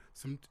gray.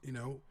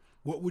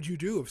 What would you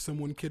do if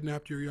someone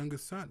kidnapped your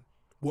youngest son?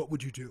 What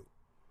would you do?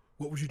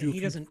 What would you do?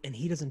 And if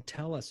he doesn't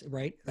tell us,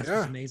 right? That's yeah,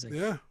 what's amazing.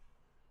 Yeah.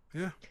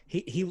 Yeah.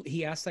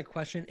 He asks that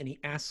question and he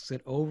asks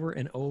it over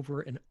and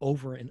over and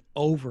over and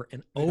over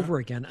and over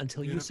again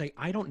until you say,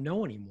 I don't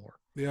know anymore.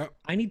 Yeah.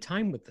 I need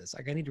time with this.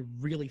 Like, I need to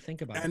really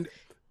think about it. And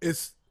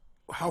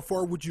how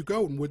far would you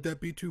go, and would that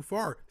be too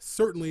far?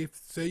 Certainly, if,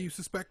 say you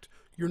suspect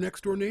your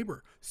next door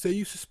neighbor. Say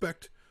you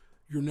suspect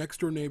your next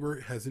door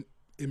neighbor has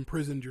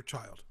imprisoned your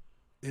child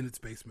in its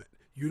basement.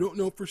 You don't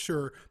know for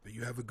sure, but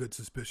you have a good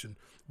suspicion.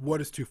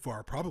 What is too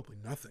far? Probably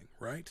nothing,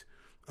 right?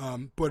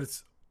 But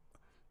it's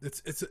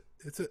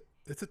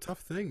a tough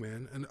thing,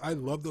 man. And I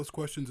love those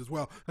questions as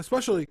well,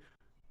 especially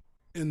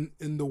in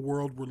the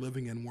world we're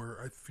living in,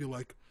 where I feel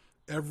like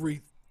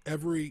every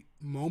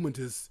moment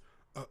is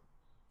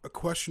a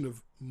question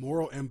of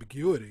moral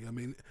ambiguity. I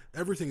mean,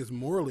 everything is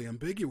morally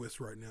ambiguous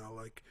right now.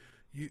 Like,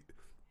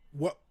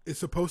 what is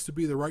supposed to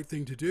be the right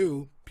thing to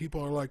do,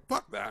 people are like,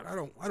 fuck that. I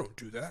don't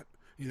do that.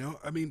 You know,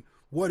 I mean,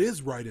 what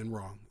is right and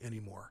wrong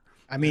anymore?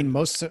 I mean,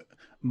 most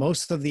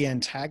of the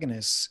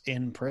antagonists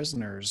in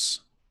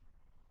Prisoners,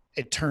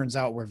 it turns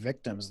out, were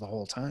victims the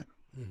whole time,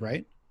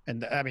 right?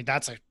 And I mean,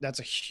 that's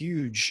a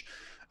huge,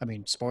 I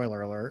mean,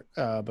 spoiler alert,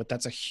 but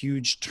that's a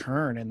huge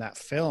turn in that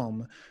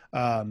film.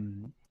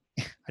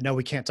 I know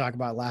we can't talk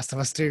about Last of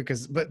Us 2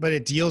 but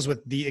it deals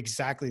with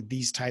exactly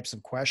these types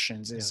of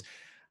questions. Is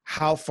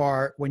how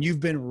far, when you've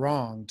been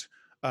wronged,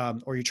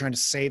 or you're trying to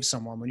save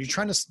someone, when you're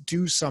trying to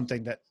do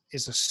something that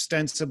is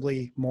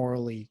ostensibly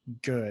morally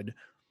good,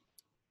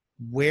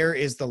 where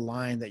is the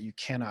line that you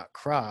cannot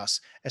cross?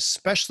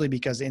 Especially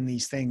because in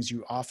these things,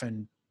 you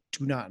often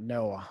do not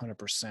know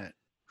 100%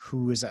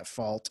 who is at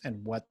fault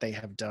and what they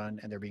have done,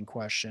 and they're being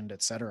questioned,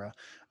 etc.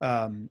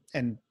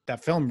 And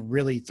that film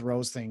really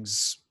throws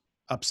things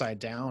upside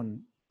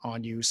down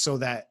on you, so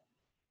that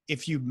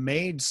if you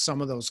made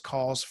some of those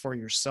calls for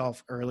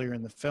yourself earlier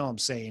in the film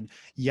saying,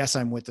 yes,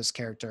 I'm with this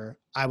character,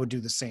 I would do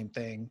the same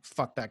thing,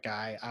 fuck that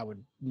guy, I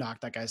would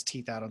knock that guy's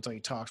teeth out until he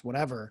talks,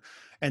 whatever.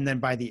 And then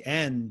by the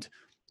end,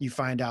 you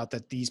find out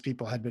that these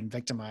people had been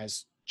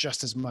victimized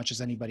just as much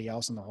as anybody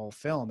else in the whole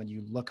film. And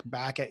you look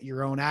back at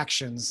your own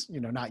actions,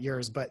 you know, not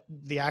yours, but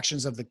the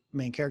actions of the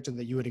main character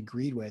that you had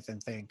agreed with,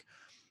 and think,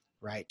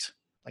 right,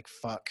 like,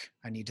 fuck,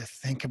 I need to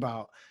think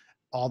about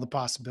all the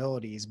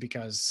possibilities,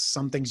 because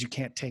some things you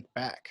can't take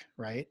back,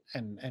 right?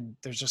 And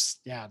there's just,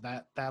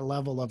 that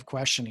level of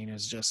questioning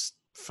is just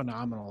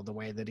phenomenal, the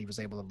way that he was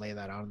able to lay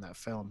that out in that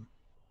film.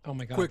 Oh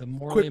my God, the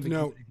moral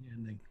note.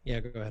 Ending. Yeah,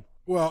 go ahead.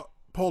 Well,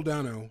 Paul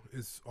Dano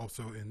is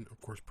also in,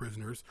 of course,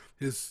 Prisoners.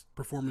 His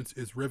performance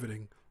is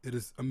riveting. It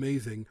is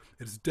amazing.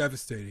 It is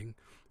devastating.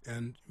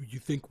 And you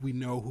think we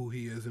know who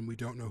he is, and we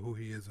don't know who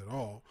he is at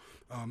all.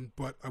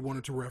 But I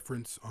wanted to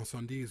reference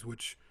Incendies,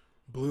 which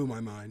blew my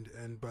mind,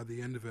 and by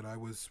the end of it I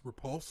was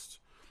repulsed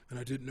and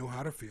I didn't know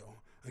how to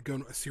feel.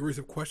 Again, a series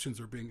of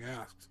questions are being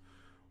asked.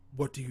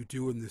 What do you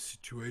do in this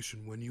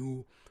situation when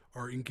you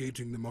are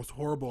engaging the most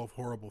horrible of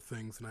horrible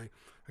things? And I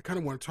kind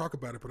of want to talk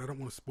about it, but I don't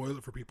want to spoil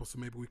it for people, so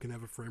maybe we can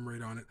have a frame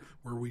rate on it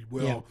where we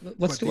will.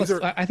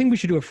 Yeah, I think we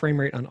should do a frame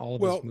rate on all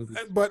of those movies.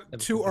 But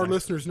to our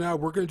listeners now,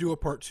 we're going to do a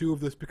part 2 of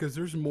this, because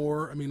there's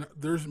more. I mean,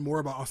 there's more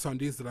about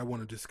Incendies that I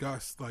want to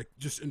discuss, like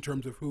just in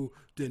terms of who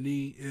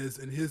Denis is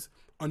and his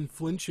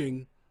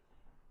unflinching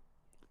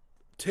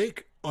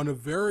take on a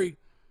very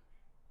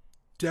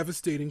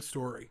devastating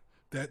story.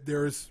 That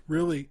there's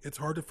really, it's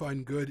hard to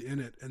find good in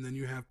it, and then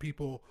you have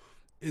people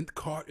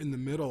caught in the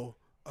middle.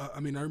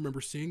 I mean, I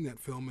remember seeing that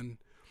film, and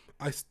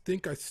I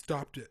think I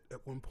stopped it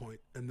at one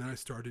point, and then I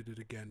started it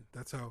again.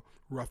 That's how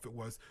rough it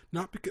was.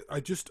 Not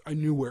because I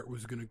knew where it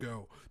was going to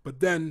go, but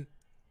then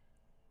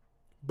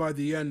by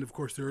the end, of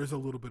course, there is a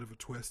little bit of a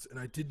twist, and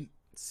I didn't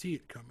see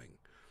it coming.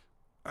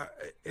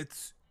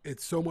 It's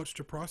so much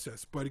to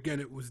process. But again,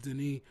 it was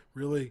Denis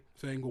really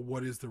saying, well,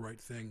 what is the right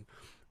thing?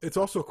 It's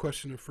also a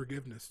question of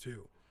forgiveness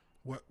too.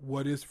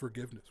 What is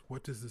forgiveness?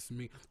 What does this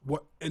mean?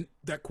 And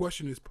that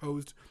question is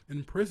posed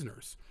in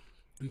Prisoners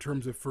in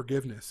terms of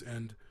forgiveness,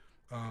 and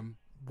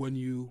when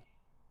you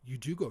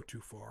do go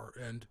too far,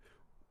 and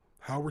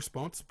how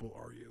responsible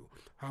are you?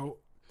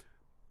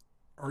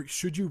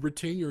 Should you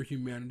retain your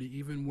humanity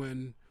even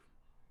when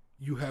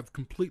you have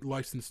complete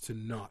license to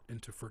not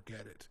and to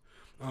forget it?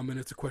 And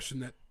it's a question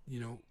that, you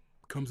know,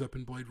 comes up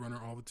in Blade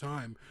Runner all the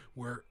time,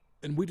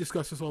 and we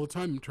discuss this all the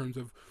time in terms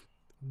of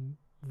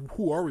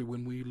who are we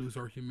when we lose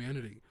our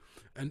humanity?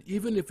 And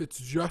even if it's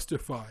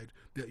justified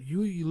that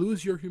you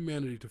lose your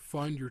humanity to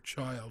find your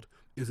child,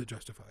 is it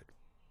justified?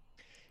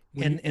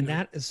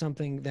 That is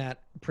something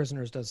that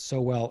Prisoners does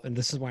so well, and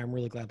this is why I'm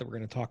really glad that we're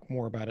going to talk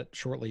more about it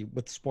shortly,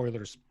 with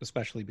spoilers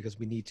especially, because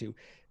we need to.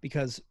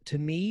 Because to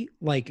me,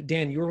 like,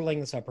 Dan, you were laying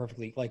this out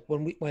perfectly. Like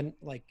when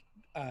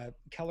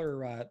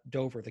Keller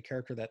Dover, the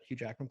character that Hugh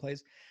Jackman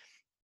plays,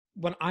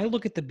 when I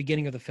look at the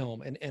beginning of the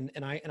film, and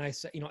I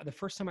say, you know, the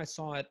first time I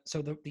saw it,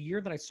 so the year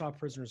that I saw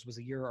Prisoners was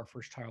the year our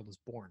first child was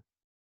born.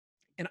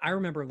 And I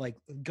remember, like,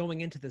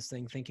 going into this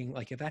thing thinking,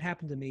 like, if that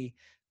happened to me,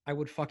 I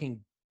would fucking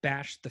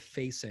bash the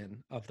face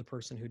in of the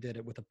person who did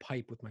it with a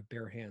pipe with my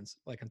bare hands,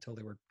 like until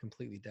they were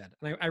completely dead.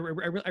 And I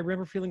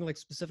remember feeling like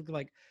specifically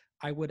like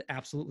I would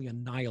absolutely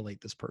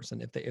annihilate this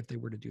person if they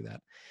were to do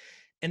that.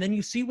 And then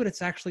you see what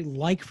it's actually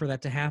like for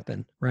that to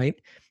happen, right?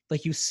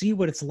 Like you see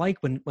what it's like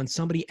when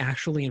somebody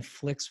actually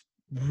inflicts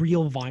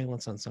real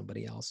violence on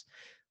somebody else,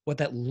 what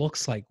that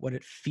looks like, what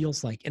it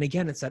feels like. And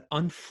again, it's that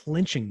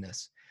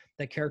unflinchingness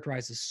that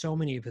characterizes so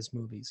many of his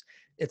movies.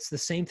 It's the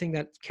same thing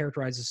that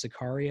characterizes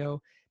Sicario,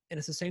 and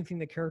it's the same thing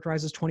that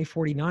characterizes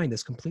 2049,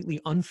 this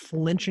completely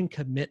unflinching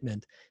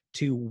commitment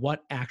to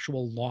what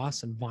actual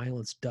loss and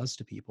violence does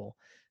to people.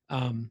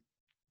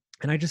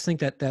 And I just think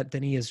that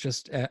Denis is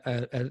just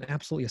an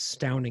absolutely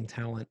astounding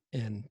talent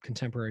in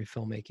contemporary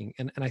filmmaking.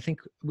 And I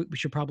think we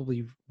should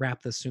probably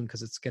wrap this soon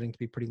because it's getting to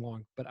be pretty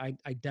long. But I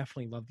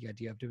definitely love the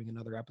idea of doing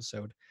another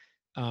episode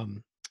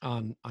on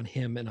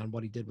him and on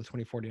what he did with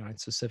 2049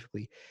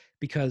 specifically,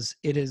 because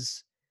it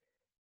is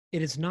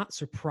not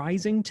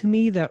surprising to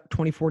me that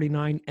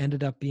 2049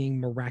 ended up being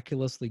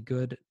miraculously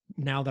good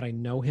now that I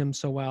know him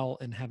so well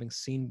and having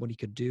seen what he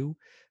could do.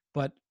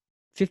 But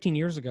 15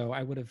 years ago,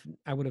 I would have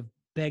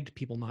begged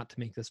people not to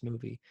make this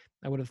movie.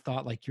 I would have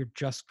thought like, you're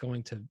just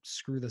going to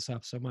screw this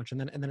up so much. And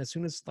then as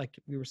soon as, like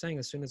we were saying,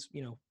 as soon as, we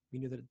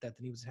knew that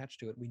Denis was attached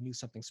to it, we knew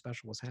something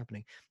special was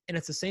happening. And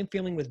it's the same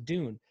feeling with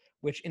Dune,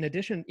 which in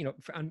addition,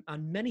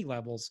 on many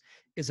levels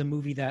is a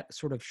movie that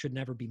sort of should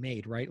never be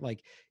made, right?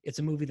 Like it's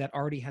a movie that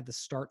already had the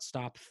start,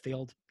 stop,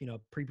 failed,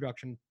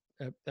 pre-production,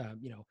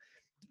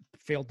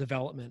 failed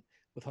development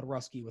with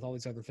Jodorowsky, with all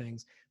these other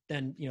things.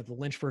 Then, the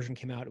Lynch version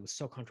came out. It was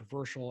so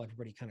controversial.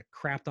 Everybody kind of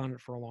crapped on it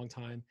for a long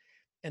time.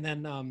 And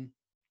then,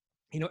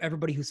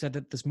 everybody who said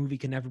that this movie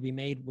can never be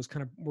made was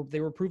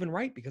they were proven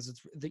right, because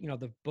it's,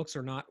 the books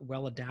are not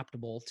well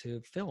adaptable to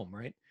film,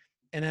 right?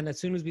 And then as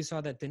soon as we saw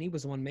that Denis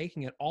was the one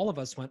making it, all of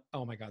us went,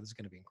 oh my God, this is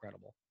going to be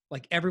incredible.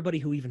 Like everybody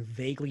who even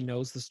vaguely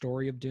knows the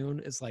story of Dune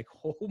is like,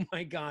 oh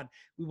my God,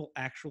 we will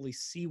actually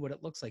see what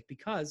it looks like.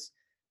 Because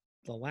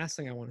the last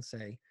thing I want to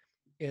say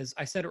is,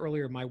 I said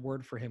earlier, my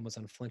word for him was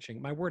unflinching.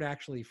 My word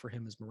actually for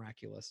him is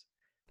miraculous.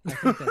 I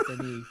think that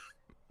Denis,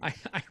 I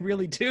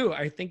really do.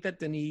 I think that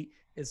Denis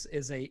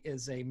is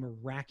a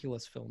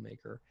miraculous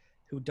filmmaker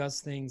who does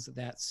things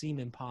that seem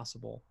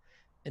impossible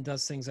and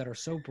does things that are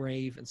so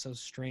brave and so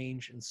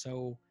strange and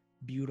so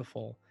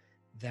beautiful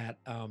that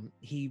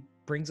he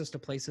brings us to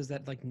places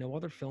that like no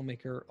other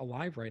filmmaker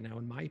alive right now,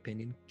 in my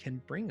opinion, can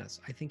bring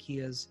us. I think he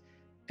is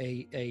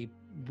a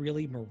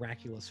really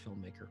miraculous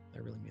filmmaker. I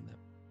really mean that.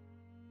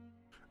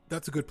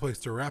 That's a good place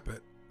to wrap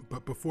it.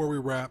 But before we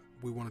wrap,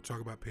 we want to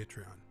talk about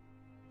Patreon.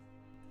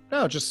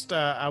 No, just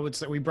I would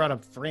say we brought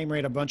up Frame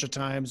Rate a bunch of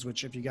times,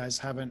 which if you guys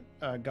haven't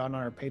gotten on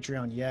our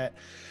Patreon yet,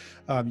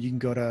 you can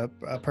go to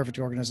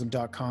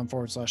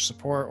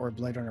perfectorganism.com/support or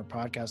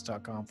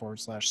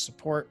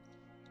bladerunnerpodcast.com/support.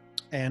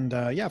 And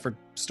for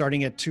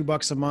starting at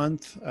 $2 a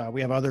month,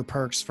 we have other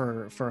perks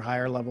for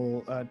higher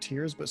level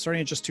tiers, but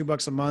starting at just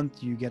 $2 a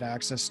month, you get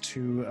access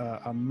to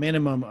a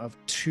minimum of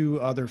 2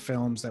 other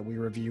films that we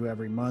review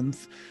every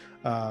month.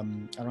 I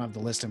don't have the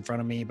list in front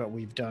of me, but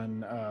we've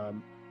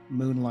done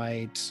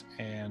Moonlight,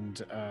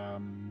 and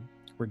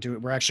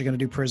we're actually going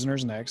to do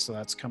Prisoners next, so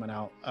that's coming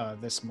out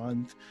this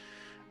month.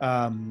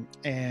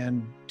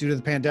 And due to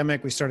the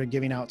pandemic, we started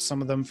giving out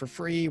some of them for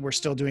free. We're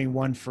still doing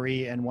 1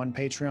 free and 1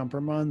 Patreon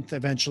per month.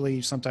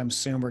 Eventually, sometime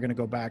soon, we're going to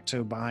go back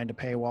to behind a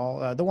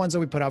paywall. The ones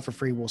that we put out for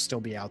free will still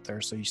be out there,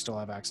 so you still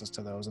have access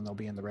to those, and they'll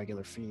be in the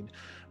regular feed.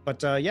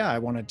 But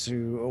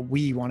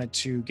we wanted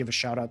to give a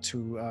shout out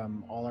to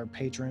all our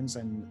patrons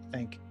and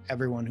thank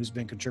everyone who's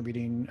been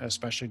contributing,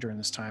 especially during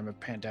this time of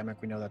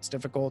pandemic. We know that's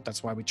difficult.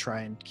 That's why we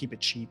try and keep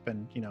it cheap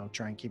and,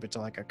 try and keep it to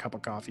like a cup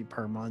of coffee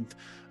per month,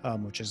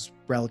 which is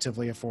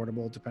relatively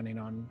affordable depending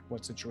on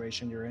what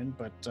situation you're in.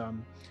 But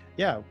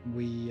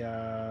we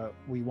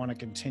want to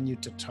continue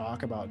to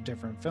talk about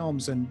different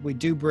films, and we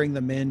do bring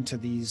them into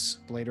these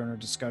Blade Runner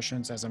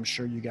discussions, as I'm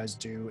sure you guys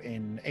do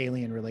in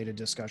alien related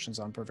discussions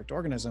on Perfect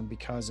Organism,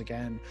 because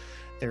again,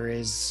 there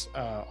is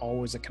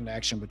always a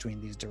connection between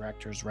these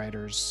directors,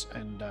 writers,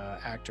 and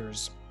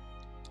actors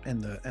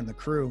and the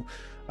crew.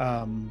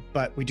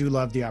 But we do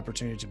love the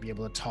opportunity to be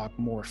able to talk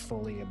more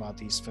fully about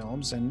these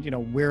films, and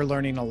we're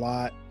learning a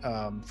lot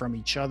from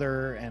each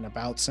other and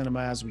about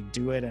cinema as we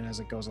do it and as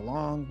it goes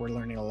along. We're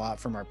learning a lot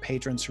from our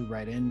patrons who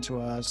write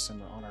into us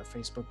and on our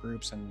Facebook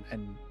groups and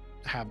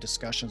have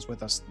discussions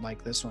with us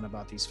like this one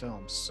about these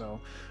films. So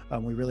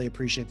we really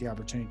appreciate the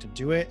opportunity to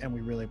do it, and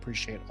we really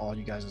appreciate all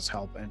you guys'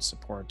 help and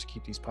support to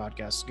keep these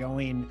podcasts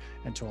going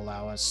and to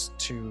allow us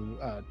to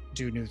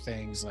do new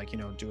things, like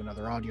do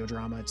another audio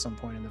drama at some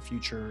point in the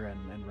future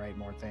and write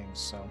more things.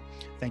 So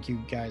thank you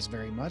guys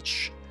very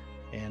much,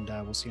 and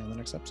we'll see you on the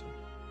next episode.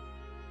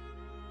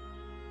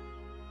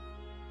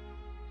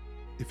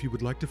 If you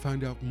would like to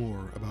find out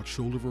more about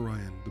Shoulder of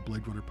Orion, the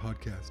Blade Runner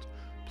podcast,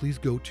 please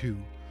go to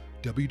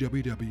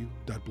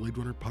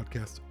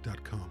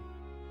www.bladerunnerpodcast.com.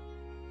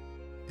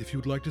 If you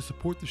would like to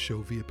support the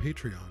show via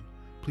Patreon,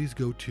 please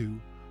go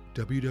to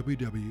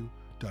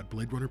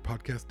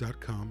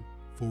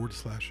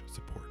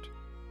www.bladerunnerpodcast.com/support.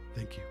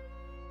 Thank you.